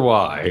not sure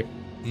why.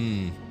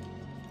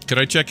 Could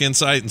I check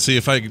insight and see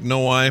if I know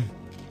why?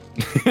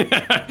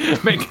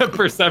 Make a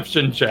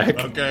perception check.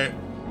 Okay.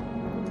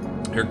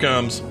 Here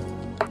comes.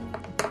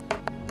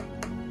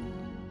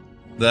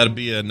 That'd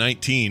be a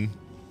 19.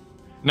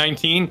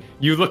 19,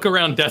 you look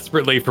around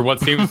desperately for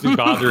what seems to be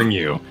bothering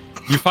you.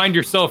 You find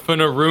yourself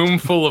in a room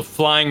full of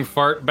flying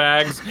fart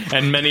bags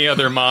and many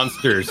other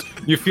monsters.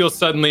 You feel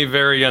suddenly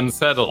very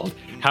unsettled.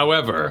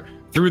 However,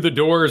 through the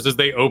doors as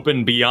they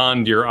open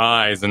beyond your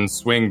eyes and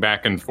swing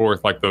back and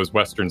forth like those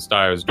Western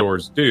styles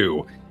doors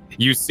do,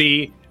 you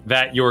see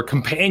that your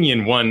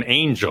companion, one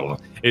angel,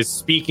 is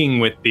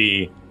speaking with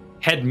the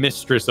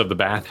headmistress of the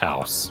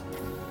bathhouse.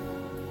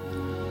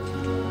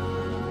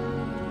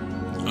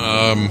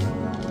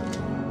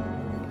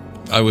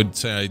 I would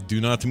say I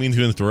do not mean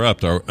to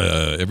interrupt.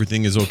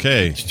 Everything is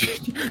okay.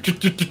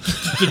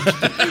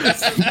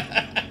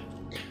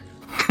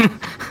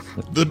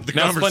 the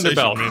now, conversation,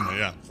 Splendor-Belt,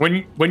 yeah.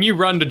 When you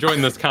run to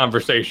join this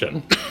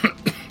conversation,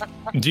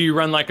 do you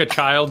run like a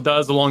child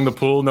does along the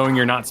pool, knowing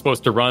you're not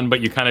supposed to run, but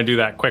you kind of do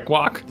that quick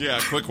walk? Yeah,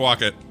 quick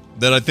walk it.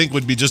 That I think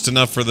would be just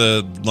enough for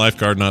the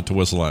lifeguard not to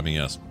whistle at me,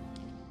 yes.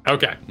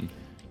 Okay.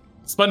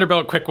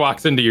 Splendor-Belt quick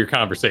walks into your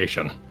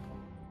conversation.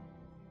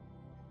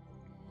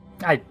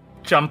 I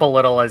jump a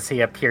little as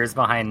he appears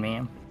behind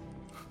me.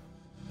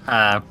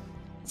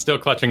 Still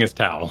clutching his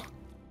towel.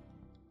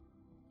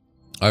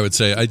 I would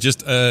say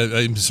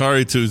I'm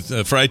sorry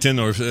to frighten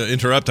or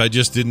interrupt. I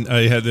just didn't.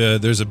 I had.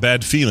 There's a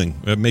bad feeling.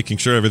 Making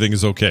sure everything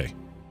is okay.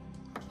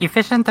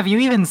 Efficient. Have you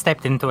even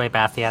stepped into a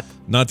bath yet?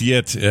 Not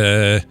yet.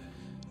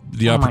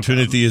 The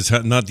opportunity has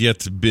not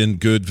yet been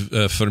good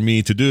for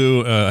me to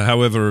do.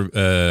 However,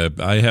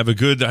 I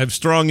have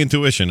strong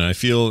intuition. I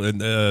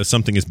feel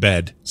something is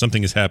bad.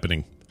 Something is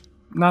happening.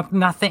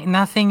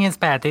 Nothing is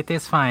bad. It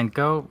is fine.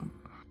 Go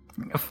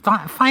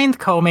find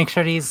Ko. Make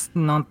sure he's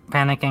not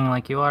panicking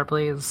like you are,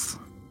 please.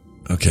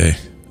 Okay.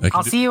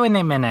 I'll see you in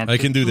a minute. I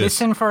can do this.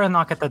 Listen for a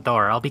knock at the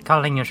door. I'll be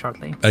calling you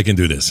shortly. I can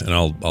do this, and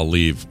I'll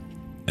leave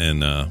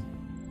and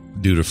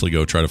dutifully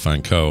go try to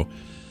find Ko,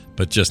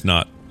 but just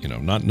not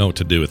know what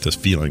to do with this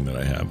feeling that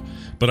I have.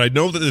 But I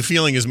know that the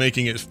feeling is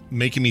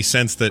making me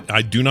sense that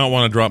I do not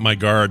want to drop my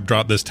guard,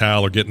 drop this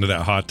towel, or get into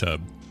that hot tub.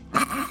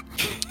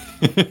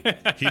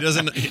 He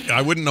doesn't.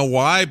 I wouldn't know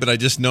why, but I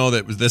just know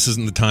that this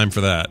isn't the time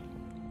for that.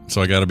 So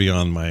I got to be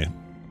on my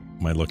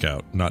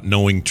lookout, not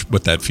knowing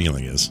what that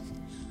feeling is.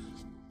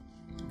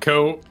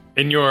 Ko,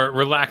 in your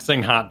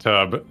relaxing hot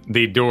tub,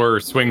 the door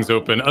swings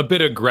open a bit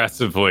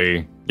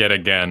aggressively yet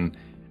again,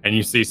 and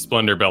you see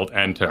Splendor-Belt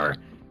enter.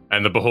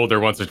 And the beholder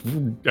once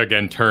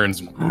again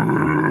turns.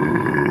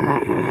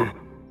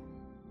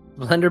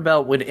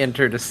 Splendor-Belt would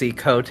enter to see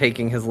Ko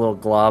taking his little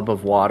glob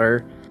of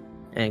water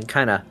and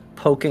kind of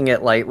poking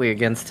it lightly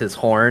against his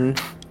horn,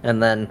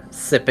 and then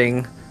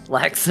sipping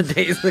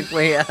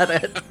lackadaisically at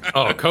it.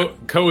 Oh,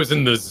 Ko is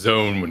in the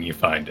zone when you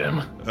find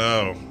him.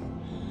 Oh.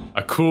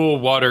 A cool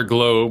water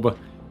globe.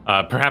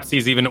 Perhaps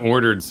he's even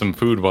ordered some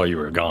food while you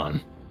were gone.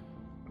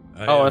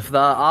 If the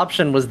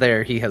option was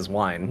there, he has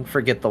wine.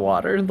 Forget the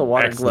water. The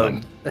water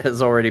Excellent. globe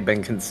has already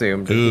been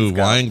consumed. Ooh,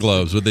 wine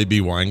globes. Would they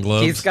be wine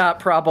globes? He's got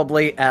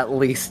probably at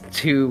least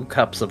 2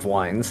 cups of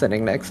wine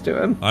sitting next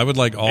to him. I would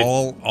like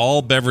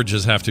all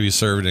beverages have to be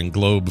served in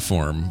globe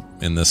form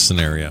in this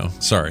scenario.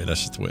 Sorry,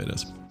 that's just the way it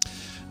is.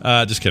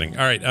 Just kidding.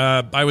 All right.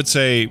 I would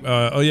say,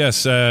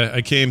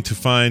 I came to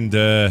find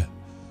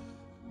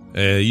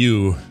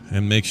you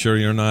and make sure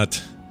you're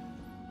not,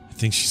 I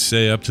think she'd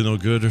say, up to no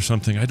good or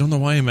something. I don't know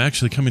why I'm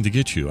actually coming to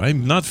get you. I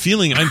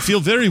feel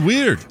very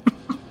weird.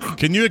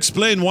 Can you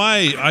explain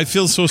why I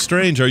feel so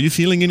strange? Are you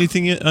feeling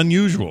anything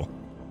unusual?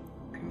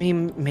 I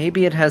mean,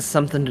 maybe it has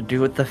something to do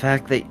with the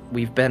fact that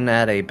we've been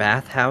at a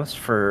bathhouse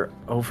for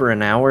over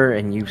an hour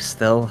and you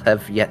still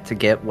have yet to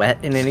get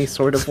wet in any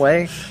sort of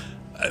way.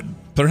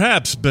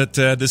 Perhaps, but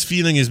this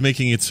feeling is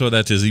making it so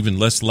that is even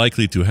less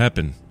likely to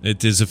happen.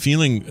 It is a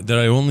feeling that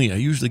I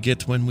usually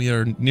get when we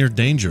are near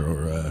danger,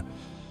 or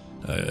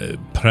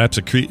perhaps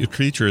a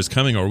creature is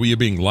coming, or we are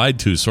being lied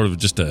to. Sort of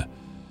just a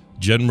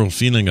general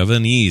feeling of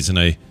unease,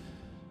 and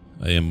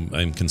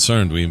I'm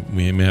concerned. We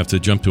may have to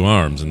jump to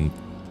arms, and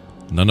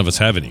none of us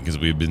have any because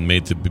we've been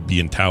made to be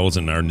in towels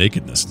in our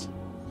nakedness.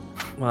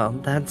 Well,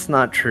 that's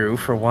not true.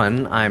 For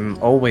one, I'm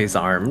always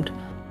armed,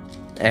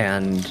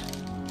 and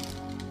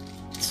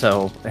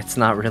so it's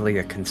not really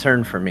a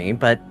concern for me.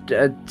 But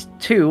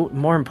 2,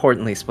 more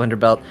importantly,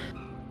 Splinterbelt,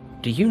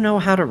 do you know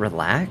how to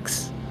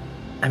relax?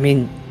 I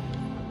mean,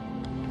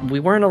 we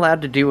weren't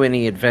allowed to do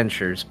any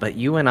adventures, but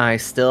you and I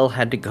still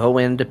had to go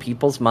into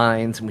people's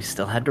minds, and we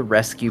still had to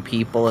rescue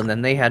people, and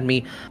then they had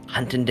me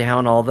hunting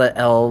down all the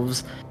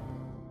elves.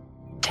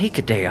 Take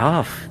a day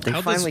off. They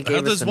finally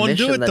gave us a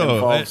mission that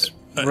involves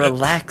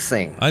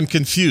relaxing. I'm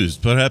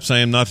confused. Perhaps I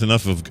am not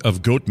enough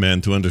of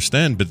Goatman to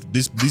understand, but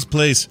this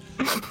place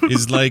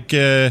is like,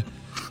 how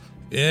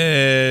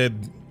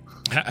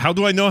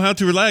do I know how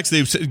to relax?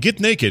 They've said, get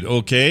naked,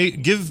 okay?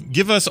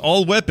 Give us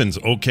all weapons,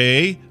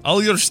 okay?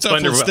 All your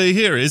stuff will stay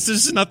here. Is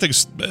this not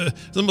the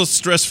most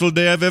stressful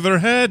day I've ever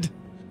had?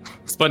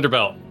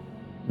 Splendorbelt,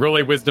 roll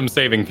a wisdom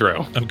saving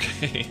throw.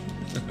 Okay.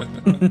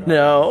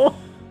 No.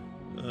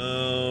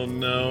 Oh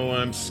no,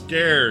 I'm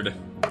scared.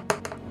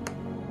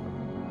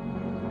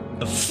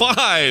 A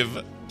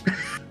 5.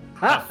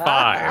 A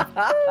 5.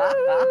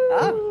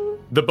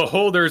 The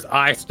beholder's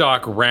eye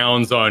stalk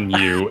rounds on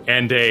you,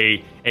 and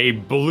a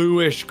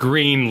bluish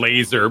green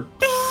laser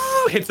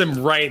hits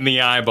him right in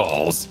the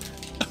eyeballs.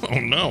 Oh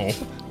no.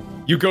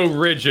 You go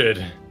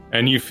rigid,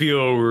 and you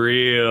feel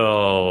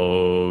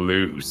real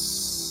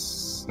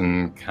loose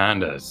and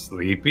kind of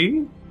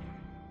sleepy.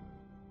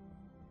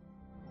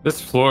 This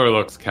floor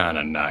looks kind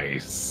of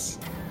nice.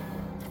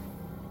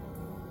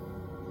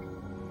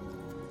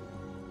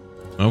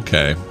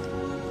 Okay.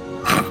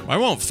 I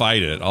won't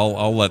fight it.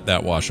 I'll let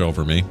that wash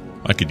over me.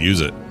 I could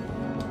use it.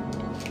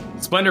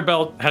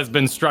 Splendorbelt has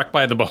been struck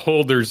by the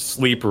beholder's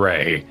sleep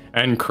ray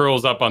and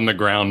curls up on the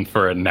ground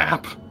for a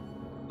nap.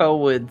 Poe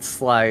would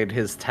slide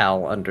his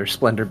towel under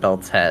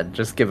Splendorbelt's head,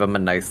 just give him a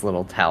nice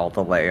little towel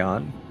to lay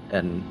on,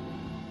 and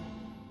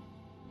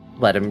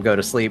let him go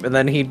to sleep. And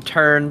then he'd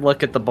turn,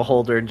 look at the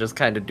beholder, and just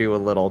kind of do a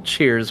little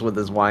cheers with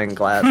his wine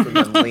glass, and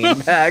then lean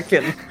back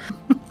and...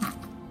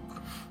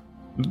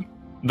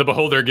 The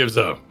beholder gives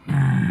a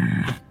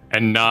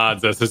and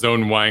nods as his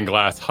own wine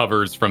glass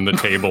hovers from the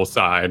table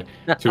side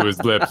to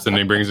his lips, and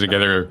he brings it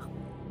together.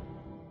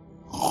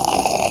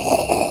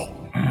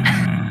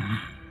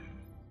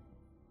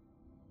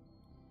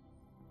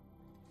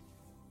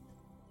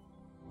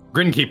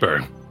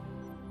 Grinkeeper.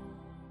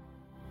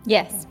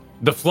 Yes.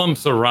 The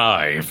Flumps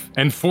arrive,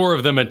 and 4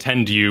 of them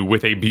attend you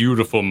with a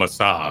beautiful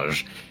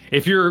massage.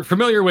 If you're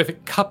familiar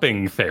with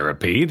cupping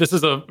therapy, this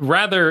is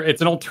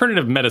it's an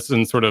alternative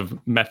medicine sort of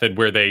method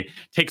where they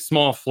take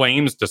small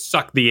flames to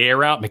suck the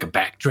air out, make a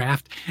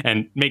backdraft,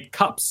 and make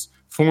cups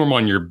form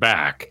on your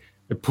back.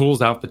 It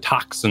pulls out the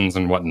toxins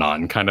and whatnot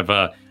in kind of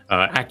a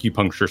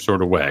acupuncture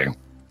sort of way.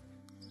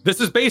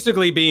 This is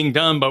basically being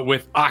done, but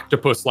with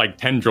octopus-like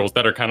tendrils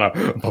that are kind of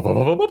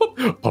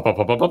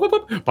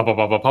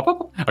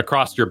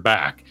across your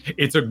back.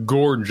 It's a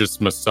gorgeous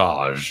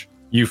massage.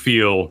 You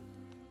feel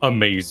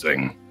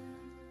amazing.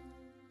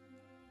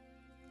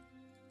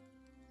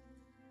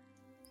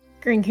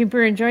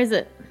 Greenkeeper enjoys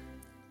it.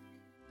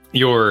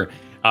 Your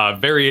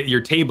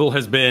table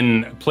has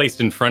been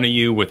placed in front of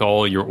you with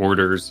all your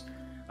orders.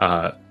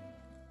 You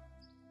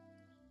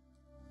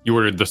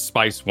ordered the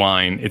spice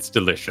wine. It's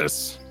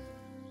delicious.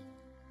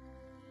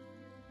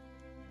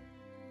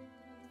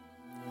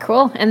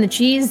 Cool. And the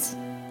cheese?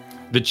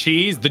 The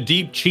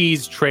deep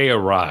cheese tray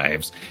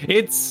arrives.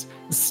 It's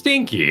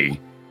stinky,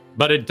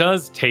 but it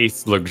does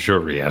taste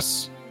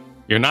luxurious.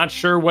 You're not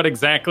sure what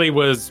exactly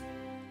was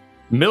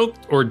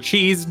milked or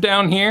cheese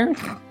down here,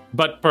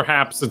 but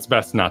perhaps it's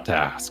best not to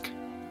ask.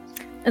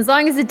 As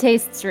long as it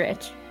tastes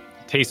rich.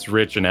 Tastes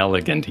rich and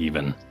elegant,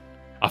 even.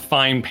 A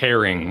fine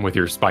pairing with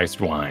your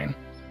spiced wine.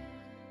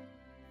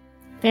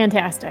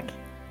 Fantastic.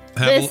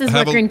 This is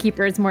what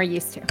Greenkeeper is more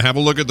used to. Have a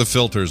look at the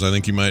filters. I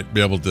think you might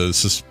be able to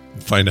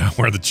find out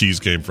where the cheese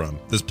came from.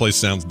 This place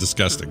sounds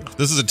disgusting.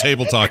 This is a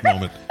table talk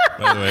moment,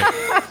 by the way.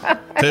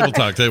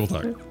 Table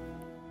talk.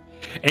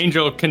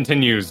 Angel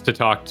continues to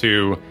talk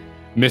to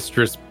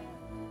Mistress.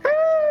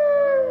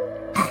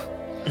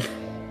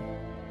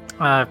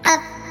 I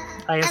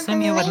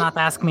assume you would not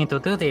ask me to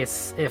do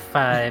this if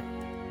it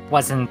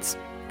wasn't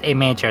a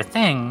major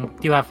thing.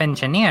 You have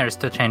engineers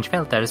to change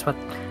filters. What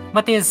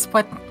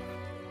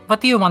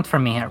do you want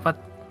from me here?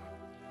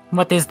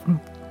 What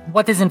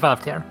is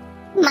involved here?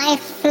 My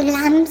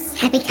flumps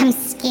have become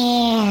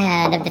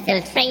scared of the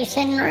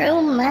filtration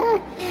room.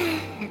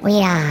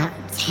 We are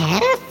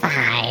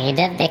terrified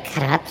of the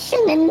corruption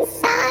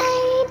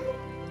inside.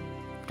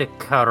 The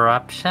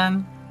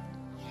corruption?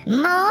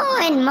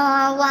 More and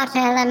more water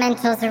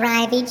elementals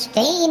arrive each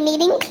day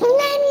needing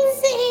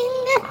cleansing.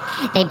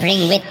 They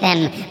bring with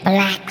them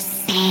black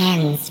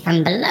sands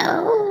from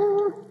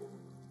below.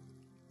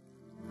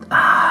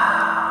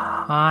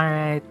 All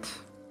right.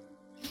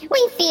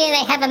 We fear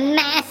they have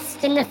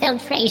amassed in the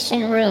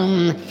filtration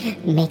room,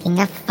 making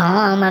a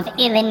form of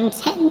ill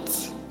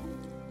intent.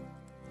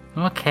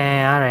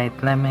 Okay, all right.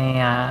 Let me,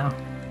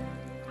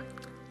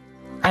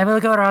 I will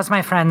go rouse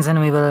my friends and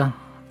we will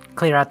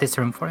clear out this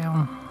room for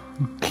you.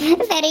 Very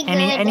good.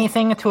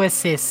 Anything to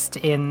assist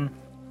in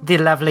the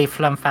lovely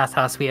Flump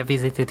Bathhouse we have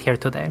visited here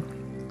today.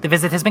 The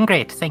visit has been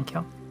great, thank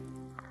you.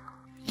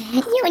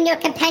 You and your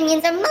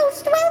companions are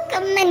most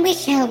welcome, and we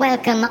shall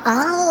welcome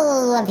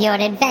all of your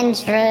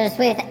adventurers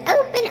with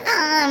open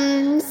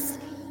arms.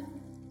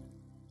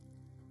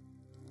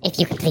 If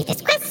you complete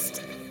this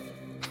quest.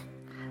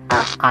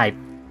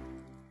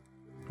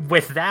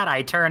 With that,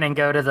 I turn and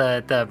go to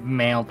the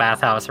male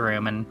bathhouse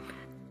room and,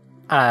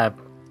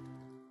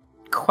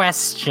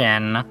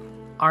 question,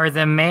 are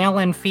the male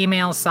and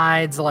female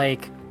sides,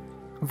 like,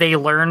 they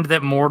learned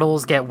that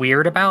mortals get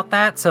weird about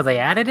that, so they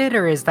added it,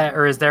 or is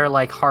there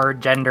like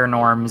hard gender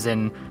norms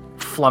in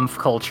flump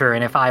culture,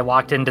 and if I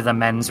walked into the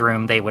men's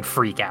room, they would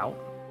freak out?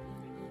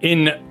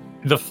 In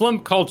the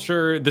flump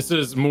culture, this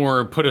is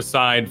more put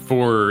aside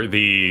for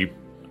the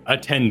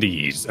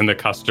attendees and the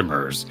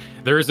customers.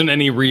 There isn't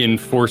any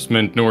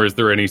reinforcement, nor is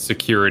there any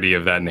security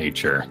of that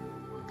nature.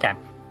 Okay.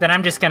 Then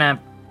I'm just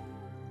gonna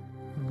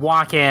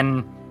walk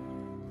in,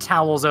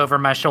 towels over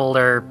my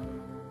shoulder,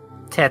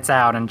 tits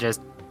out, and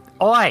just,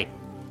 oi!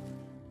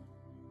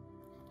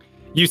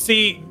 You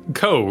see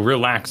Ko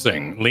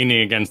relaxing,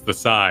 leaning against the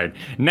side.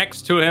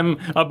 Next to him,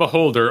 a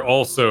beholder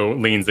also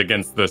leans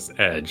against this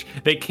edge.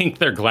 They kink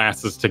their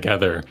glasses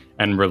together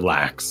and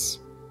relax.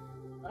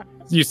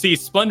 You see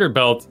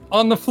Splendorbelt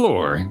on the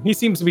floor. He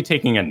seems to be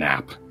taking a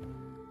nap.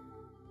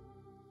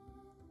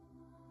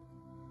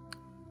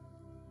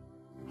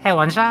 Hey,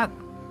 one shot?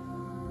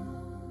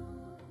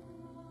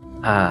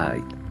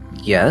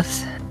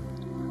 Yes?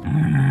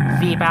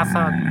 V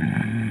bathhouse.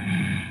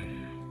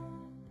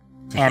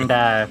 And,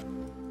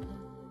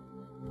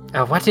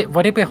 what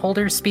did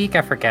beholders speak?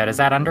 I forget. Is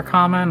that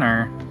undercommon,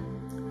 or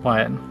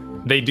what?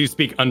 They do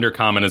speak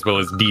undercommon as well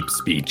as deep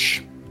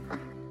speech.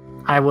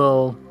 I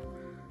will,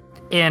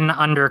 in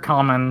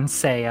undercommon,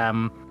 say,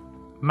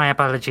 my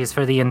apologies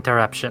for the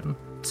interruption,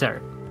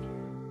 sir.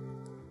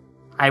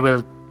 I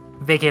will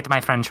vacate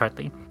my friend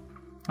shortly.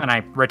 And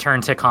I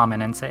return to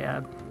common and say,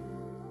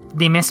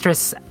 the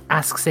mistress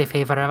asks a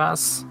favor of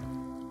us.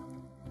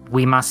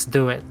 We must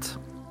do it.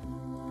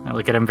 I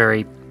look at him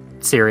very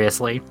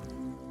seriously.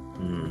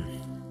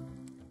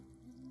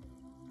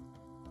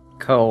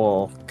 Ko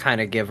will kind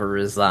of give a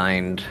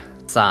resigned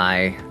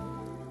sigh,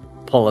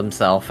 pull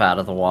himself out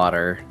of the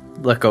water,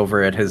 look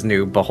over at his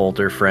new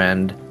beholder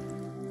friend,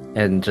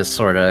 and just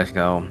sort of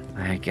go,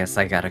 I guess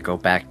I gotta go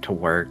back to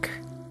work.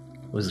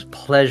 It was a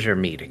pleasure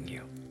meeting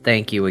you.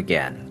 Thank you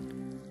again.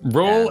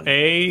 Roll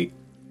a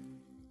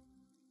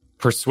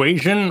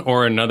persuasion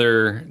or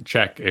another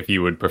check if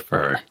you would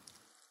prefer.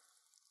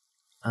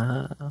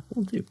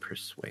 We'll do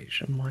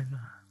persuasion, why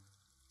not?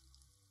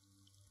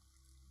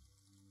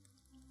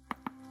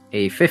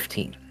 A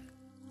 15.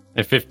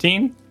 A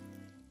 15?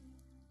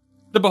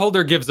 The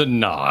beholder gives a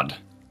nod.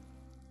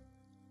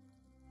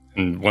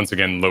 And once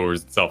again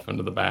lowers itself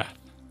into the bath.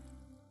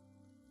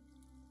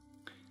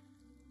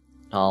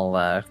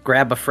 I'll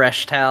grab a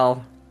fresh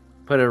towel,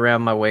 put it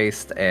around my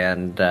waist,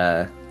 and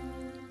kind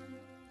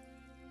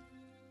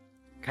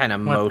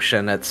of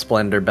motion at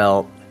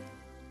Splendorbelt.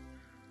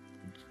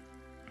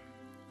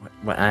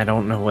 I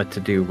don't know what to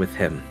do with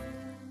him.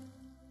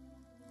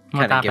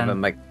 Kind of give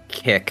him a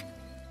kick.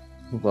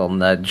 A little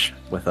nudge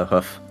with a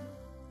hoof.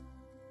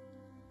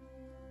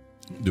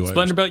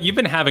 Splendorbelt, you've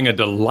been having a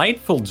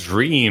delightful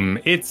dream.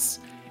 It's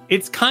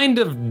kind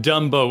of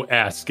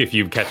Dumbo-esque, if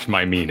you catch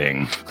my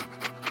meaning.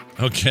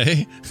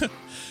 Okay.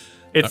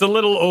 It's a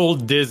little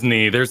old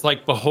Disney. There's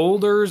like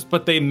beholders,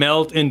 but they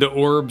melt into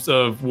orbs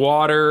of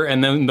water,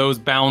 and then those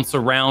bounce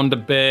around a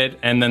bit,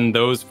 and then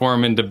those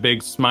form into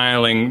big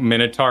smiling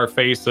minotaur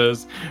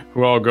faces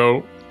who all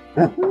go...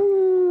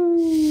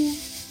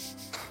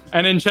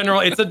 And in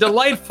general, it's a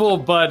delightful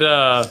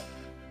but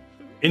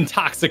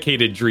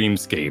intoxicated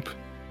dreamscape.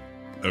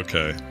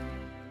 Okay.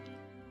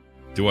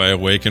 Do I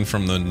awaken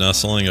from the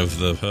nuzzling of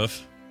the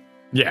hoof?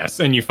 Yes,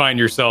 and you find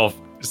yourself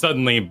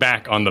suddenly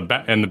back on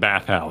in the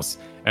bathhouse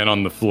and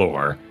on the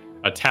floor,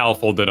 a towel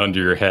folded under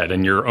your head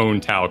and your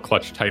own towel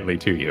clutched tightly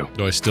to you.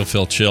 Do I still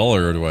feel chill,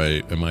 or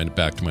am I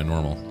back to my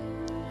normal?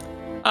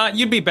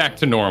 You'd be back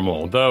to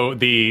normal, though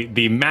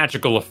the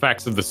magical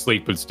effects of the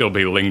sleep would still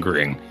be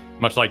lingering,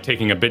 much like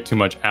taking a bit too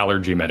much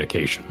allergy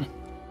medication.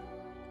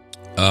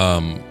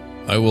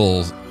 I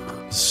will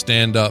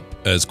stand up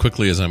as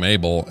quickly as I'm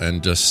able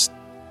and just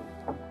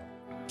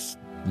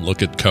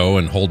look at Ko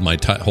and hold my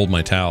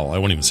towel. I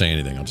won't even say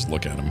anything. I'll just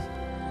look at him.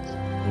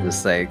 I'm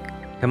just like,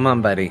 come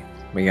on, buddy.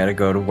 We gotta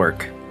go to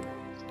work.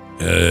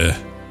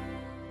 Okay,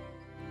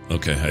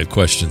 I had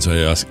questions. I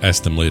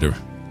asked them later.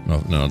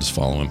 Oh, no, I'll just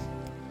follow him.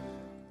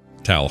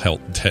 Towel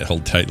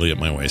held tightly at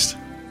my waist.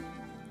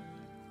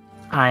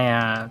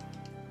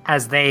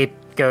 As they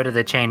go to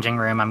the changing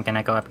room, I'm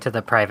gonna go up to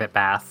the private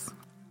bath.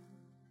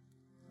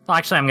 Well,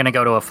 actually, I'm gonna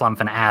go to a flump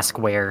and ask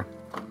where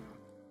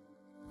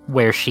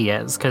she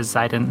is, because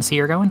I didn't see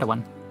her go into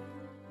one.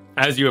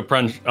 As you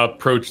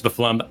approach the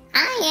flump,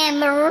 I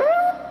am Roop.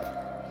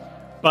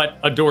 But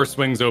a door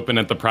swings open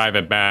at the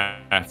private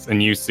baths,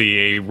 and you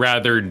see a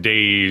rather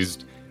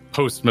dazed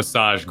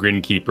post-massage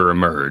grinkeeper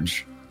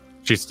emerge.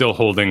 She's still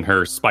holding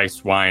her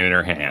spiced wine in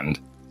her hand.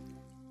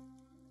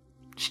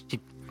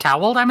 She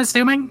toweled, I'm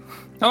assuming?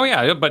 Oh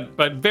yeah,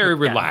 but very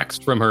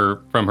relaxed from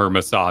her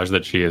massage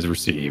that she has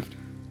received.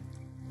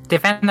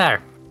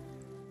 Defender.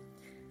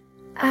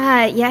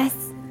 Yes.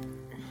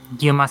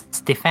 You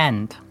must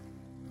defend.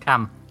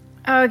 Come.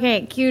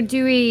 Okay, Q,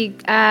 do we,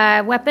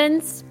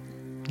 weapons?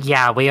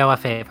 Yeah, we owe a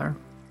favor.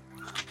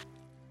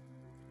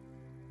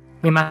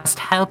 We must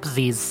help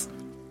these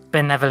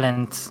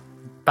benevolent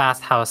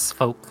bathhouse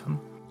folk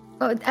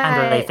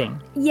handle a thing.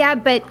 Yeah,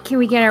 but can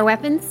we get our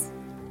weapons?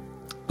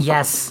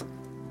 Yes.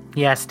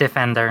 Yes,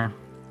 Defender.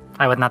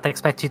 I would not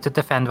expect you to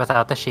defend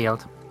without a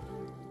shield.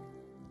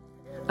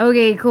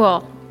 Okay,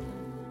 cool.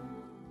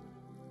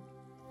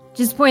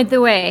 Just point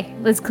the way.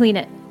 Let's clean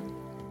it.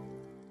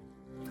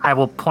 I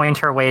will point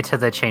her way to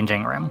the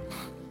changing room.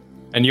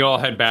 And you all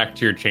head back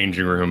to your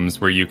changing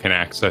rooms where you can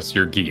access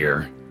your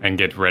gear and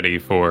get ready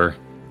for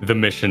the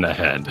mission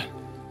ahead.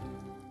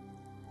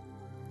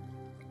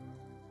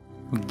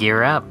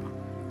 Gear up.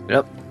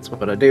 Yep, that's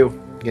what I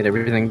do. Get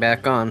everything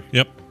back on.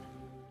 Yep.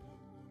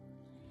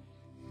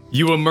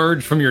 You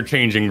emerge from your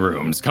changing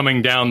rooms.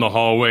 Coming down the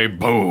hallway,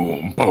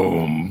 boom,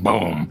 boom,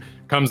 boom,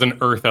 comes an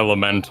earth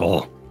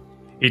elemental.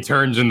 He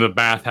turns into the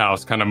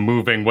bathhouse, kind of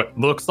moving what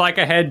looks like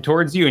a head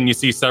towards you, and you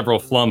see several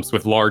flumps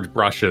with large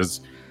brushes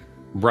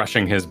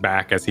brushing his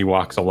back as he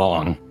walks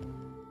along.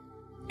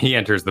 He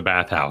enters the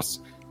bathhouse.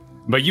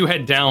 But you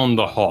head down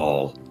the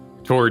hall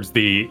towards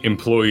the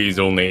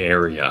employees-only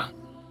area.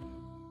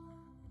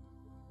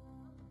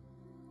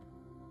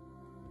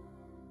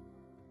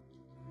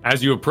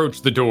 As you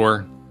approach the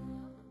door,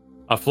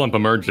 a flump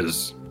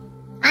emerges.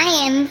 I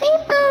am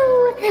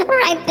Vipo.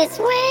 Right this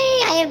way.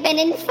 I have been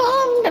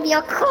informed of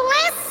your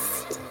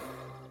quest.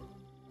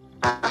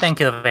 Thank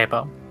you,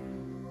 Vapo.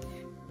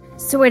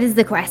 So what is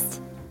the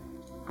quest?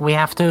 We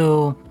have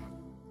to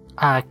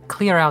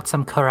clear out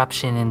some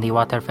corruption in the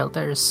water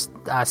filters.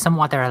 Some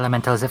water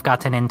elementals have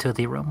gotten into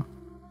the room.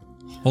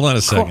 Hold on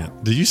a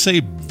second. Did you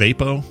say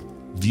Vapo?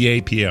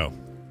 V-A-P-O?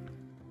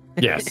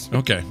 Yes.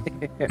 Okay.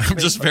 I'm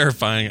just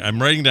verifying.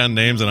 I'm writing down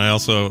names, and I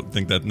also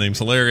think that name's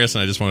hilarious,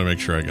 and I just want to make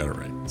sure I got it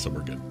right. So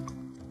we're good.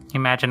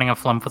 Imagining a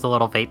flump with a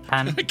little vape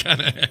pen? I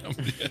kind of am.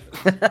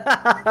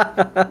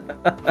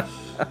 Yeah.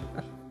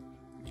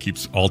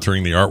 Keeps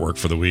altering the artwork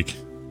for the week.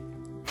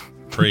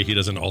 Pray he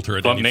doesn't alter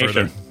it any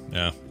further.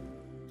 Yeah.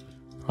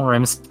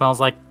 Room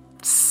smells like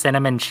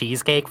cinnamon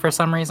cheesecake for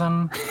some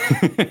reason.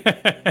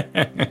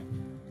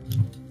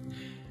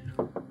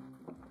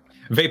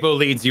 Vapo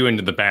leads you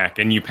into the back,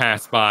 and you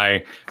pass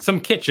by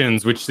some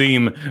kitchens which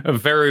seem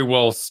very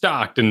well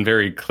stocked and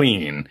very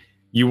clean.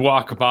 You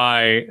walk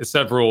by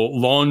several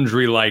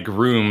laundry-like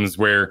rooms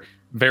where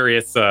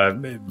various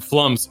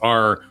flumps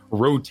are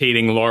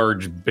rotating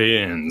large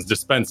bins,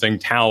 dispensing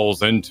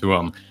towels into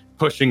them,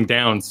 pushing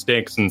down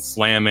sticks and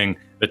slamming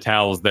the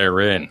towels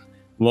therein.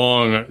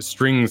 Long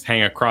strings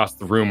hang across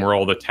the room where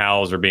all the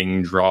towels are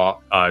being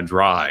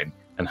dried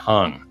and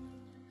hung.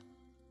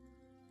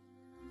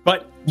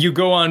 But you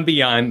go on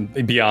beyond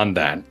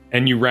that,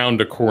 and you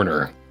round a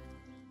corner.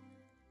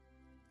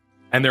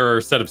 And there are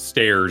a set of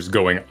stairs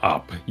going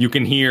up. You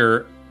can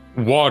hear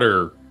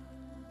water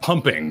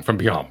pumping from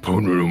beyond.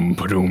 Ba-doom,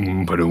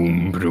 ba-doom,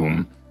 ba-doom,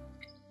 ba-doom.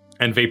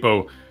 And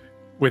Vapo,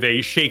 with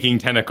a shaking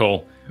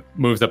tentacle,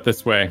 moves up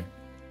this way.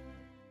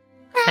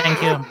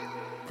 Thank you.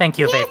 Thank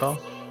you, yes. Vapo.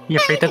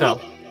 You're free to go.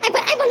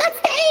 I will not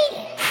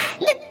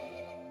stay.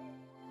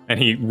 And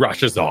he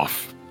rushes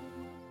off.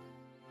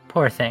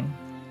 Poor thing.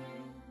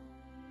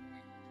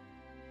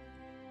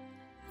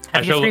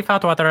 Have you three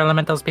fought water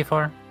elementals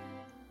before?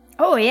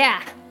 Oh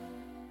yeah.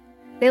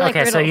 They like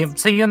okay,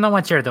 riddles. so you know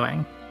what you're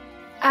doing.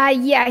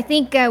 Yeah, I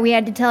think we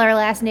had to tell our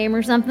last name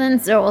or something,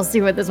 so we'll see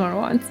what this one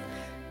wants.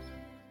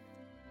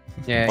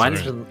 Yeah,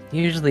 What?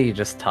 usually you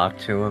just talk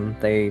to them.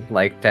 They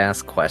like to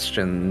ask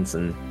questions,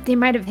 and They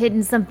might have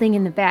hidden something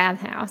in the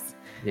bathhouse.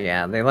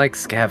 yeah, they like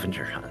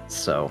scavenger hunts,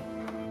 so...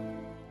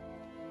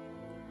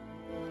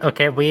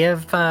 Okay, we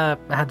have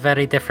had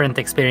very different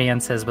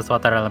experiences with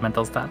water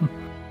elementals then.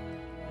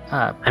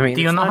 I mean,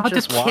 do you it's know not how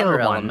just to kill water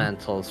one?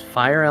 elementals.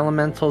 Fire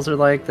elementals are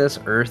like this,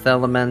 earth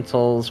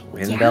elementals,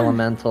 wind Yeah.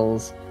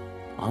 elementals.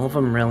 All of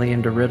them really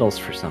into riddles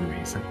for some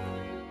reason.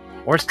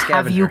 Or scavenger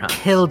Have you hunts.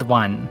 killed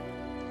one?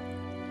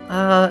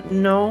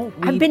 No.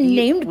 I've been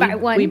named by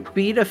one. We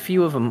beat a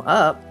few of them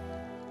up.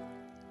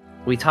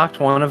 We talked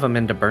one of them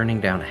into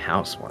burning down a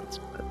house once,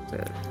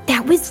 but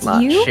That was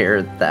not you?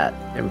 shared that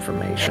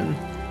information.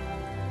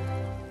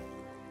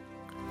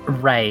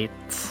 Right.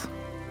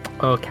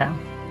 Okay.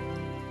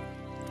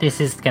 This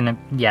is gonna...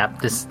 Yeah,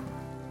 this...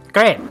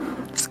 Great.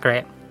 It's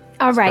great.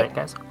 All It's right, great,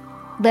 guys.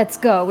 let's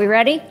go. We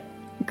ready?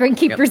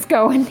 Greenkeeper's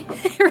going,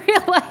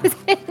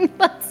 realizing,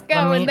 let's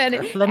go, and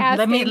then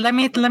let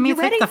me "You take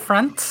ready?" the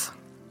front.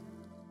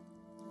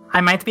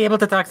 I might be able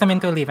to talk them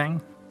into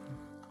leaving.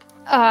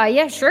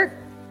 Yeah, sure.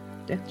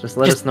 Yeah, just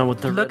let Just us know what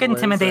the look riddle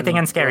is, intimidating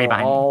and scary we'll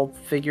behind me. all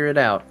figure it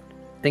out.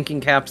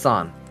 Thinking caps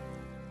on.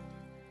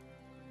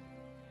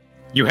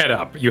 You head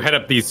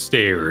up these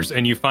stairs,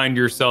 and you find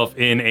yourself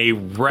in a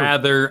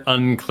rather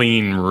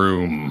unclean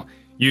room.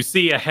 You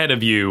see ahead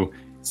of you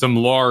some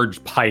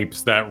large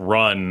pipes that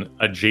run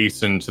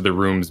adjacent to the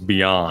rooms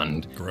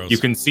beyond. Gross. You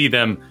can see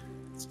them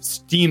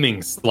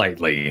steaming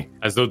slightly,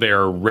 as though they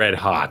are red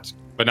hot,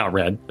 but not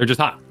red. They're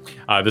just hot.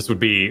 This would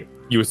be,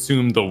 you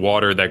assume, the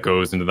water that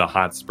goes into the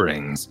hot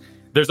springs.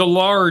 There's a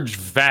large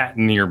vat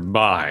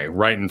nearby,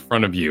 right in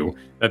front of you,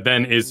 that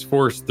then is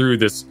forced through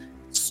this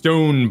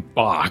stone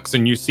box,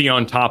 and you see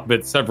on top of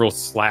it several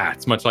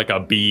slats, much like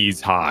a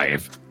bee's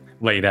hive,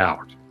 laid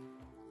out.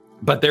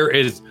 But there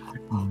is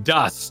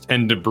dust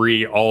and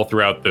debris all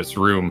throughout this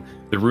room.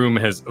 The room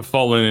has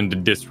fallen into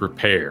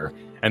disrepair,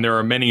 and there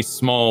are many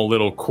small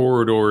little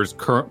corridors,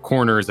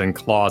 corners, and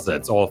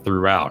closets all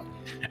throughout.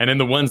 And in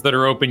the ones that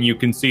are open, you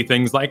can see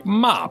things like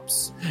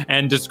mops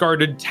and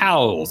discarded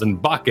towels and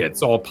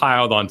buckets all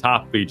piled on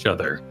top of each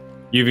other.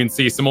 You even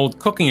see some old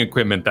cooking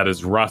equipment that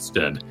is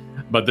rusted,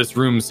 but this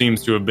room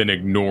seems to have been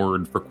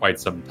ignored for quite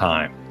some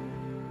time.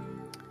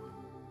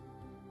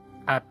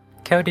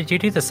 Ko, did you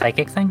do the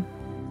psychic thing?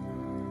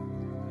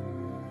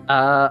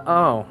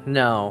 Oh,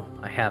 no,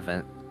 I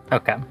haven't.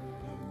 Okay.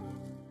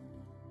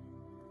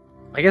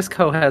 I guess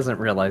Ko hasn't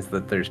realized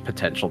that there's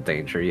potential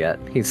danger yet.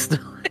 He's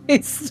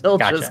still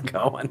Gotcha. just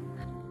going.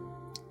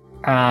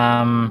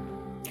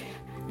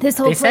 This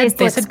whole They said- place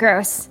they looks said-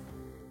 gross.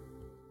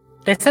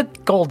 They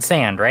said gold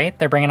sand, right?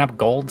 They're bringing up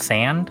gold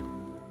sand?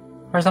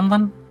 Or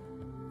something?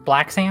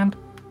 Black sand?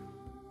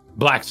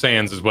 Black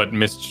Sands is what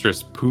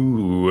Mistress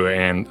Pooh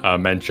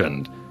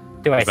mentioned.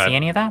 Do I Is that- see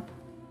any of that?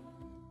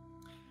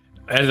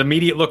 As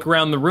immediate look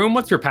around the room,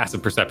 what's your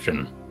passive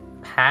perception?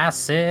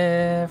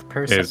 Passive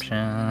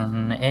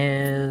perception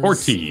is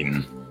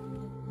 14.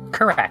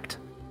 correct.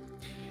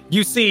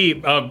 You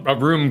see a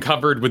room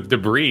covered with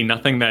debris,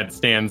 nothing that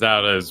stands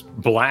out as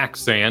black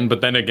sand,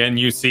 but then again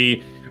you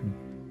see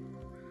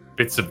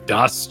bits of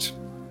dust,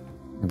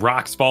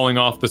 rocks falling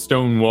off the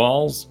stone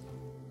walls.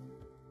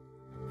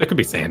 There could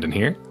be sand in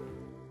here.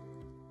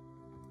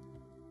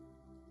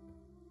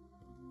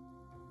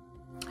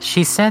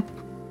 She said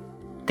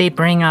they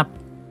bring up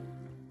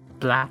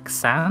black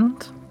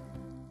sand?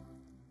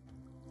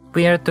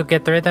 We are to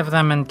get rid of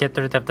them and get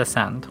rid of the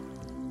sand.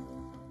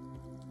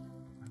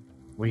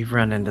 We've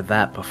run into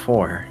that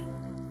before.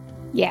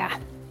 Yeah.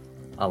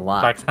 A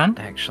lot, Black sand?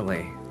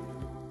 actually.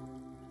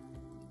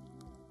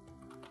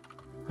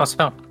 How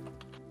so?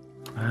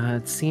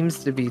 It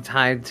seems to be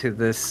tied to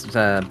this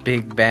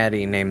big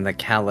baddie named the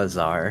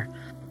Kalazar.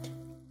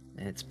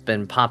 It's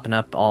been popping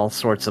up all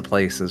sorts of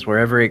places.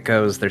 Wherever it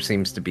goes, there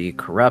seems to be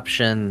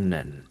corruption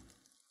and...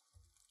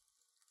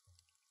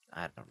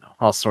 I don't know,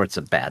 all sorts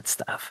of bad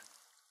stuff.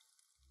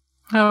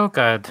 Oh,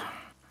 good.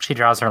 She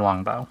draws her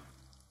longbow.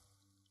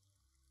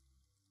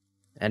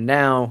 And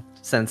now,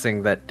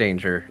 sensing that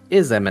danger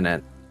is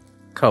imminent,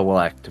 Ko will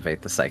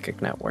activate the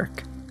psychic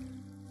network.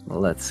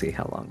 Let's see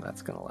how long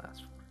that's going to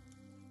last for.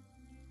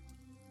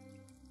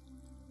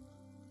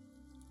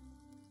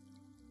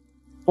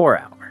 4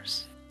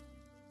 hours.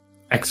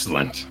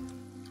 Excellent.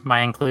 Am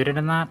I included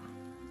in that?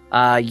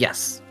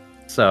 Yes.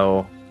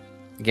 So,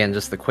 again,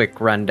 just the quick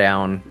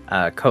rundown.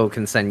 Ko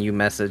can send you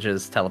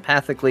messages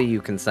telepathically.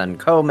 You can send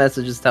Ko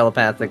messages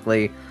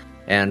telepathically.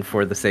 And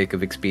for the sake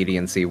of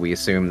expediency, we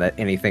assume that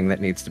anything that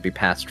needs to be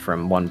passed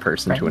from one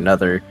person to Right.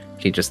 another,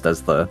 he just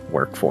does the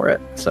work for it.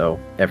 So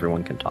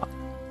everyone can talk.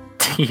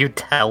 Do you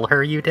tell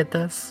her you did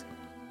this?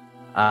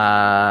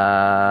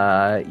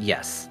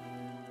 Yes.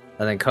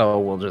 And then Ko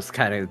will just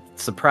kind of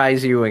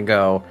surprise you and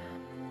go,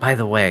 by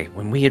the way,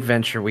 when we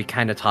adventure, we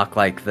kind of talk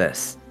like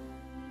this.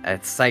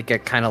 It's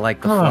psychic, kind of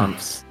like the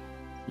Flumps.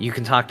 You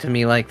can talk to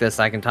me like this,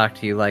 I can talk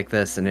to you like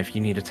this, and if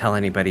you need to tell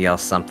anybody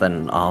else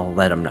something, I'll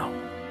let them know.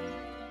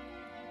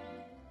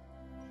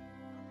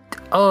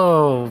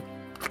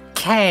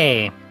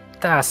 Okay,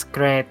 that's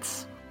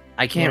great.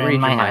 I can't You're read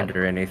in your my mind head.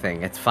 or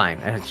anything. It's fine.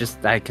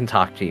 I can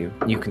talk to you.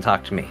 You can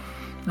talk to me.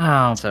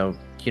 Oh, So,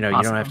 you don't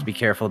Awesome. have to be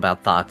careful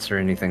about thoughts or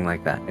anything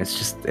like that. It's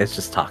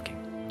just talking.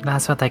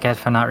 that's what they get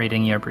for not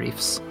reading your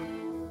briefs.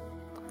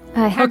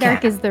 How Okay.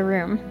 dark is the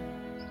room?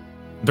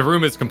 The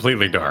room is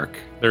completely dark.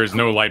 There is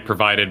no light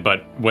provided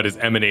but what is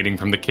emanating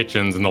from the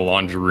kitchens and the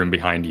laundry room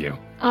behind you.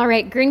 All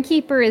right,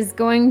 Grinkeeper is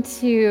going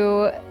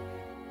to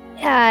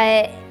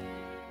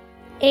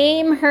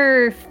aim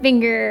her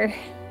finger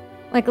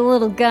like a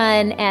little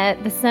gun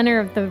at the center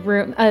of the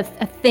room, a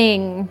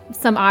thing,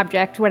 some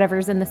object,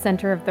 whatever's in the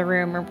center of the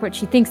room, or what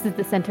she thinks is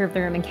the center of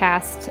the room, and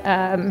cast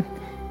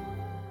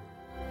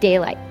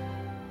daylight.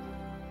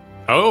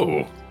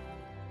 Oh,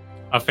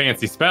 a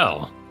fancy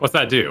spell. What's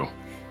that do?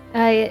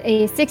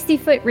 A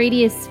 60-foot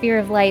radius sphere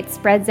of light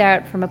spreads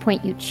out from a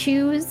point you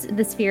choose.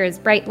 The sphere is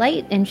bright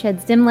light and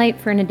sheds dim light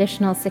for an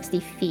additional 60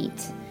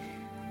 feet.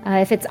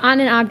 If it's on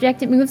an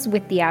object, it moves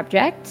with the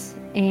object,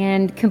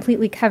 and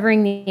completely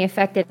covering the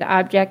affected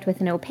object with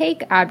an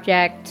opaque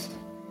object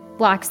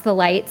blocks the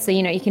light, so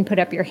you can put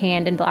up your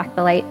hand and block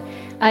the light.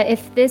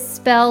 If this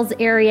spell's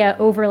area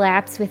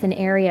overlaps with an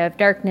area of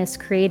darkness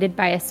created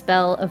by a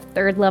spell of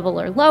 3rd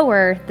level or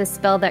lower, the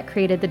spell that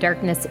created the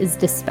darkness is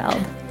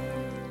dispelled.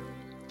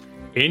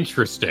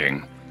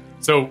 Interesting.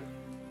 So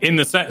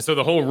so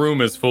the whole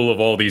room is full of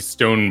all these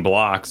stone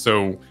blocks.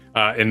 So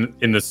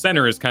in the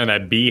center is kind of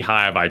that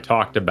beehive I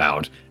talked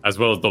about, as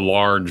well as the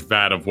large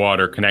vat of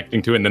water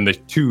connecting to it, and then the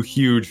 2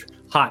 huge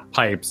hot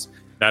pipes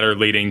that are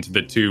leading to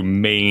the 2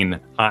 main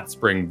hot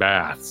spring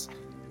baths.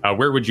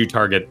 Where would you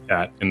target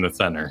that in the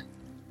center?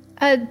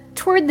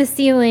 Toward the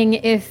ceiling,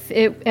 if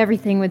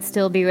everything would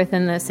still be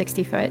within the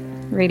 60-foot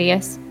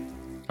radius.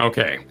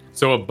 Okay,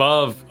 so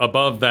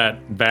above that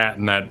vat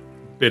and that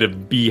bit of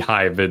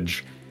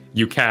beehivage,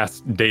 you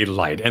cast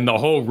daylight, and the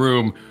whole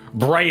room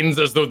brightens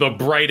as though the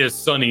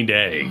brightest sunny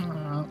day,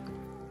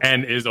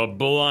 and is a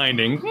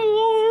blinding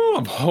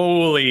of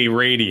holy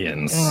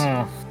radiance.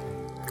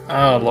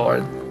 Oh,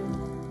 Lord.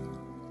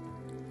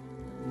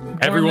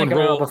 Everyone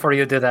roll before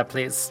you do that,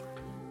 please.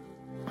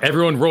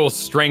 Everyone roll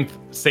strength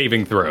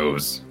saving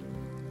throws.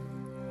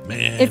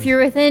 Man. If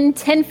you're within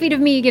 10 feet of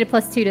me, you get a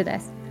 +2 to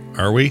this.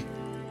 Are we?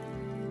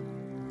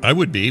 I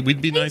would be.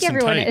 We'd be I think nice and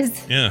everyone tight.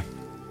 is. Yeah.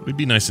 We'd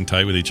be nice and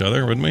tight with each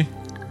other, wouldn't we?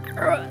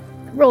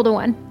 Rolled a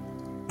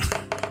 1.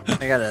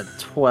 I got a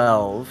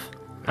 12.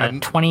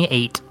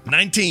 28.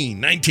 19.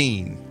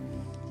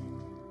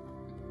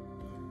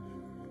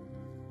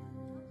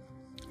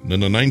 No,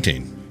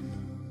 19.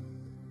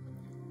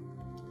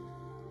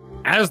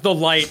 As the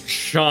light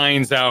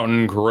shines out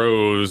and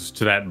grows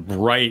to that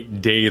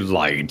bright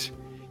daylight,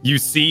 you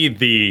see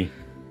the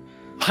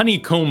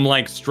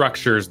honeycomb-like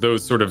structures,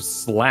 those sort of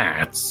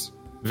slats,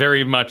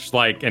 very much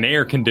like an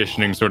air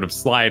conditioning sort of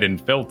slide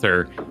and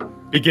filter,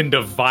 begin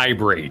to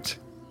vibrate,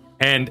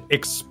 and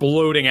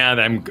exploding out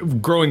of them,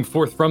 growing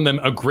forth from them,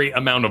 a great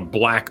amount of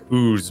black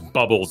ooze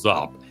bubbles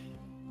up.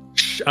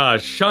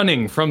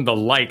 Shunning from the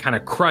light, kind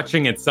of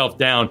crutching itself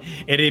down,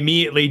 it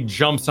immediately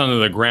jumps onto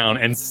the ground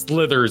and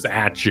slithers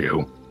at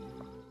you.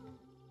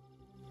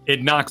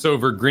 It knocks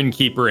over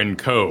Grinkeeper and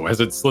Co. as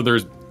it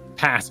slithers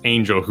past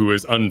Angel, who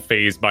is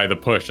unfazed by the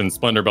push, and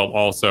Splendorbelt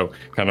also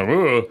kind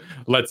of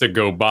lets it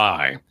go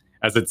by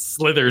as it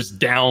slithers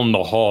down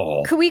the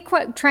hall. Could we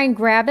try and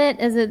grab it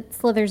as it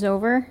slithers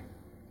over?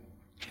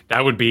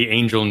 That would be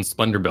Angel and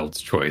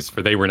Splendorbelt's choice,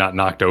 for they were not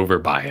knocked over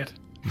by it.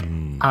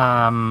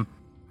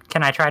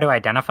 Can I try to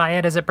identify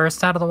it as it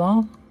bursts out of the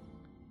wall?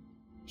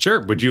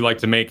 Sure. Would you like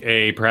to make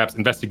a perhaps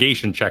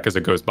investigation check as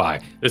it goes by?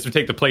 This would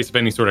take the place of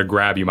any sort of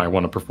grab you might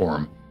want to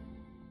perform.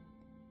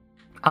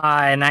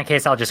 In that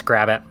case, I'll just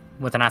grab it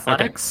with an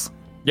athletics. Okay.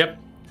 Yep.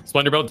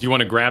 Splendorbelt, do you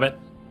want to grab it?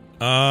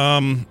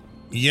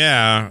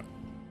 Yeah.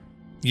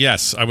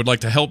 Yes, I would like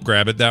to help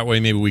grab it. That way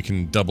maybe we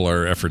can double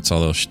our efforts,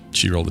 although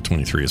she rolled a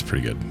 23. Is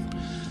pretty good.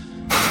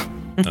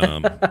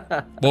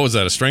 What was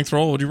that, a strength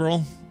roll? What did you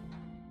roll?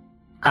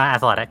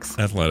 Athletics.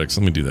 Athletics.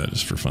 Let me do that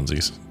just for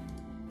funsies.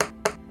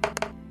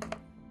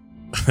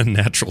 A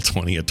natural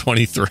 20, a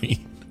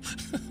 23.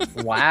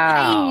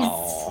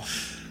 Wow.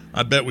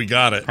 I bet we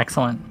got it.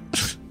 Excellent.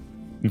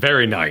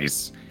 Very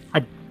nice.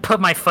 I put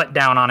my foot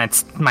down on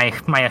its my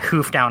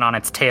hoof down on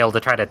its tail to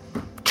try to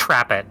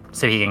trap it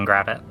so he can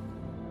grab it.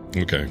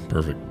 Okay,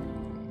 perfect.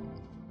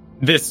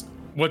 This,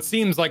 what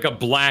seems like a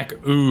black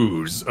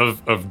ooze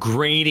of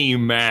grainy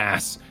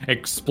mass,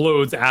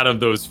 explodes out of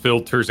those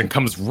filters and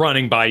comes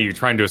running by you,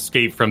 trying to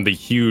escape from the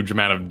huge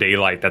amount of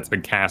daylight that's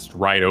been cast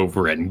right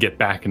over it and get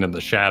back into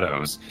the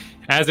shadows.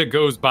 As it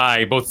goes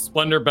by, both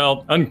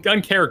Splendorbelt,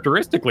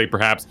 uncharacteristically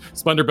perhaps,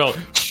 Splendorbelt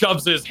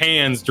shoves his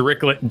hands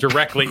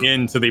directly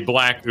into the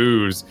black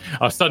ooze,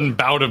 a sudden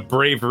bout of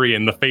bravery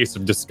in the face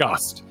of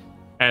disgust.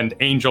 And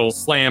Angel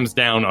slams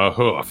down a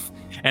hoof.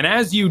 And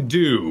as you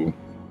do,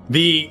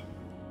 the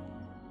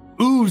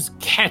ooze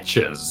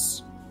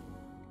catches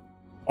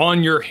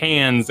on your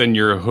hands and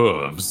your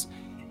hooves,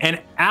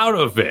 and out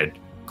of it,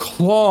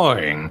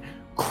 clawing,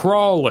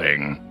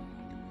 crawling,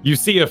 you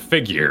see a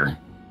figure.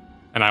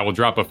 And I will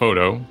drop a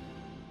photo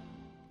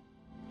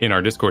in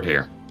our Discord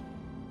here.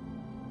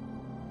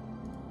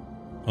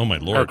 Oh my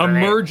lord!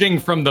 Emerging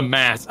from the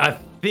mass, a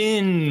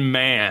thin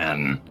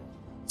man.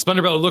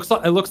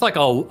 Splendorbelt, it looks like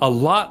a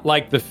lot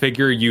like the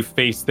figure you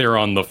faced there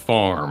on the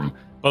farm,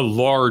 but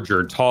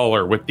larger,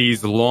 taller, with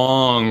these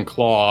long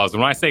claws.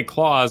 And when I say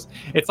claws,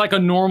 it's like a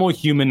normal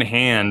human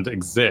hand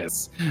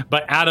exists,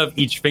 but out of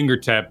each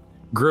fingertip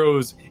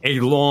grows a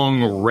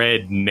long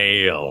red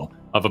nail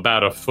of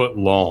about a foot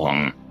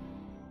long.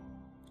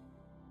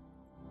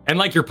 And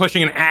like you're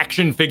pushing an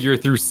action figure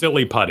through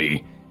silly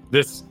putty,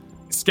 this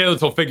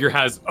skeletal figure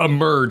has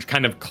emerged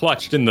kind of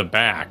clutched in the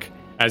back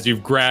as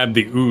you've grabbed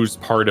the ooze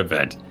part of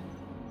it.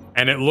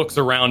 And it looks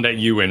around at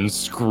you and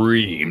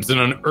screams in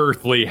an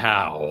earthly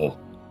howl.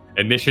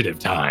 Initiative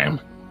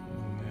time.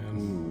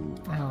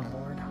 Oh,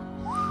 Lord.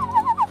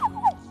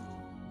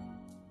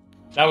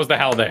 That was the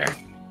howl there.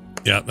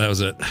 Yeah, that was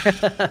it.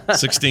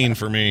 16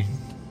 for me.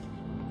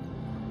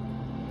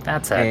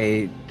 That's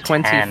A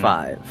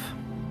 25.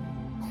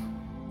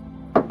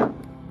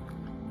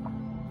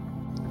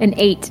 An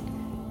 8.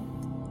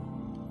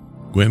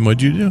 Gwen,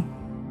 what'd you do?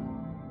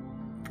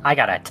 I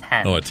got a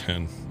 10. Oh, a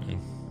 10.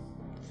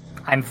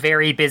 I'm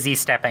very busy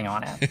stepping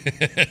on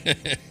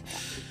it.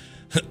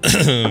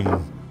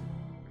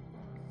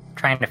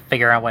 Trying to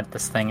figure out what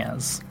this thing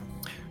is.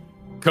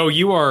 Ko,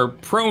 you are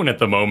prone at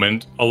the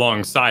moment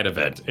alongside of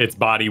it. Its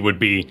body would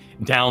be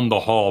down the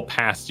hall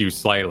past you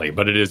slightly,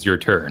 but it is your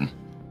turn.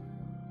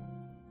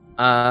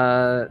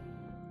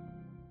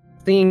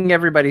 Seeing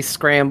everybody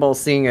scramble,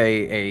 seeing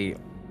a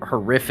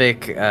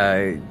horrific,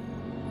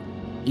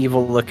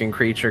 evil-looking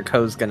creature,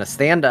 Ko's gonna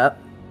stand up,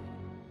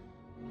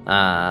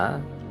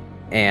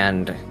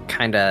 and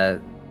kind of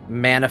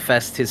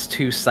manifest his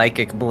 2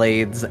 psychic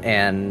blades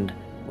and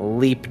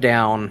leap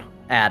down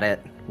at it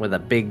with a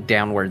big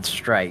downward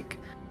strike.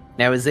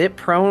 Now, is it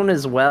prone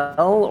as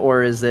well,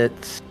 or is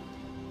it...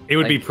 It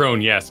would be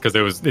prone, yes, because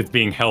it's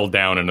being held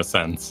down in a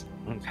sense.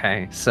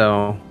 Okay,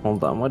 so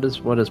hold on. What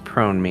does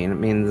prone mean? It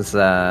means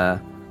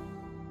have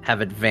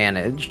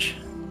advantage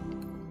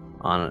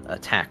on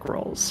attack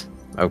rolls.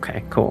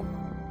 Okay, cool.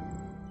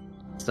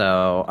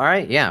 So, all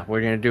right, yeah,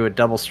 we're gonna do a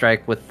double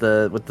strike with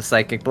the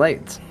psychic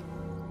blades.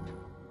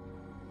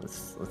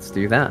 Let's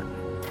do that.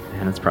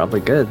 And it's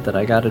probably good that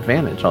I got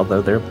advantage,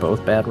 although they're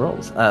both bad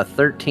rolls.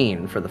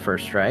 13 for the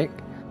first strike.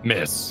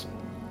 Miss.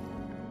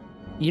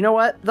 You know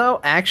what, though?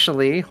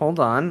 Actually, hold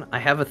on. I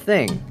have a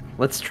thing.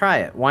 Let's try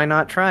it. Why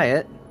not try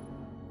it?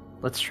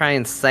 Let's try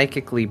and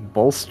psychically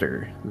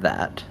bolster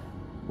that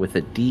with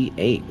a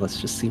D8.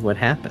 Let's just see what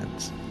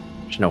happens.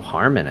 There's no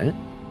harm in it.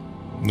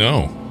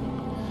 No.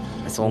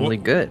 It's only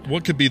good.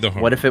 What could be the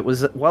harm? What if it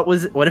was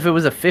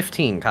a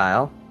 15,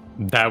 Kyle?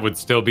 That would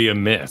still be a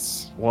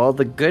miss. Well,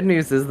 the good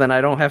news is then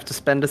I don't have to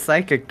spend a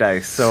psychic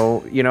dice.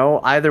 So,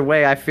 either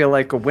way, I feel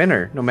like a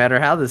winner, no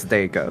matter how this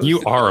day goes.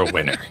 You are a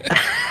winner.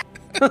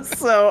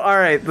 So, all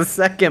right, the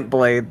second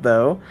blade,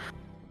 though,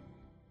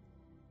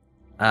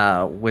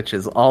 which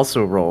is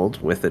also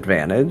rolled with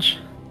advantage.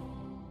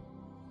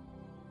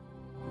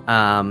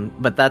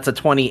 But that's a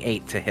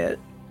 28 to hit.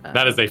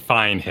 That is a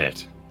fine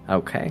hit.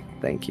 Okay,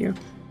 thank you.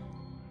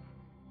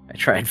 I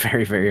tried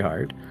very, very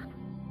hard.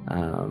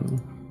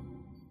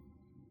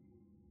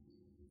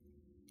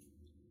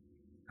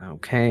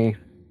 Okay.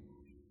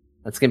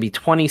 That's going to be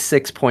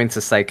 26 points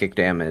of psychic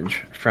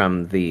damage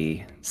from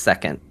the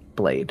second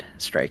blade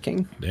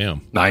striking.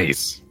 Damn.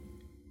 Nice.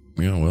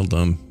 Yeah, well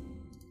done.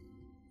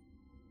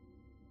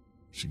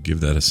 Should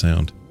give that a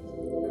sound.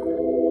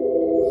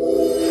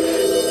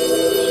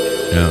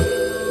 Yeah.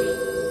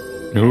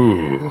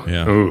 Ooh.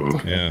 Yeah. Ooh.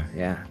 Yeah.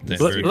 Yeah.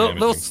 That's A very little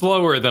damaging.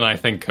 slower than I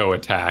think Ko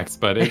attacks,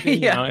 but it,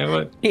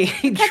 Yeah.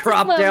 He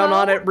dropped down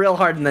on it real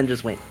hard and then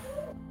just went.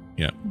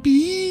 Yeah. There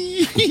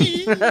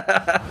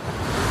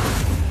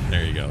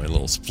you go. A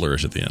little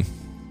flourish at the end.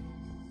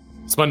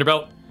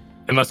 Splendorbelt,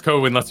 unless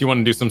you want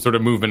to do some sort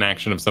of movement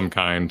action of some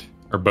kind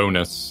or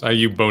bonus.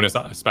 You bonus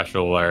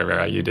special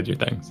or you did your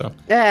thing. So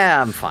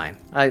Yeah, I'm fine.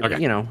 Okay.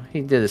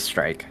 He did his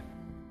strike.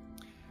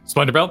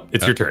 Splendorbelt,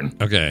 it's your turn.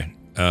 Okay.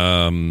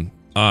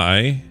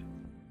 I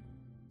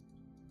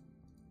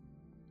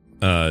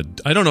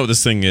don't know what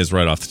this thing is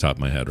right off the top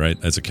of my head, right?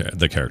 As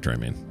the character, I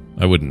mean.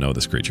 I wouldn't know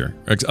this creature.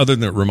 Other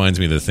than it reminds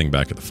me of the thing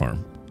back at the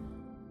farm.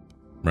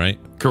 Right?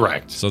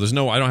 Correct. So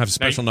I don't have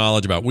special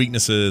knowledge about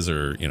weaknesses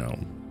or,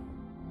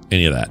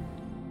 any of that.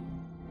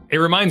 It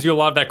reminds you a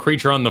lot of that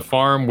creature on the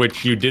farm,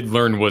 which you did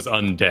learn was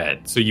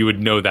undead. So you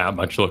would know that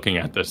much looking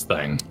at this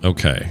thing.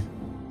 Okay.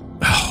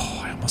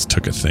 Oh, I almost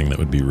took a thing that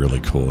would be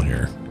really cool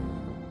here.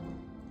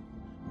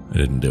 I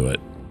didn't do it.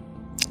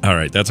 All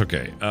right, that's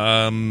okay.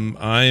 I'm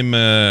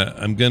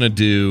gonna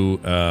do.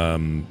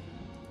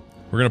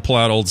 We're gonna pull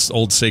out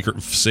old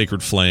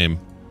sacred flame.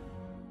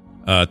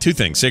 2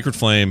 things: sacred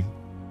flame.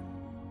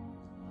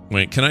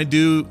 Wait, can I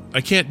do?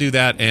 I can't do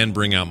that and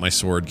bring out my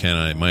sword, can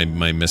I? My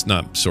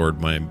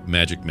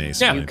magic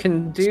mace. Yeah. You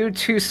can do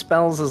 2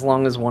 spells as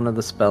long as one of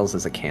the spells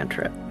is a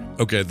cantrip.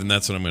 Okay, then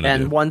that's what I'm gonna do.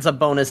 And one's a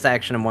bonus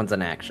action and one's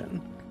an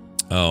action.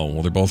 Oh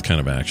well, they're both kind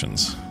of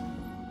actions.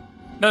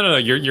 No.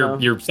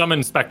 Your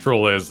summon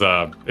spectral is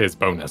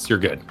bonus. You're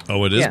good.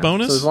 Oh, it is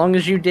bonus? So as long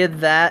as you did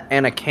that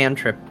and a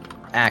cantrip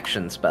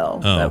action spell,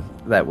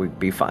 that would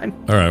be fine.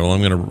 All right, well,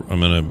 I'm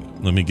gonna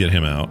let me get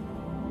him out.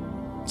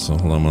 So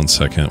hold on 1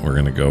 second. We're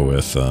gonna go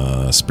with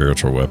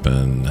spiritual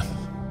weapon.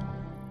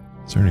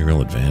 Is there any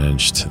real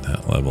advantage to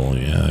that level?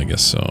 Yeah, I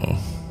guess so.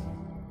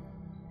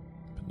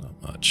 But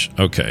not much.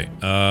 Okay.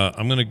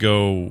 I'm gonna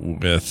go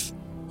with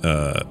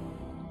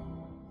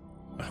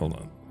hold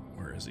on.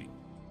 Where is he?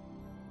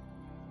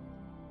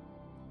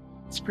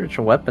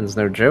 Spiritual weapon's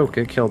no joke.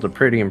 It killed a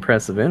pretty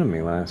impressive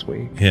enemy last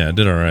week. Yeah, I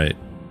did all right.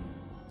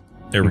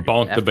 There we go.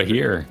 Bonk the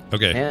Bahir.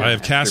 Okay, Yeah, I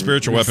have cast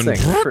spiritual weapon.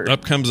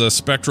 Up comes a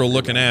spectral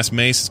looking ass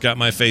mace. It's got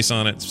my face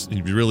on it.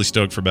 He'd be really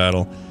stoked for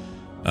battle.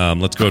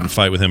 Let's go ahead and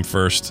fight with him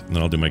first, and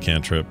then I'll do my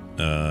cantrip.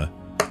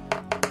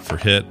 For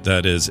hit,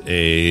 that is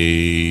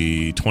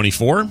a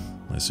 24.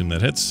 I assume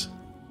that hits.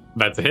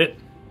 That's a hit.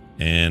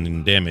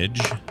 And damage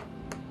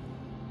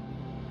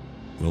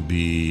will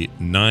be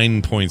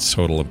 9 points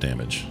total of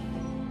damage.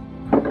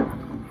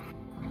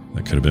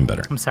 That could have been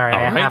better. I'm sorry,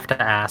 I have to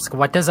ask.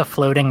 What does a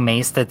floating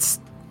mace that's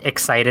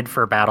excited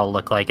for battle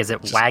look like? Is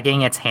it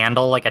wagging its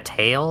handle like a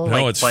tail?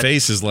 No, like,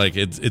 face is like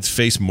its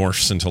face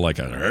morphs into like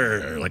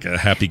a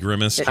happy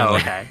grimace.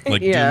 Okay.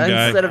 Like yeah, Doom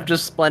guy. Instead of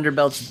just Splendor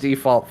Belt's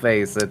default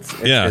face, it's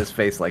his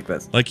face like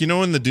this. Like, you know,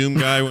 when the Doom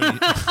guy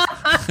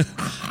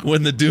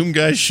when the Doom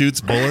guy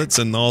shoots bullets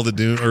in all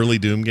the early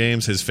Doom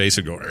games, his face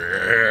would go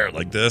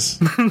like this.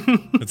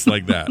 It's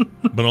like that,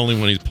 but only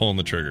when he's pulling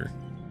the trigger.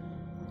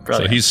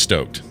 Brilliant. So he's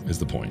stoked, is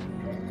the point.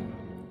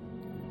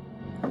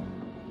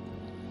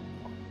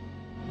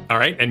 All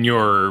right, and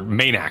your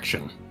main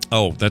action.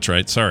 Oh, that's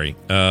right. Sorry.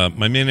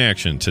 My main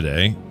action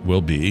today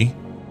will be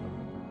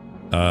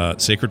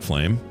Sacred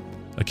Flame,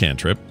 a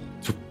cantrip.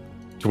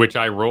 To which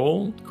I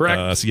roll,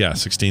 correct? So yeah,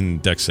 16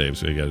 dex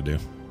saves you got to do.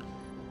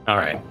 All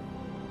right.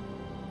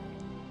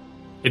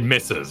 It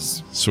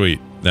misses. Sweet.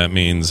 That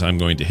means I'm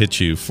going to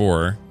hit you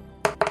for...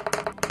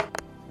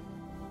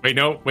 Wait.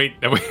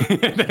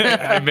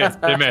 I missed.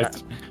 It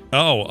missed.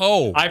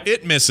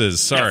 It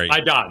misses. Sorry. Yes, I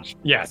dodged.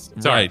 Yes.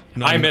 Sorry. Right.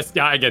 No, I missed.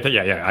 Yeah, I get it.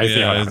 Yeah. I see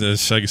how it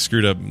happens. I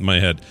screwed up my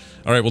head.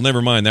 All right, well,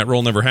 never mind. That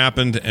roll never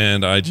happened,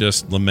 and I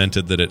just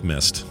lamented that it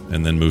missed,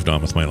 and then moved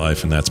on with my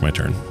life, and that's my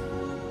turn.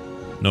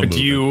 No movement.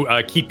 Do you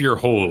keep your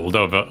hold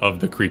of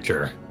the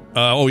creature?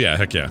 Oh, yeah.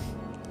 Heck yeah.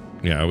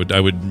 Yeah, I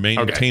would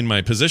maintain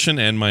my position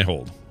and my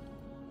hold.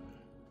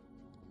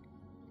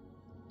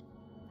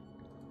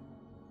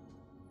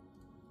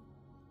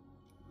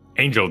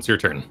 Angel, it's your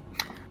turn.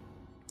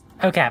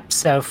 Okay,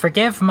 so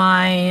forgive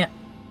my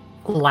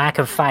lack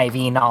of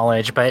 5e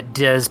knowledge, but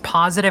does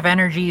positive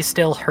energy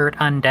still hurt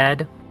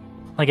undead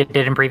like it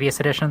did in previous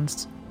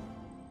editions?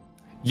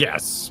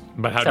 Yes,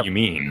 but how do you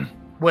mean?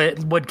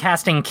 Would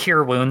casting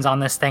Cure Wounds on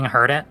this thing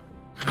hurt it?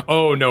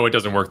 Oh, no, it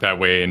doesn't work that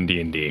way in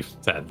D&D,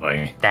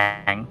 sadly.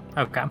 Dang.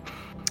 Okay.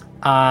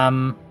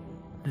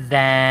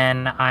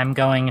 Then I'm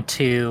going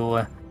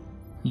to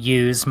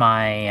use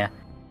my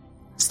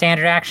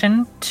standard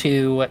action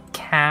to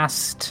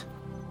cast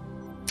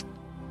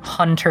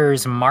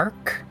Hunter's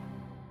Mark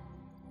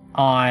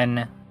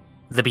on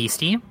the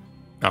beastie.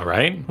 All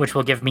right. Which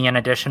will give me an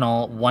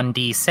additional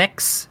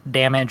 1d6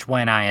 damage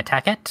when I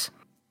attack it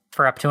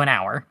for up to an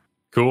hour.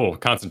 Cool.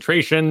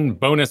 Concentration,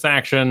 bonus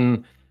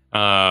action,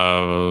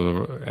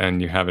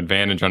 and you have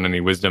advantage on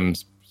any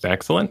wisdoms.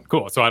 Excellent.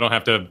 Cool. So I don't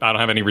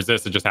have any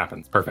resist. It just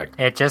happens. Perfect.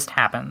 It just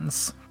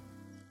happens.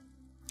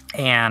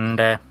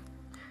 And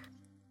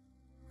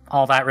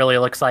all that really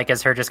looks like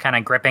is her just kind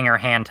of gripping her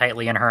hand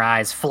tightly and her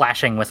eyes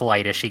flashing with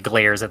light as she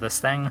glares at this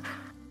thing.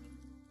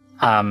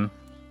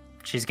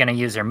 She's going to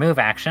use her move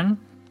action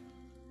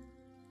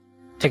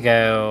to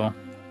go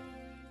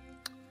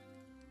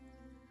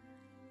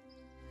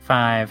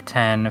 5,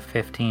 10,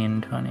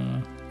 15, 20,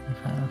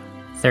 25,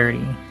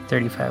 30,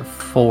 35,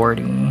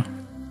 40.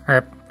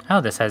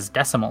 This has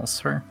decimals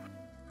for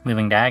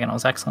moving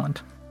diagonals.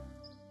 Excellent.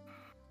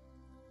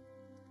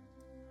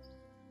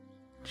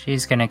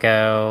 She's going to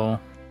go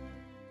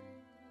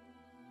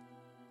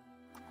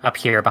up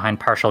here behind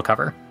partial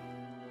cover.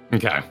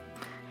 Okay.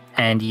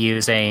 And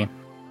use a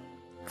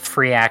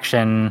free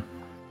action.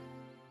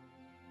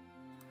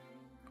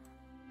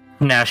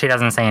 No, she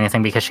doesn't say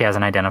anything because she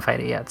hasn't identified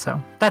it yet.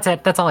 So that's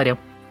it. That's all I do.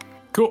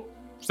 Cool.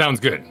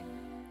 Sounds good.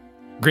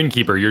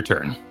 Grinkeeper, your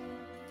turn.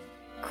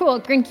 Cool.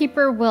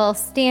 Grinkeeper will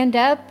stand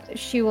up.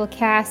 She will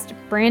cast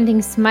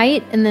Branding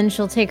Smite, and then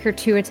she'll take her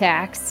 2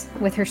 attacks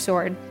with her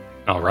sword.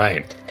 All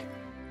right.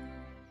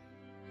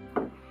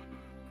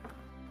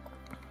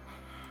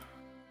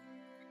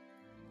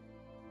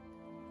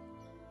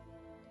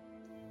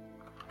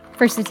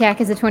 First attack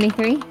is a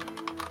 23.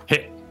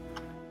 Hit.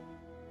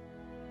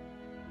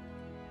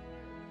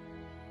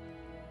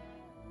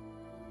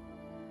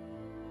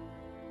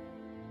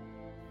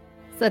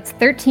 So that's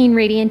 13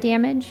 radiant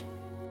damage.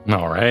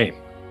 All right.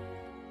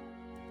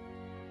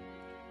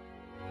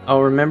 Oh,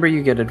 remember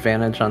you get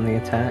advantage on the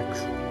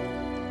attacks.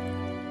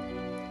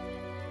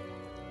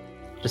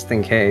 Just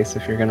in case,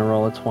 if you're going to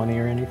roll a 20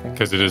 or anything.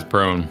 Because it is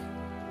prone.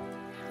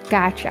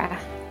 Gotcha.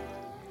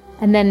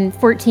 And then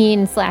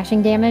 14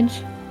 slashing damage.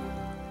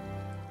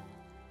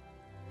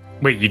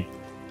 Wait,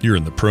 You're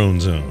in the prone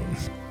zone.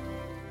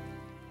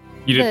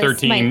 you did The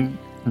 13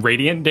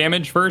 radiant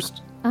damage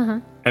first? Uh-huh.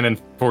 And then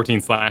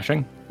 14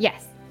 slashing?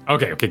 Yes.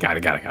 Okay, got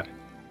it.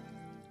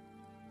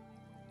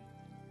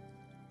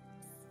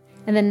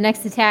 And then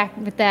next attack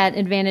with that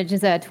advantage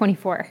is a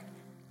 24.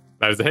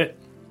 That is a hit.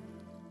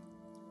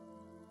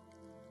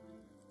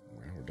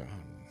 Well done.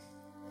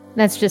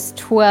 That's just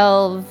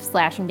 12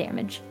 slashing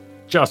damage.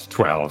 Just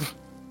 12.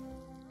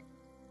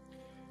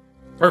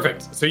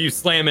 Perfect. So you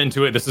slam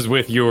into it. This is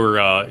with your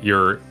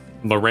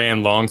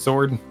Loran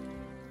longsword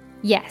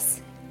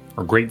Yes.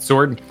 or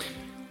greatsword.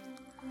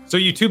 So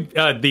you two,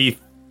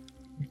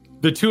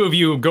 the two of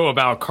you go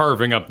about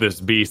carving up this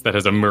beast that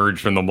has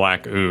emerged from the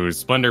black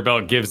ooze.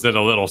 Splendorbelt gives it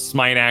a little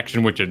smite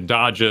action, which it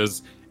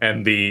dodges,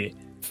 and the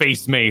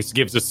face mace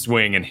gives a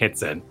swing and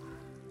hits it.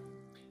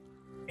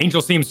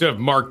 Angel seems to have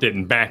marked it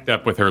and backed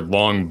up with her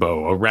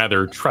longbow, a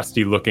rather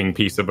trusty-looking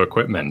piece of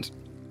equipment.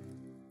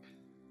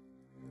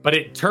 But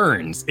it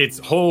turns, its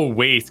whole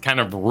waist kind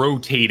of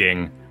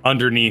rotating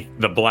underneath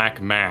the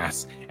black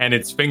mass, and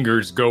its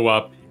fingers go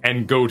up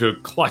and go to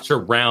clutch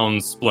around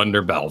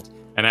Splendorbelt.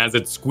 And as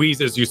it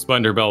squeezes you,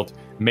 Splendorbelt,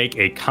 make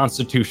a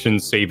Constitution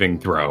saving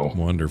throw.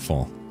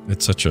 Wonderful.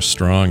 It's such a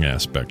strong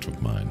aspect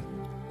of mine.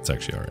 It's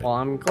actually all right. Well,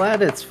 I'm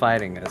glad it's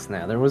fighting us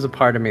now. There was a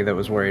part of me that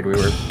was worried we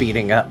were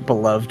beating up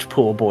beloved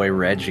pool boy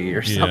Reggie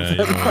or something. you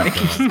don't want Like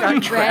he's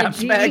got trapped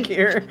Reggie. back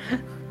here.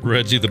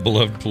 Reggie, the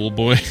beloved pool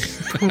boy.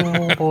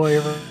 Oh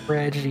boy,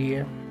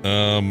 Reggie.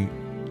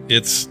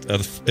 It's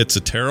a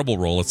terrible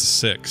roll. It's a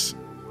 6.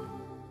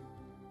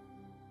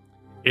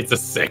 It's a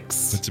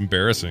 6. It's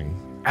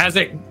embarrassing. As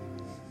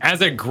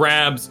it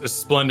grabs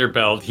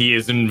Splendorbelt, he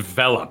is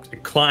enveloped.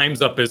 It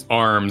climbs up his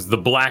arms. The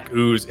black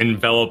ooze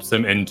envelops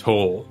him in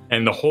tow,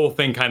 and the whole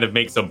thing kind of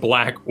makes a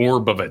black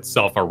orb of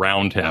itself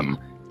around him.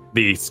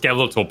 The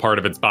skeletal part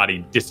of its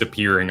body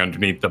disappearing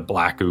underneath the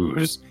black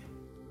ooze.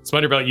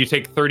 Splendorbelt, you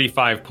take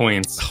 35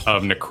 points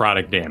of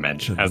necrotic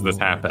damage as this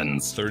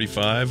happens.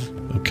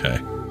 35? Okay.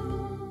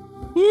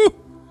 Woo!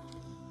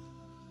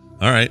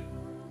 All right.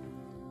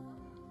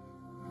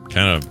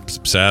 Kind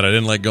of sad I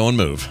didn't let go and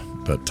move,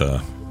 but all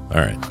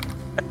right.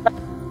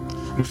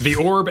 The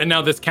orb, and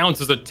now this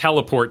counts as a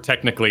teleport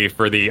technically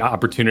for the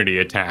opportunity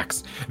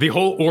attacks. The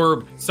whole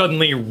orb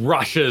suddenly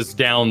rushes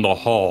down the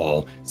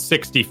hall,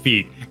 60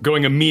 feet,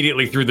 going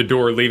immediately through the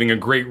door, leaving a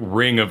great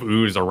ring of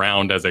ooze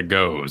around as it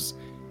goes.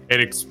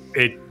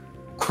 It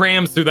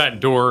crams through that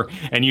door,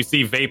 and you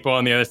see Vapo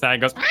on the other side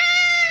goes,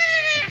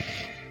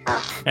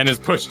 and is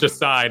pushed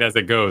aside as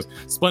it goes.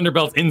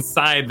 Splendorbelt's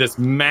inside this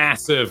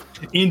massive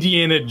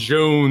Indiana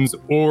Jones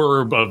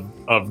orb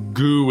of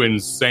goo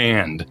and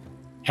sand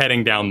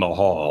heading down the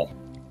hall.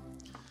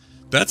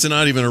 That's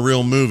not even a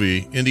real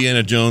movie.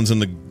 Indiana Jones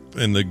and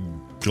the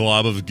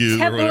glob of goo or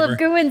Temple whatever. of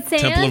Goo and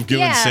Sand? Temple of Goo and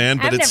Yeah, Sand.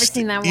 But I've it's never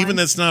seen that one. even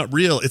that's not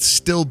real. It's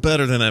still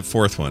better than that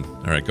fourth one.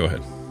 All right, go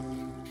ahead.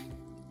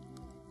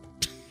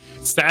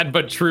 Sad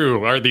but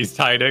true are these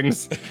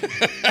tidings.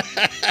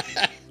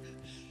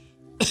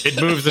 It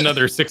moves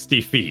another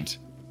 60 feet.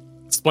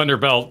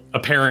 Splendorbelt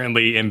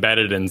apparently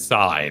embedded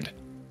inside.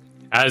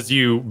 As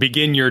you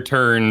begin your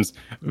turns,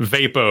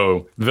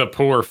 Vapo, the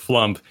poor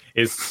flump,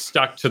 is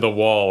stuck to the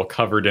wall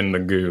covered in the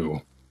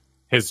goo.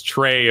 His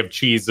tray of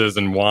cheeses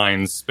and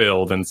wines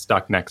spilled and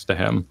stuck next to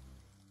him.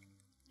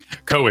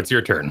 Ko, it's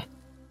your turn.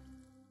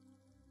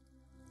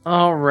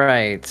 All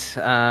right.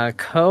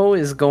 Ko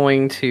is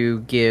going to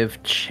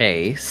give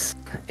chase,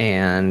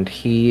 and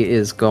he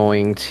is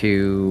going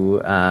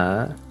to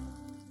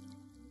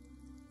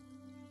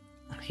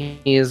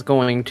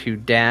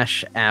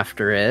dash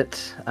after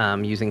it,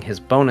 using his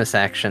bonus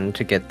action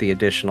to get the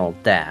additional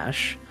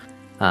dash,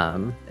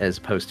 as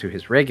opposed to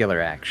his regular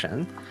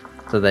action,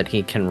 so that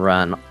he can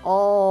run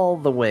all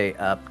the way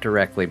up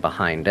directly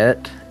behind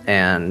it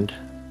and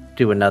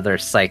do another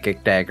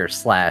psychic dagger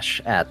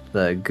slash at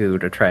the goo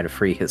to try to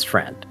free his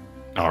friend.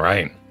 All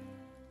right.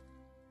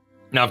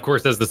 Now, of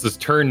course, as this is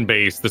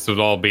turn-based, this would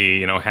all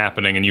be,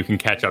 happening, and you can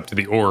catch up to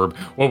the orb.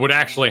 What would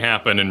actually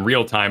happen in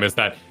real time is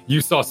that you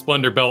saw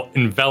Splendorbelt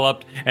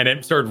enveloped, and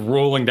it started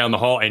rolling down the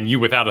hall, and you,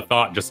 without a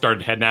thought, just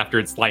started heading after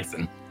it,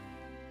 slicing.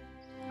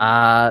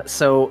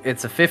 So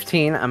it's a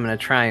 15. I'm going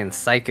to try and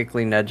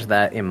psychically nudge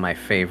that in my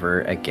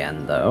favor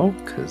again, though,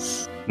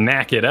 because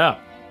Knack it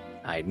up.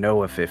 I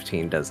know a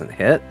 15 doesn't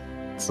hit.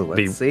 So let's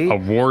The see.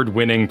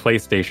 award-winning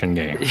PlayStation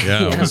game.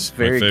 Yeah, it was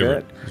very my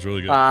favorite. good. It was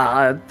really good.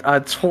 A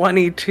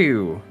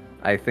 22,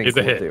 I think, Is a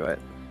will hit. do it.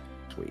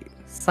 Sweet.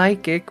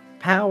 Psychic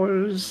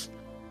powers.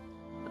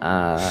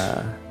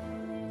 Okay,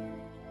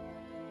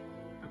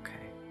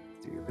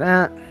 do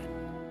that.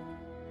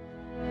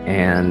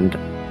 And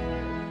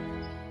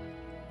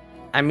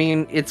I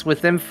mean, it's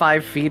within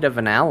 5 feet of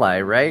an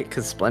ally, right?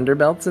 Because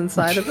Splendorbelt's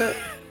inside of it.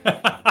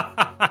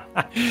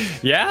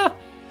 Yeah?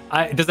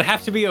 Does it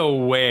have to be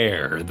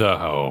aware,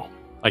 though?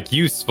 Like,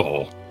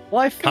 useful?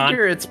 Well, I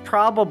figure it's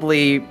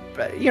probably,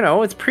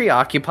 it's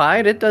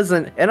preoccupied. It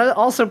doesn't, and it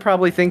also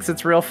probably thinks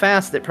it's real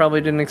fast. It probably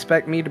didn't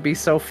expect me to be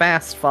so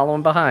fast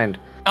following behind.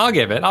 I'll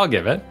give it.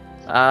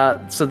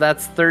 So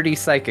that's 30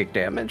 psychic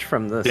damage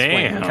from the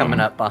swing coming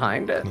up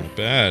behind it. Not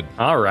bad.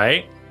 All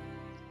right.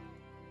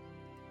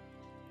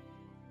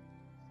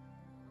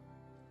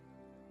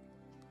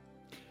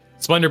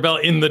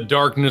 Splendorbelt, in the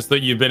darkness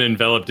that you've been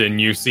enveloped in,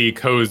 you see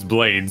Ko's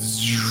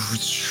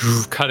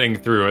blades cutting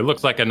through. It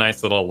looks like a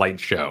nice little light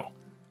show.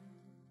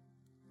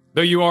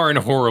 Though you are in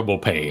horrible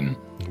pain.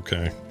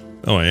 Okay.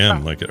 Oh, I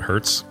am. Like, it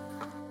hurts?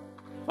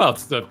 Well,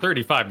 it's the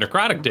 35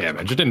 necrotic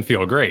damage. It didn't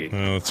feel great.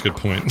 Oh, that's a good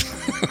point.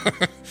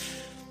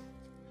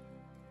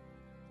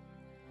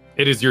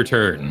 It is your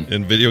turn.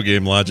 In video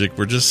game logic,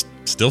 we're just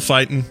still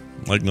fighting.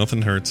 Like,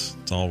 nothing hurts.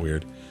 It's all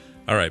weird.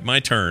 All right, my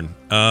turn.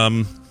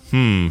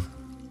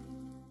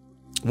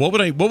 What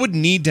would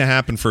need to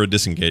happen for a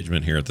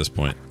disengagement here at this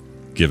point,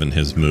 given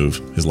his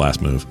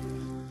last move?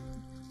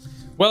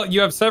 Well,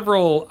 you have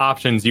several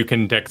options. You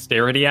can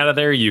dexterity out of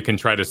there. You can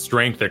try to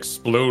strength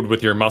explode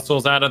with your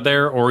muscles out of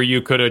there, or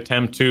you could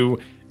attempt to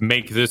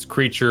make this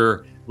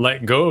creature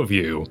let go of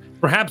you.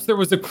 Perhaps there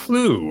was a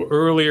clue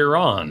earlier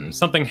on.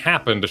 Something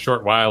happened a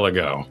short while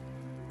ago.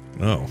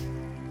 Oh.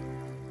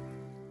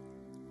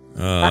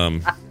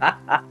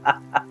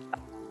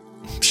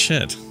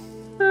 Shit.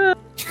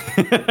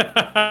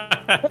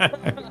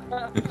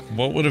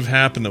 What would have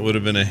happened that would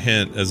have been a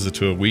hint as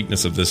to a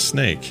weakness of this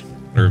snake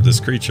or of this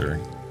creature?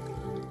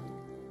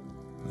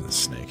 This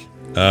snake.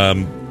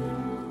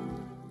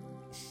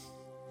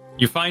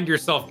 You find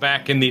yourself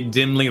back in the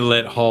dimly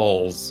lit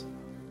halls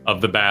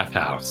of the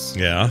bathhouse.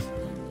 Yeah.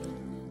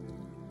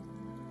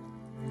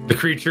 The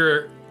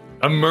creature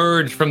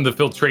emerged from the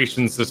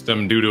filtration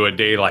system due to a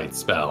daylight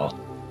spell.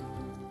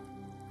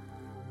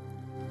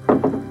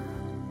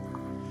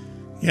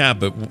 Yeah,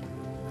 but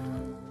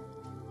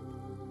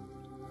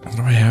what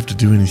do I have to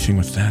do anything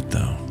with that,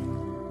 though?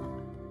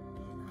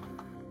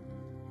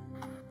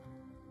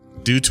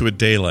 Due to a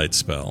daylight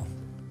spell.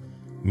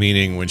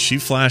 Meaning when she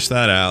flashed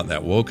that out,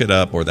 that woke it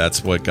up, or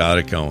that's what got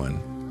it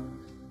going.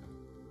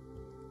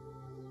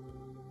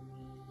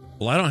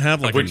 Well, I don't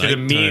have like which it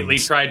immediately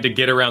tried to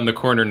get around the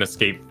corner and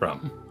escape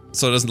from.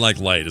 So it doesn't like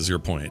light, is your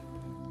point?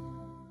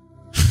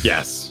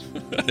 Yes.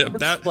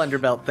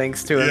 Splendorbelt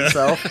thinks to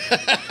himself.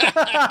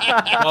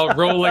 While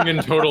rolling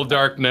in total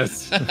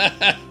darkness.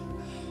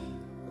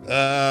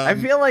 I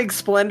feel like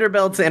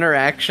Splendorbelt's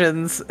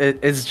interactions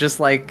is just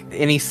like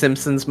any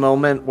Simpsons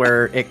moment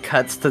where it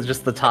cuts to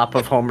just the top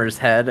of Homer's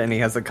head and he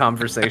has a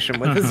conversation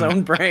with his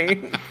own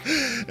brain.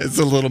 It's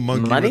a little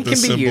monkey. Money with can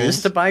the be symbols.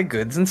 used to buy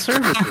goods and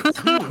services.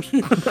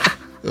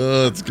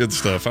 Oh, that's good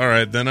stuff. All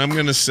right, then I'm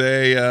going to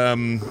say,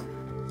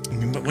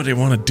 what would I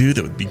want to do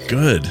that would be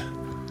good?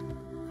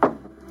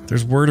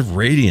 There's Word of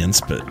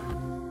Radiance, but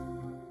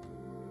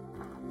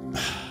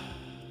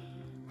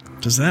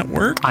does that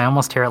work? I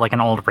almost hear it like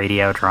an old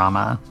radio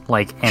drama.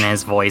 Like, in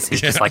his voice,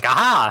 he's just like,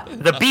 aha,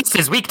 the beast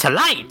is weak to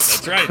light.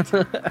 That's right.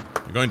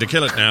 We're going to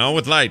kill it now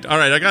with light. All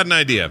right, I got an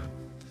idea.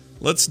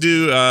 Let's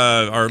do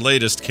our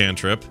latest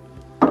cantrip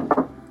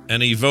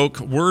and evoke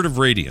Word of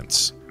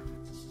Radiance.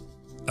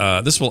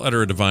 This will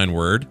utter a divine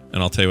word,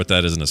 and I'll tell you what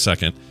that is in a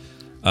second.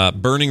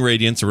 Burning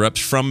radiance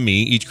erupts from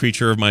me. Each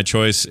creature of my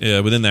choice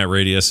within that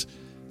radius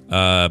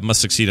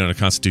must succeed on a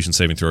Constitution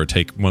saving throw or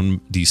take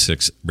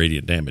 1d6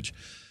 radiant damage.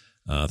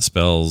 The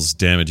spell's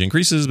damage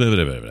increases. Blah,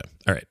 blah, blah, blah.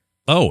 All right.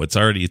 Oh, it's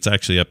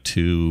actually up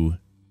to.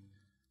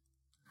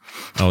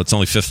 Oh, it's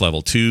only 5th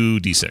level.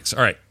 2d6.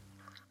 All right.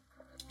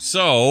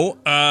 So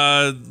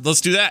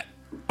let's do that.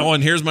 Oh,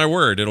 and here's my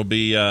word. It'll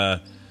be.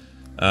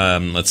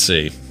 Let's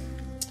see.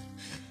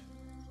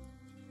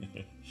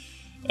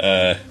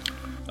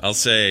 I'll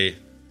say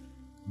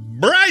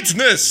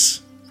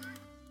brightness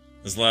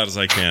as loud as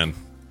I can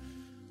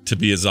to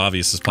be as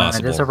obvious as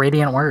possible. It is a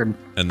radiant word.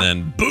 And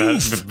then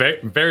boof.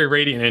 Very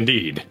radiant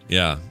indeed.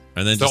 Yeah.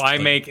 And then so I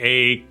make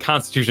a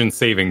Constitution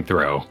saving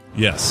throw.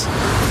 Yes.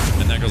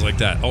 And that goes like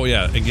that. Oh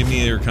yeah, and give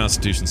me your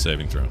Constitution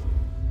saving throw.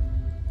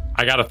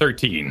 I got a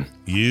 13.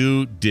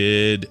 You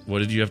did. What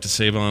did you have to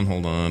save on?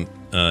 Hold on.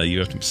 You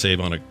have to save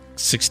on a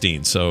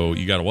 16. So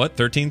you got a what?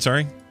 13,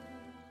 sorry?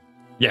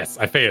 Yes,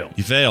 I failed.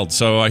 You failed.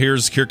 So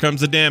here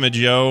comes the damage,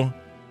 yo.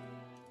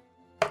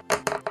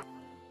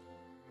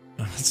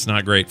 It's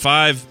not great.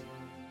 5.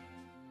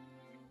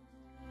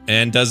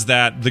 And does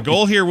that... The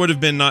goal here would have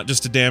been not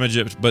just to damage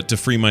it, but to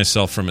free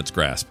myself from its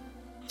grasp.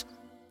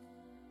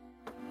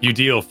 You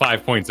deal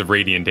 5 points of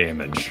radiant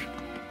damage.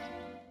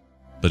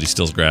 But he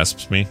still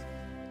grasps me?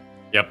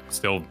 Yep,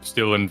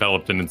 still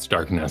enveloped in its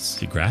darkness.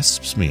 He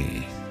grasps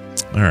me.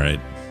 All right.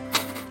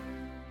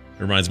 It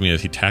reminds me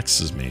of he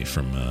taxes me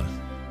from...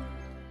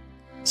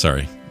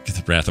 Sorry, get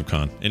the Wrath of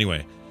Khan.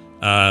 Anyway,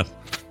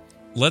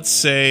 let's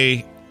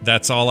say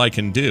that's all I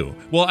can do.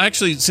 Well,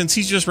 actually, since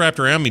he's just wrapped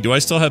around me, do I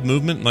still have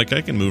movement? Like,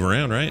 I can move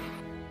around, right?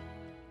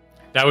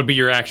 That would be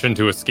your action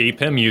to escape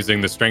him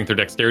using the strength or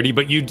dexterity,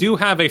 but you do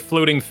have a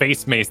floating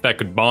face mace that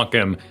could bonk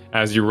him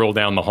as you roll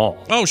down the hall.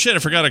 Oh shit! I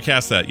forgot to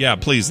cast that. Yeah,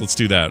 please, let's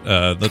do that.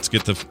 Let's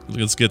get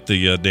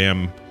the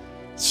damn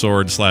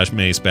sword /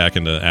 mace back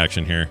into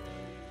action here.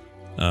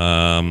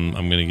 I'm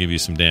gonna give you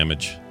some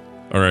damage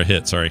or a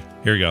hit. Sorry.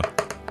 Here we go.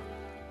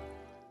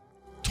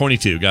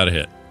 22. Got a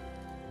hit.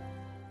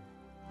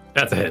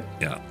 That's a hit.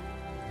 Yeah.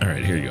 All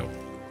right. Here you go.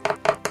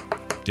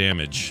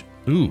 Damage.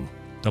 Ooh,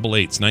 double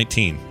 8s.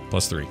 19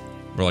 plus 3.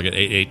 Roll like an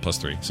 8 plus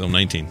 3, so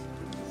 19.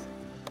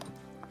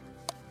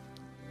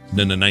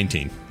 Then a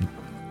 19.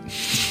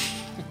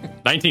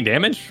 19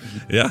 damage?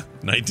 Yeah,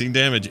 19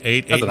 damage.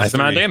 8. That's a nice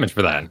amount of damage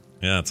for that.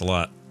 Yeah, it's a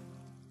lot.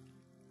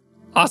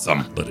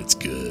 Awesome. But it's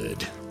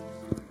good.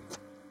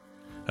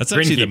 That's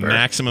actually the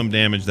maximum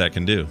damage that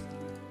can do.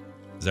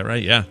 Is that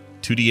right? Yeah.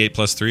 2d8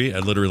 plus 3. I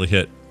literally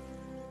hit.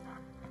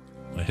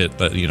 I hit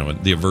that,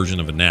 the version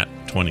of a nat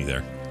 20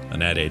 there. A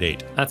nat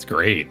 8. That's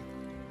great.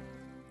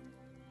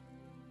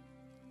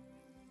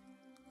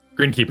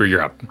 Grinkeeper,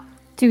 you're up.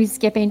 Do we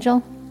skip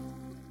Angel?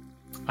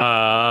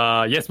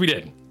 Yes, we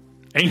did.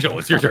 Angel,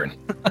 it's your turn.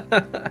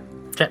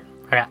 Shit.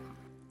 Okay.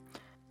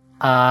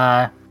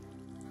 I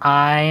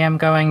am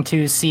going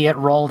to see it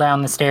roll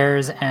down the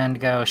stairs and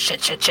go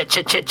shit,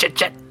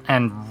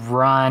 and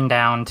run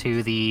down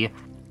to the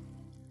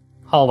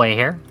hallway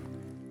here.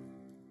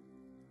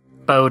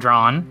 Bow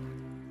drawn.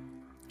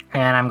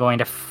 And I'm going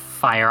to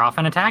fire off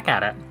an attack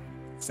at it.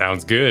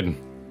 Sounds good.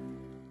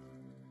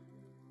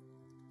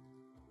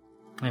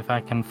 If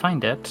I can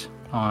find it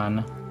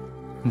on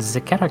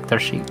the character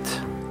sheet.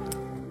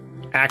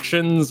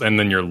 Actions, and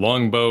then your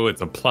longbow,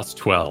 it's a plus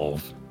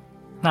 12.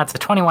 That's a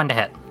 21 to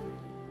hit.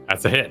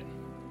 That's a hit.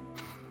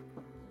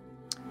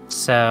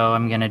 So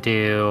I'm going to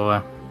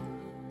do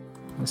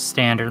the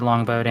standard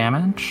longbow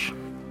damage.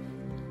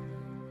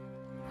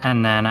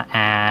 And then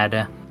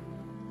add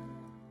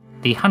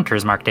the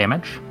hunter's mark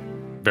damage.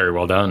 Very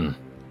well done.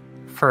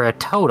 For a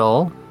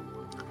total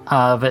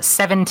of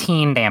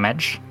 17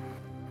 damage.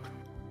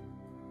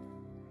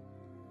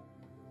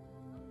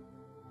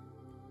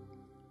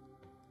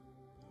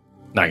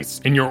 Nice.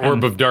 In your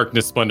orb of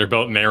darkness,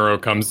 Splendorbelt, an arrow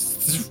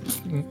comes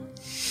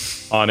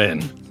on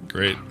in.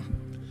 Great.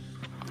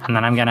 And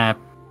then I'm going to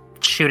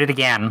shoot it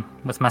again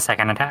with my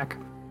second attack.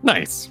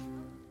 Nice.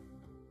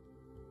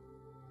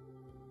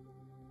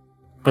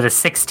 With a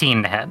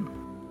 16 to hit.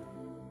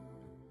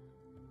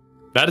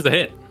 That is a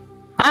hit.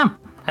 Ah,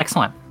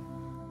 excellent.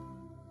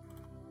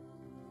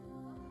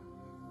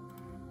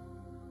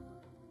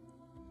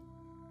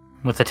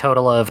 With a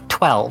total of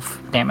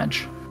 12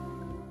 damage.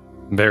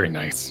 Very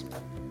nice.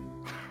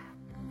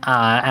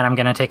 And I'm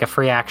going to take a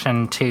free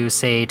action to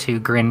say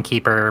to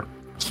Grinkeeper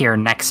here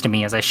next to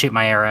me as I shoot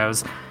my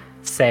arrows,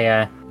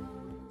 say,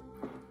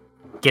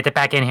 get it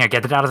back in here,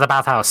 get it out of the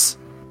bathhouse.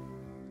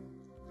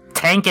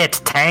 Tank it,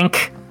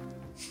 tank!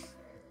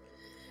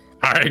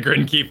 All right,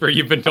 Grinkeeper,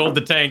 you've been told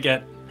to tank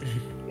it.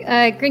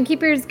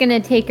 Grinkeeper's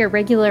gonna take a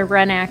regular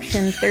run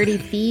action 30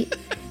 feet,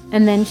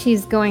 and then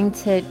she's going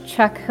to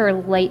chuck her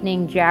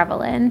lightning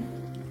javelin.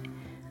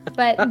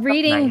 But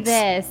reading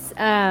this,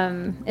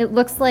 it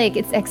looks like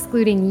it's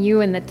excluding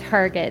you and the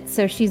target.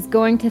 So she's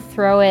going to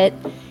throw it,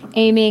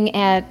 aiming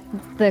at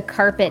the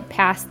carpet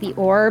past the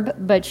orb,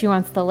 but she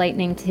wants the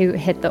lightning to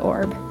hit the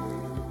orb.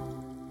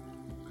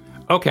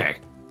 Okay.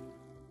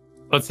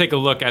 Let's take a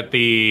look at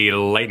the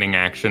lightning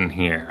action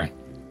here.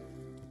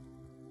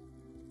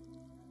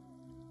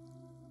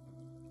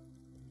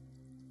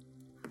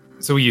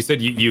 So you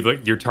said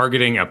you're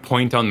targeting a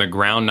point on the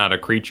ground, not a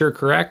creature,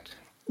 correct?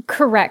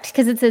 Correct,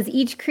 because it says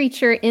each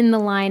creature in the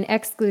line,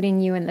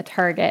 excluding you and the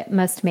target,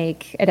 must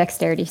make a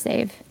dexterity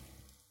save.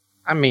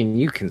 I mean,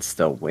 you can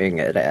still wing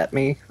it at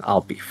me.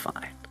 I'll be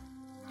fine.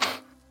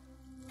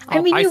 I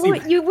mean,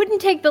 you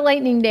wouldn't take the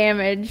lightning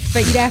damage,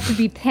 but you'd have to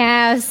be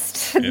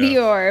past the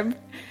orb.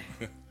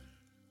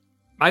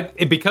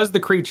 Because the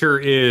creature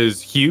is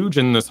huge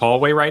in this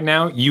hallway right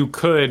now, you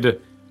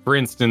could, for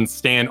instance,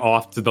 stand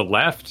off to the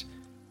left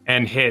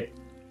and hit...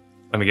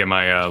 Let me get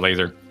my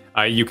laser.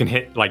 You can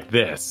hit like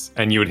this,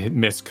 and you would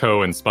miss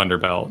Ko and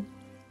Splendorbelt,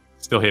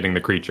 still hitting the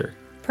creature.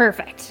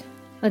 Perfect.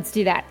 Let's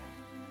do that.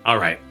 All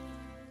right.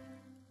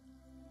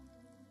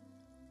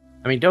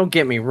 I mean, don't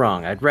get me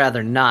wrong. I'd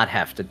rather not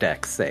have to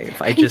dex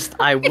save.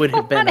 I would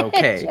have been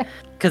okay.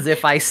 Because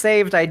if I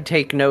saved, I'd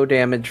take no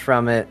damage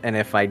from it, and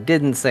if I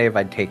didn't save,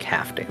 I'd take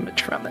half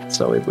damage from it,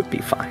 so it would be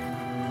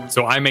fine.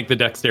 So I make the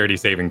dexterity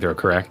saving throw,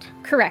 correct?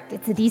 Correct.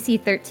 It's a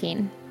DC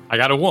 13. I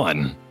got a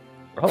 1.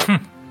 Oh.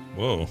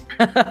 Whoa.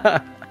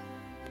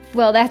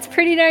 Well, that's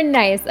pretty darn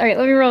nice. All right,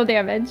 let me roll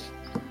damage.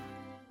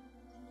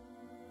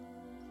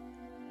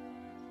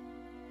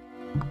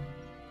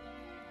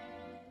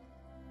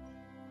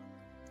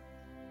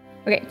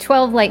 Okay,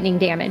 12 lightning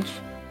damage.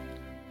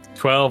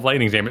 12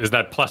 lightning damage. Is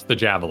that plus the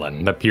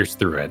javelin that pierced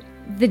through it?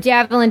 The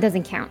javelin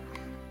doesn't count.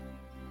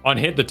 On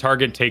hit, the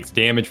target takes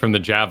damage from the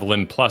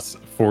javelin plus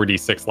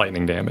 4d6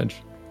 lightning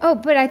damage. Oh,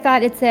 but I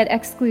thought it said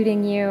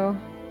excluding you.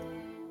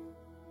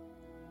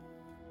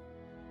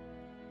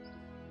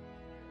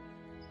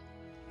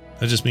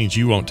 That just means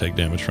you won't take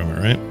damage from it,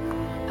 right?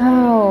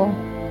 Oh.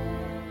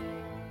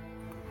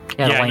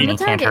 Yeah, Yeah, lightning you-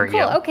 can't hurt cool.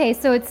 you. Okay,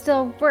 so it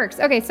still works.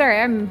 Okay,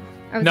 sorry, I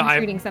was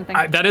reading something.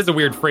 That is a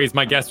weird phrase.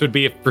 My guess would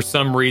be if for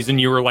some reason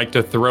you were like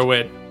to throw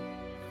it,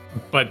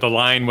 but the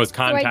line was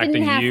so I contacting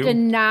didn't have you. to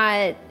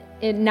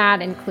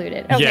not include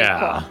it. Okay,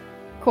 Yeah.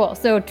 cool.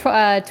 So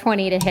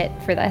 20 to hit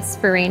for this,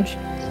 for range.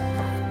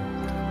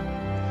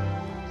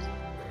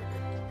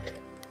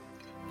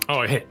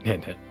 Oh, hit.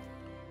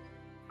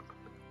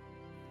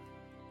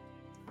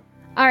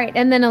 All right,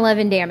 and then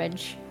 11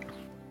 damage.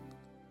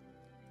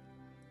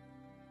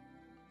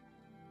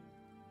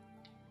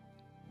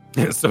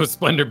 So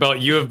Splendor Belt,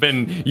 you've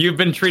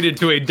been treated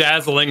to a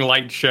dazzling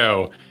light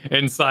show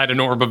inside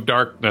an orb of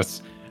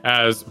darkness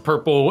as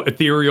purple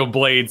ethereal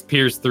blades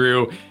pierce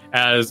through,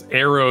 as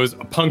arrows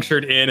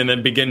punctured in and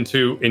then begin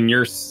to,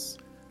 because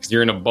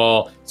you're in a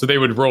ball, so they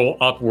would roll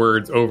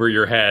upwards over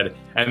your head,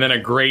 and then a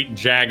great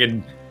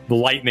jagged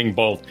lightning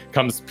bolt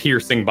comes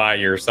piercing by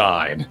your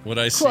side. What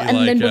I see Cool,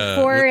 and then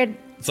before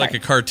it's like a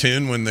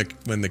cartoon when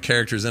the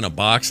character's in a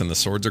box and the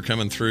swords are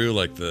coming through,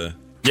 like the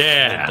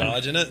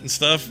dodging it and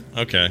stuff.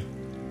 Okay,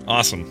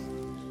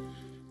 awesome.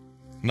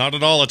 Not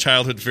at all a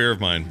childhood fear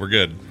of mine. We're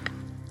good.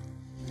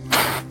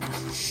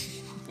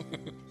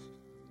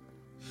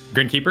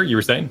 Grinkeeper, you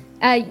were saying?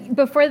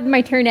 Before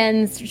my turn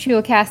ends, she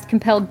will cast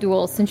Compelled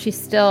Duel since she's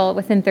still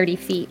within 30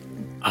 feet.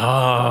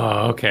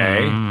 Oh,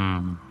 okay.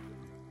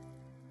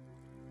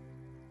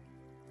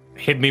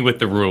 Hit me with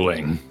the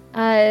ruling.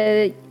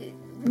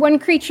 One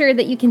creature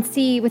that you can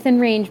see within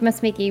range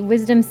must make a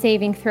Wisdom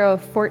saving throw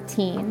of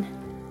 14.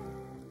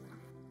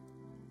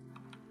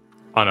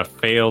 On a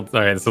failed...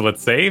 All right, so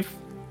let's save.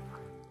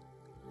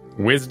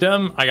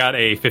 Wisdom, I got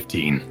a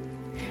 15.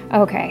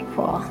 Okay,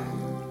 cool.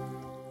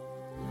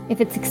 If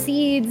it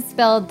succeeds,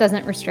 spell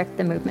doesn't restrict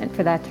the movement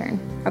for that turn.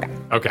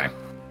 Okay.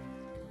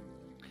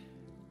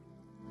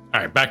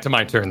 All right, back to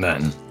my turn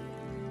then.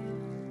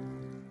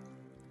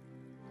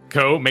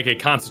 Ko, make a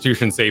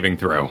Constitution saving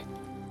throw.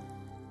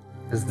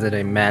 Is it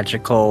a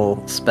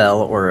magical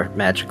spell or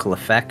magical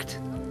effect?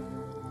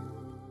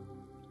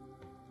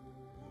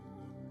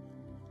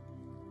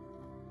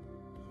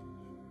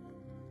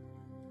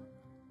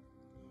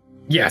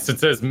 Yes, it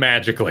says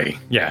magically.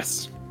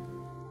 Yes.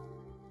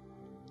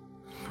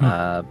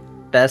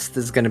 Best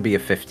is going to be a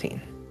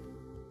 15.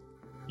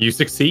 You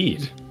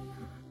succeed.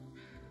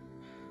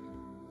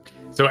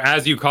 So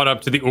as you caught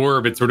up to the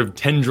orb, it sort of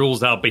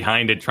tendrils out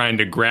behind it, trying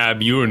to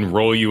grab you and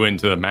roll you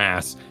into the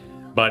mass,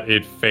 but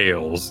it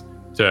fails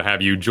to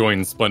have you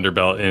join Splendor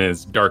Belt in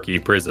his darky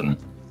prison.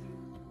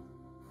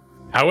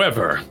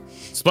 However,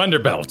 Splendor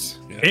Belt,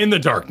 in the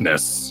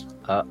darkness.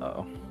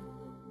 Uh-oh.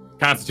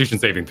 Constitution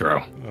saving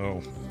throw.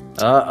 Oh.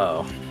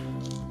 Uh-oh.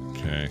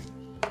 Okay.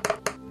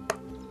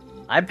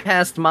 I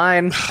passed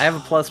mine. I have a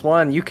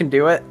 +1. You can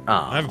do it. Oh.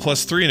 I have a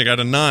 +3 and I got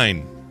a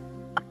 9.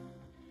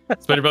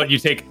 Splendor Belt, you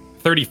take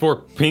 34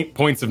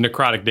 points of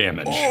necrotic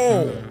damage.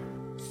 Oh,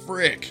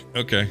 frick.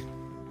 Okay.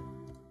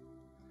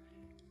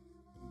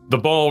 The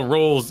ball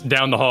rolls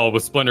down the hall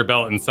with Splendor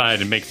Belt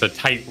inside and makes a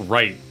tight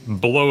right,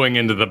 blowing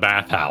into the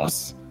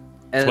bathhouse.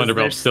 Splendor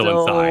Belt's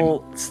still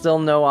inside. Still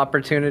no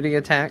opportunity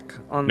attack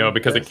on No,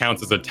 because this? it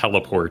counts as a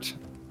teleport.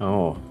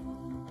 Oh.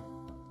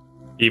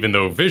 Even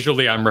though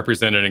visually I'm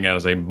representing it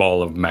as a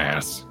ball of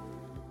mass.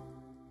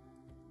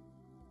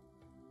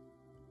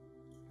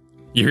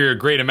 You hear a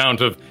great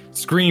amount of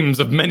screams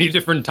of many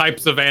different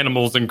types of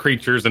animals and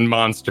creatures and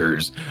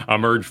monsters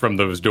emerge from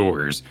those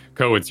doors.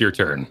 Ko, it's your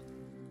turn.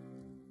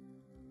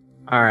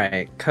 All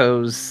right,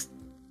 Ko's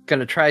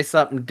gonna try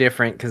something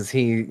different because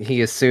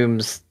he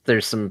assumes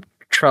there's some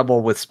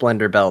trouble with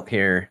Splendor Belt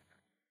here.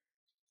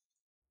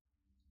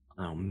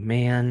 Oh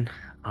man,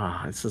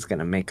 this is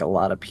gonna make a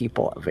lot of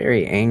people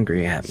very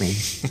angry at me.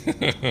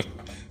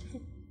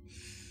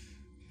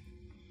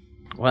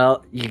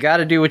 Well, you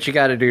gotta do what you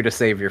gotta do to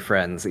save your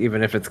friends,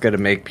 even if it's gonna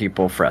make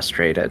people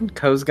frustrated.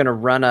 Ko's gonna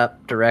run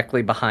up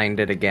directly behind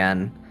it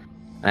again,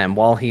 and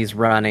while he's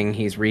running,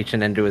 he's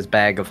reaching into his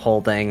bag of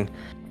holding,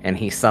 and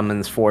he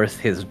summons forth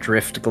his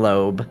drift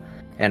globe,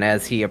 and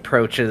as he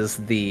approaches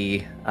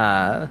the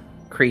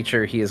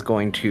creature, he is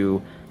going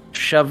to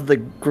shove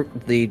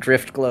the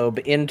drift globe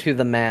into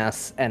the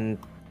mass and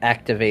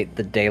activate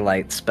the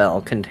daylight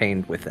spell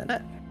contained within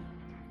it.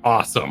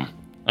 Awesome.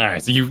 All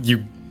right, so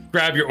you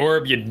grab your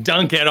orb, you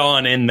dunk it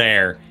on in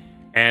there,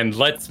 and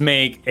let's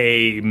make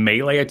a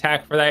melee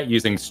attack for that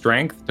using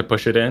strength to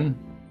push it in.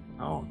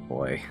 Oh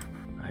boy,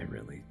 I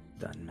really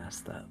done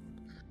messed up.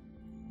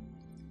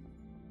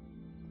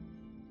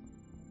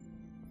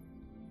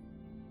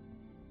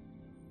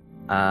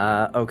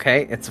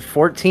 Okay, it's a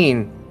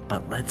 14,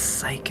 but let's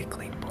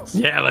psychically pulse.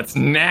 Yeah, let's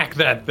knack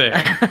that thing.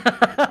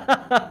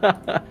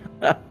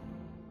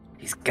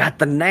 He's got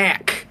the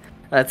knack.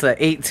 That's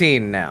a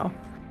 18 now.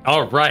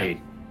 All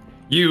right.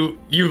 You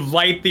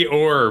light the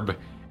orb,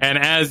 and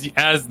as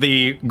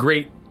the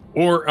great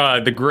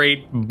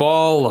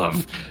ball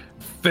of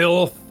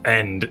filth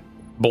and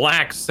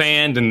black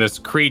sand and this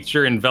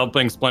creature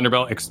enveloping Splendor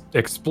Belt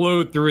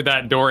explode through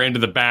that door into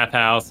the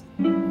bathhouse.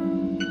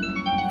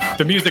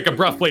 The music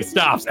abruptly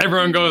stops.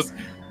 Everyone goes,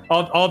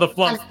 all the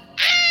fluff,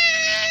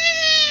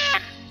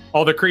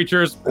 all the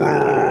creatures,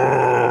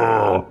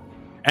 and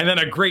then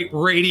a great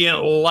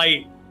radiant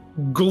light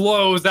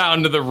glows out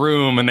into the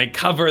room, and they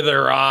cover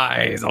their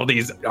eyes. All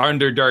these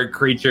underdark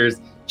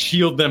creatures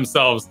shield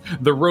themselves,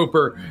 the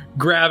Roper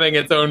grabbing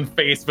its own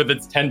face with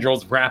its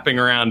tendrils wrapping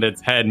around its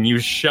head, and you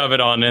shove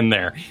it on in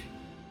there.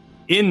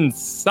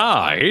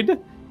 Inside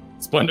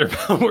Splendor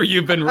Bell, where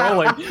you've been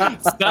rolling,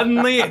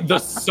 suddenly the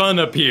sun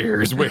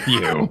appears with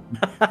you,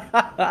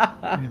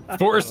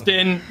 forced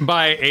in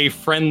by a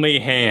friendly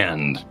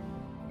hand.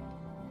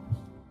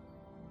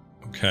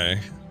 Okay.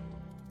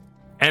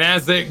 And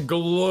as it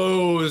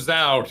glows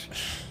out,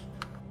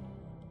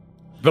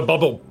 the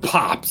bubble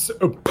pops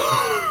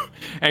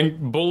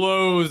and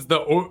blows the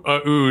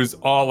ooze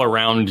all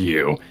around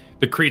you.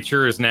 The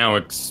creature is now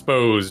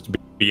exposed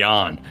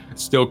beyond,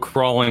 still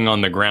crawling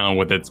on the ground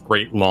with its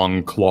great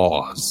long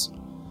claws.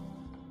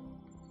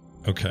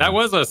 Okay. That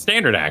was a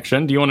standard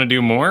action. Do you want to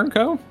do more,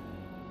 Ko?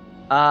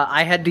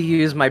 I had to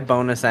use my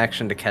bonus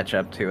action to catch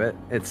up to it.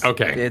 It's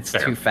fair.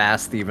 too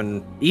fast,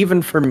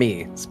 even for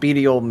me,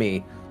 speedy old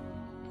me.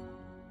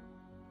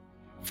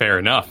 Fair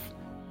enough.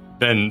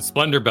 Then,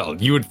 Splendor Bell,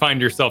 you would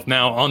find yourself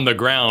now on the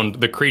ground,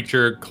 the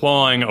creature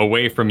clawing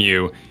away from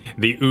you,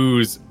 the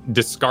ooze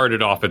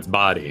discarded off its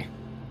body.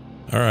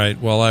 All right.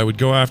 Well, I would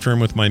go after him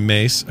with my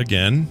mace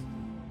again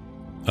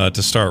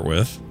to start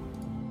with.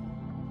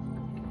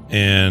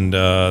 And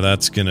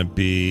that's going to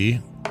be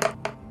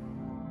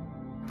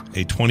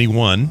a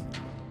 21.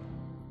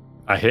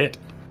 A hit.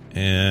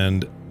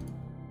 And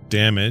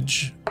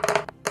damage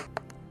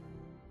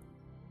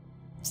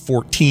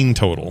 14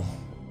 total.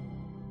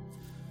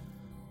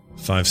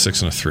 5,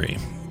 6, and a 3.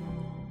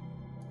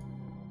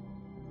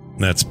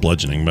 That's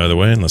bludgeoning, by the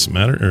way, unless it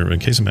matters, or in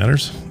case it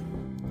matters.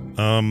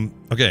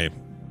 Okay.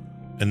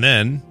 And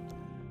then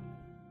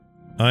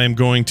I am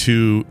going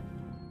to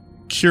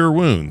cure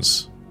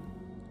wounds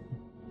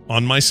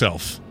on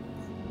myself,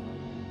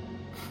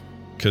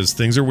 because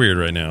things are weird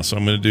right now. So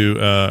I'm going to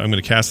do. I'm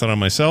going to cast that on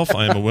myself.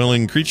 I am a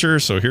willing creature,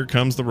 so here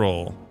comes the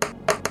roll.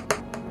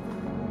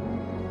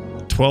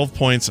 12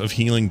 points of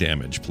healing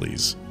damage,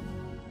 please.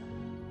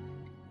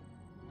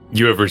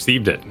 You have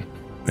received it.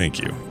 Thank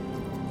you. 12.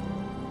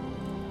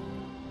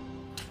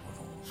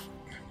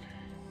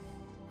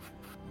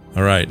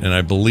 All right, and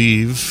I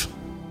believe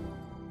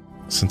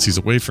since he's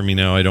away from me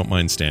now, I don't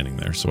mind standing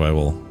there, so I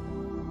will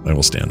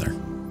stand there.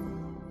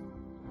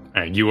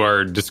 All right, you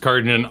are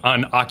discarding an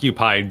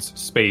unoccupied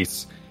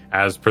space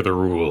as per the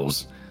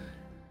rules.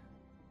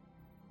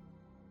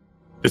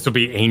 This will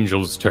be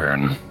Angel's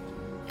turn.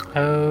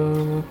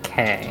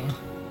 Okay.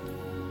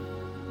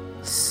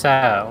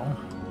 So,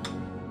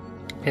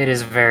 it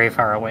is very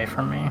far away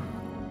from me.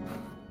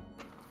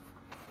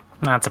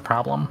 That's a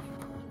problem.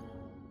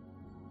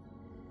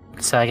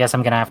 So I guess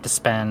I'm going to have to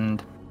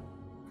spend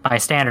my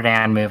standard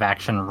and move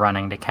action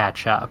running to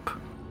catch up.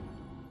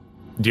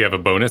 Do you have a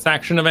bonus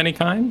action of any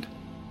kind?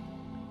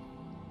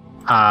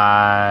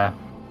 Not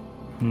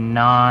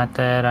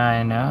that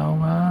I know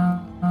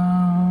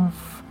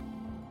of.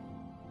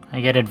 I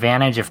get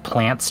advantage if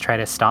plants try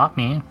to stop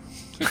me.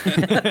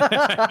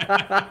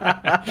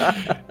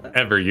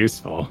 Ever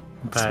useful.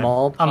 But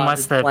Small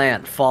unless the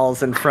plant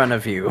falls in front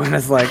of you and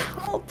is like,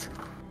 halt.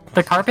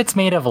 The carpet's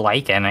made of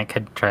lichen, it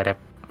could try to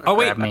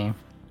grab me.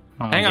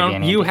 Hang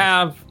on, you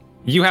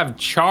have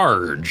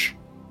charge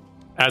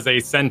as a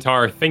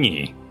centaur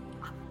thingy.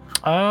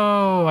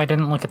 Oh, I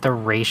didn't look at the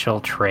racial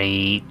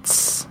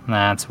traits.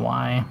 That's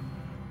why.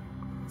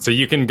 So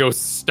you can go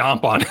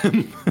stomp on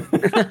him.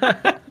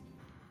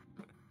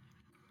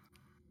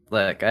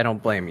 Look, I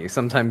don't blame you.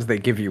 Sometimes they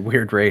give you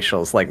weird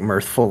racials like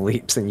mirthful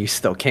leaps and you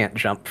still can't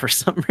jump for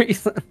some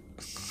reason.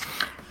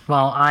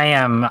 Well, I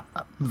am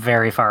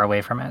very far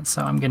away from it,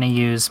 so I'm going to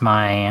use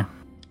my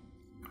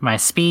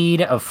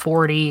speed of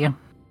 40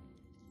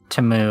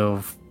 to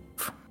move.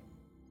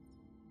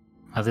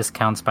 Oh, this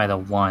counts by the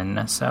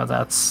 1, so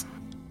that's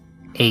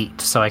 8,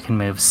 so I can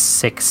move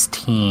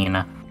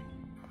 16.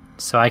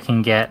 So I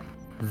can get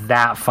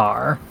that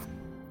far.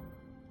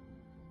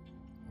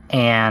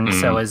 And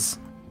so as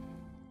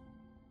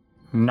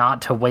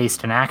not to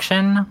waste an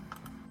action,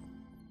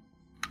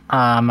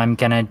 I'm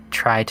going to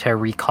try to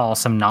recall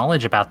some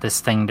knowledge about this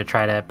thing to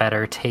try to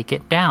better take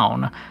it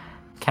down.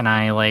 Can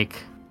I,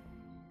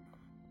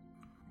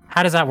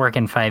 how does that work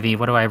in 5e?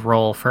 What do I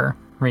roll for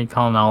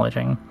recall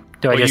knowledging?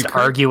 Do I just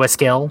argue a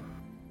skill?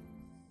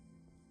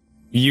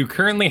 You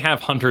currently have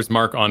Hunter's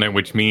Mark on it,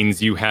 which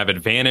means you have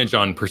advantage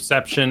on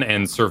perception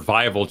and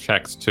survival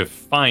checks to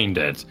find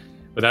it,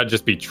 but that'd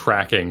just be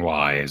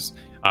tracking-wise.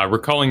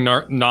 Recalling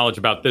knowledge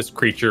about this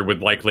creature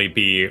would likely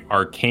be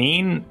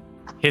arcane,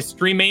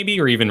 history maybe,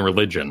 or even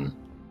religion.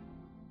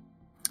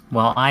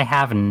 Well, I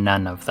have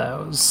none of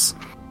those.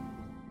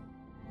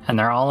 And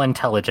they're all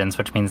intelligence,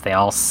 which means they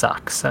all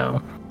suck, so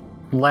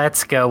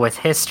let's go with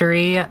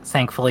history.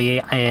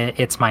 Thankfully,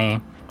 it's my...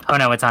 Oh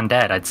no, it's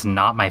undead. It's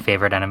not my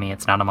favorite enemy.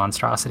 It's not a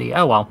monstrosity.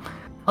 Oh well.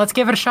 Let's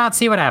give it a shot,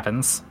 see what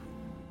happens.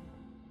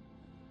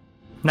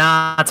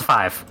 Nah, it's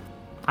 5.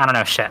 I don't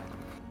know shit.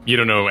 You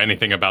don't know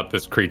anything about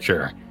this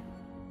creature.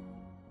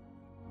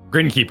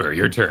 Grinkeeper,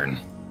 your turn.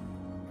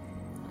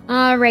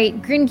 All right,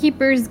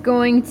 Grinkeeper's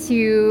going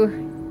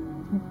to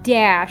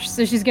dash,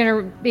 so she's going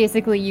to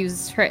basically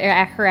use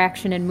her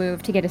action and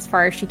move to get as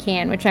far as she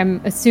can, which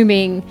I'm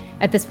assuming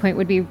at this point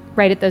would be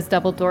right at those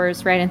double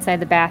doors right inside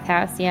the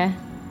bathhouse, yeah?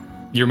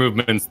 Your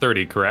movement's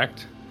 30,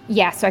 correct?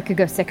 Yeah, so I could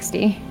go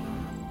 60.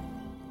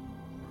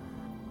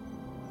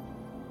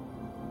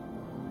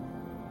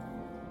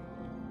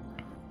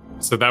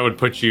 So that would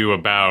put you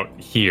about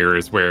here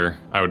is where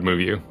I would move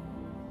you.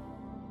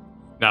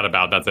 Not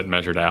about, that's it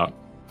measured out.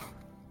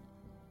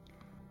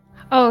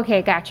 Oh,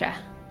 okay, gotcha.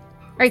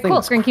 All right,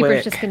 cool. Thing's Grinkeeper's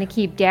quick. just going to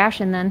keep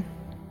dashing then.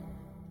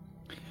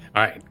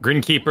 All right,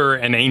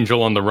 Grinkeeper and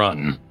Angel on the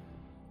run.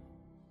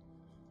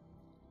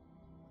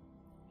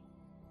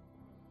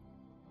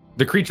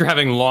 The creature,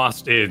 having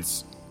lost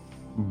its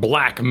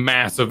black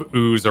mass of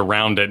ooze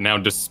around it, now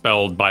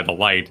dispelled by the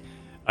light,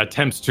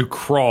 attempts to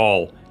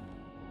crawl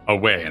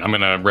away. And I'm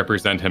going to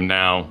represent him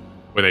now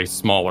with a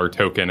smaller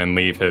token and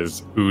leave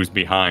his ooze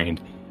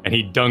behind. And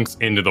he dunks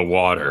into the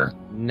water.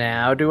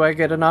 Now do I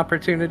get an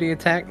opportunity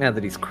attack now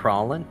that he's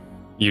crawling?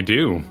 You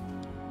do.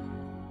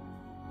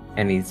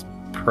 And he's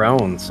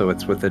prone, so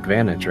it's with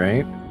advantage,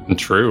 right?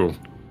 True.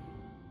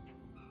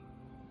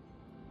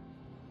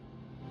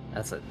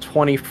 That's a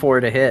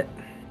 24 to hit.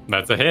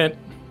 That's a hit.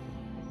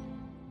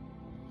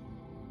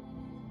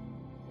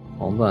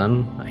 Hold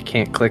on. I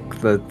can't click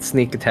the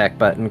sneak attack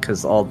button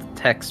because all the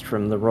text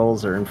from the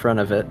rolls are in front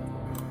of it.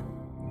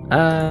 It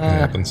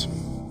happens.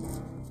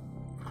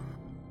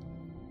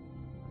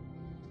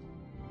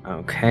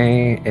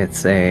 Okay,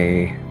 it's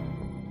a...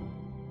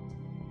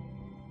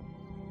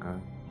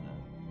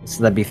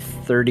 so that'd be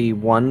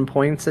 31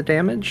 points of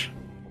damage?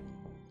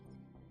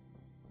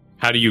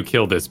 How do you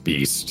kill this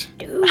beast?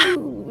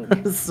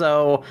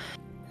 So,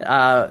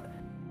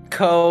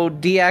 Ko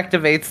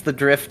deactivates the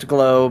drift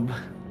globe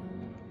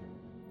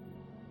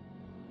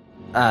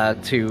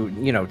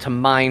to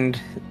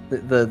mind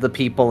the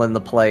people in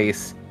the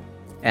place,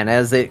 and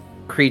as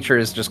creature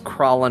is just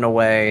crawling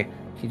away,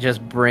 he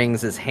just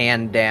brings his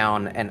hand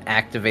down and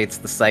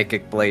activates the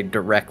psychic blade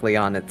directly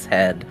on its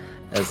head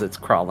as it's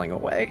crawling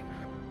away.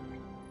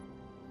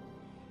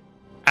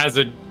 As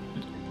it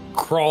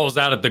crawls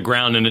out at the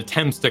ground and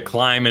attempts to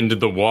climb into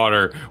the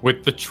water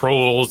with the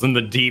trolls and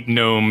the deep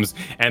gnomes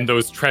and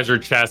those treasure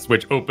chests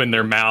which open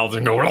their mouths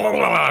and go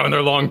and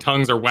their long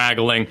tongues are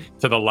waggling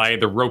to the light,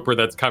 the roper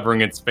that's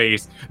covering its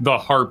face, the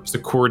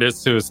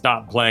harpsichordist who has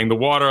stopped playing, the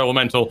water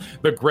elemental,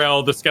 the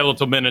grell, the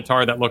skeletal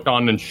minotaur that looked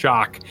on in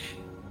shock.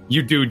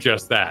 You do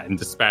just that and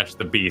dispatch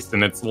the beast,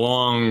 and its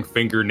long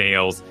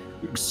fingernails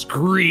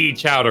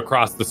screech out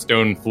across the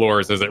stone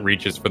floors as it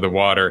reaches for the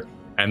water,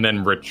 and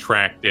then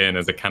retract in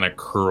as it kind of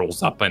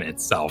curls up in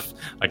itself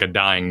like a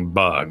dying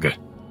bug.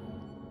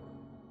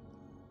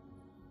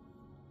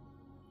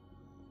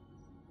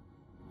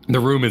 The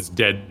room is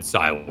dead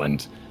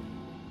silent.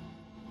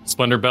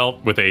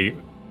 Splendorbelt, with a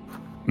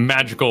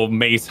magical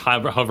mace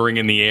hovering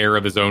in the air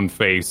of his own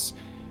face,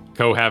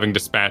 Ko having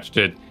dispatched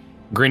it,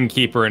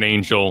 Grinkeeper and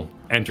Angel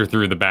enter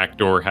through the back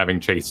door, having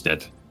chased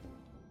it.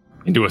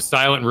 Into a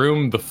silent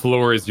room, the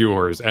floor is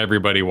yours.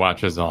 Everybody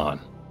watches on.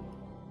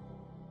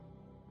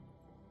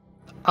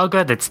 Oh,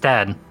 good, it's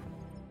dead.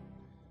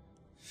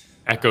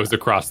 Echoes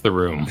across the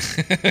room.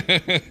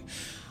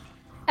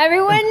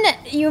 Everyone,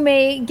 you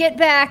may get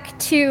back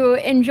to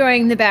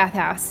enjoying the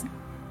bathhouse.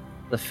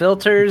 The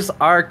filters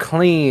are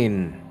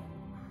clean.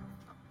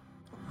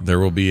 There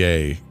will be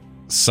a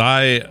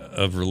sigh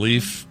of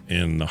relief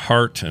in the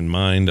heart and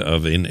mind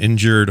of an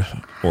injured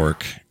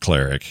orc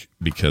cleric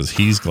because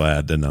he's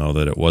glad to know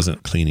that it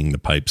wasn't cleaning the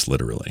pipes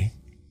literally.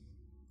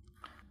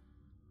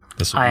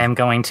 I am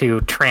going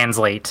to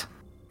translate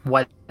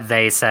what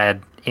they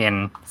said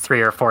in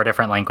 3 or 4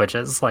 different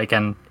languages, like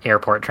an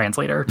airport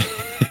translator.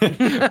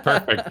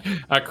 Perfect.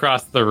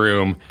 Across the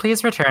room.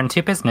 Please return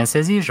to business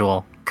as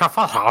usual.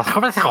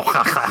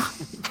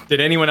 Did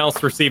anyone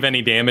else receive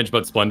any damage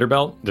but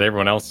Splendorbelt? Did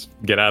everyone else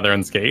get out of there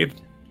unscathed?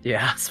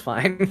 Yeah, it's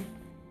fine.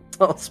 It's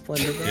all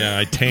Splendor. Yeah,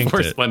 I tanked Poor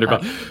it.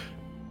 Splendorbelt.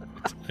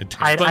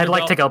 I'd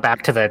like to go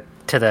back to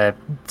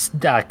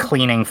the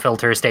cleaning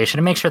filter station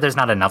and make sure there's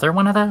not another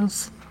one of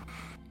those.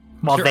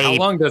 While Sure, they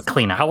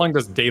clean up. How long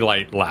does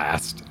daylight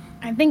last?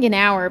 I think an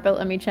hour, but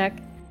let me check.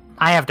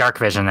 I have dark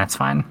vision, that's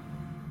fine.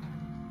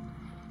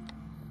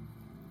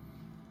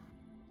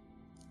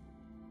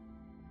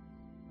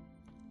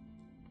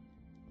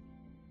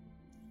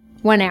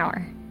 One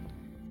hour.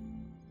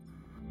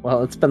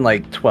 Well, it's been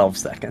like 12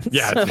 seconds.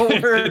 Yeah. So we're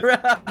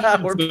So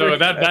pretty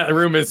that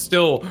room is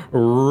still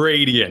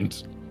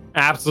radiant,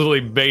 absolutely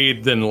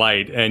bathed in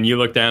light, and you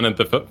look down at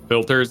the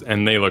filters,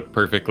 and they look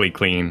perfectly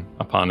clean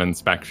upon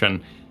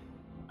inspection.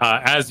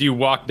 As you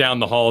walk down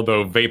the hall,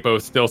 though,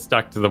 Vapo's still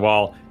stuck to the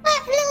wall.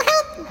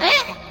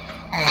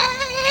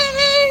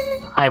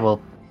 I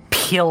will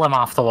peel him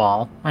off the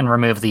wall and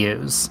remove the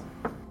ooze.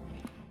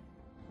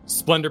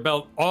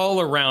 Splendorbelt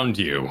all around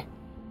you.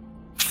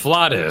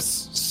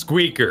 Flottus,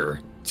 Squeaker,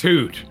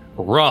 Toot,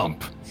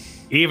 Rump.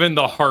 Even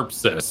the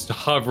harpsists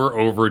hover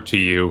over to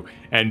you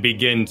and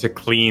begin to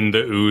clean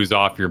the ooze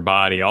off your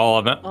body. All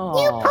of it. You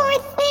poor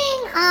thing.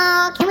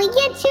 Oh, can we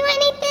get you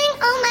anything?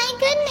 Oh my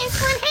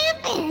goodness, what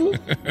happened?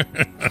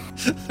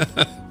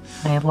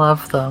 I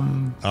love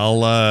them. I'll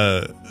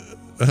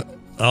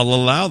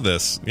allow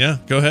this. Yeah,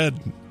 go ahead.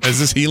 Is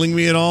this healing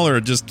me at all,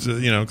 or just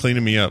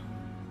cleaning me up?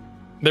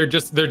 They're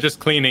just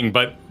cleaning,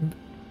 but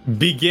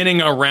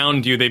beginning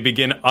around you, they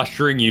begin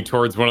ushering you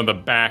towards one of the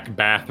back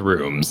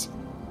bathrooms.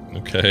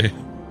 Okay.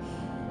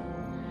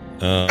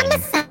 A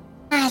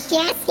massage,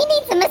 yes. He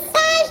needs a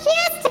massage,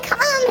 yes, to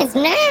calm his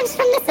nerves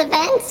from this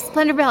event.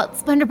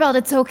 Splenderbelt,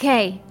 it's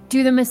okay.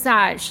 Do the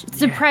massage.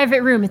 It's a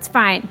private room. It's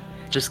fine.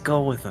 Just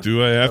go with him.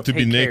 Do I have to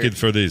be take care. naked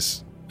for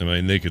these? Am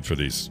I naked for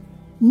these?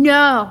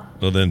 No.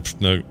 Well, then,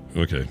 no.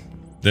 Okay.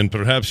 Then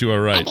perhaps you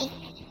are right.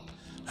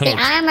 The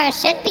armor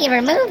should be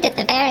removed at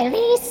the very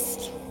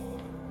least.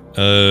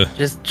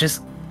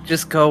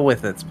 Just go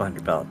with it,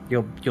 Splenderbelt.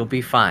 You'll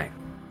be fine.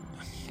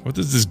 What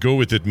does this go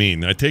with it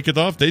mean? I take it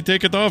off? They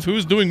take it off?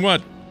 Who's doing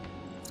what?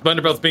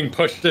 Splenderbelt's being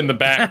pushed in the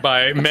back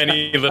by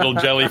many little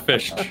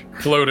jellyfish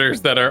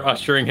floaters that are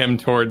ushering him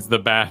towards the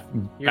back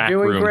You're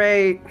doing room.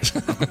 great.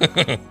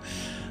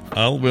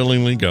 I'll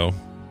willingly go.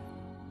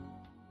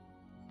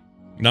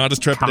 Not as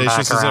Come back trepidatious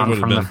as I around would have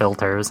from the been.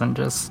 filters and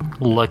just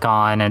look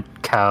on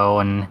at Ko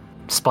and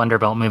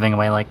Splenderbelt moving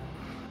away like,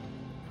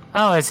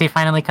 oh, is he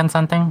finally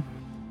consenting?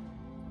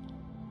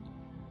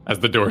 As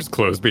the doors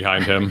close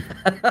behind him.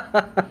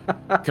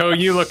 Ko,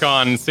 you look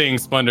on, seeing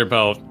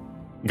Splenderbelt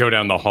go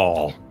down the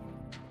hall.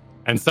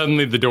 And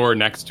suddenly the door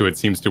next to it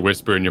seems to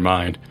whisper in your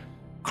mind,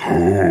 Go.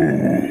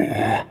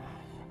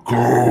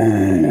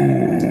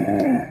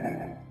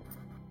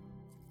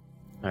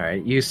 All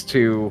right, used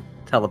to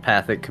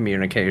telepathic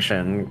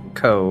communication,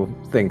 Ko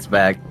thinks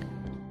back.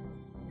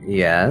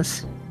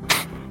 Yes.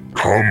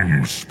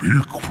 Come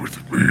speak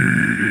with me.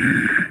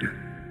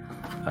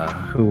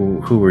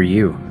 Who are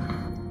you?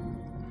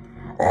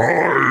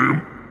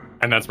 I'm...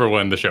 and that's where we'll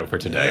end the show for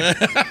today.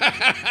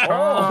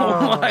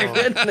 Oh my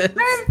goodness.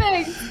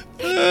 Perfect.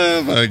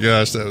 Oh my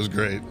gosh, that was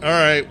great. All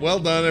right, well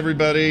done,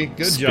 everybody.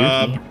 Good Spooky.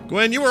 job.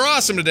 Gwen, you were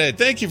awesome today.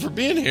 Thank you for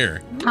being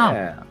here.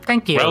 Yeah. Oh,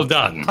 thank you. Well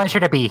done. Pleasure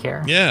to be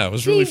here. Yeah, it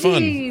was really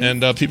fun. Jeez.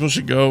 And people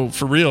should go,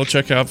 for real,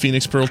 check out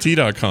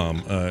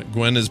PhoenixPearlTea.com.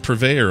 Gwen is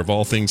purveyor of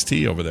all things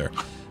tea over there.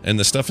 And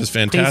the stuff is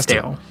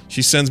fantastic. do.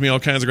 She sends me all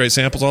kinds of great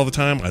samples all the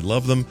time. I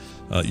love them.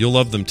 You'll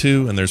love them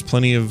too. And there's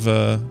plenty of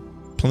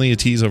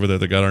teas over there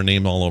that got our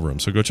name all over them.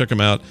 So go check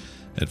them out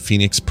at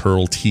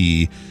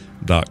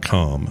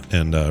PhoenixPearlTea.com.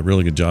 And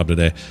really good job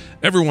today.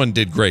 Everyone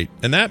did great.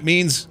 And that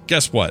means,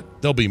 guess what?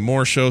 There'll be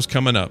more shows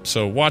coming up.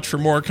 So watch for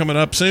more coming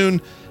up soon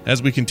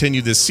as we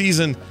continue this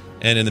season.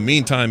 And in the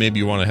meantime, maybe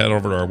you want to head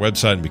over to our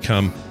website and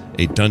become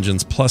a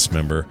Dungeons Plus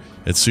member.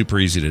 It's super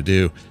easy to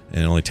do,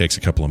 and it only takes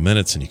a couple of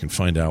minutes, and you can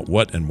find out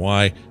what and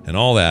why and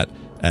all that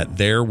at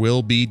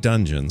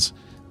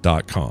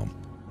therewillbedungeons.com.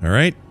 All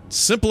right?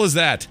 Simple as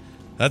that.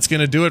 That's going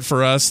to do it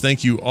for us.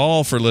 Thank you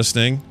all for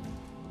listening.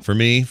 For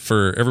me,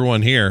 for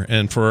everyone here,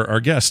 and for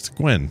our guest,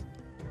 Gwen.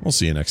 We'll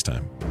see you next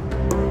time.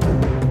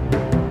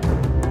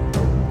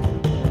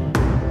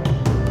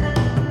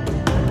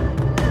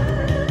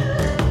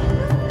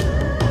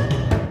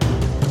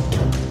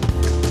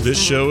 This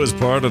show is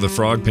part of the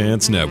Frog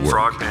Pants Network.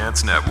 Frog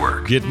Pants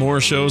Network. Get more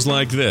shows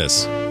like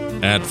this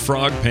at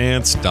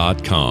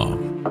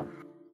frogpants.com.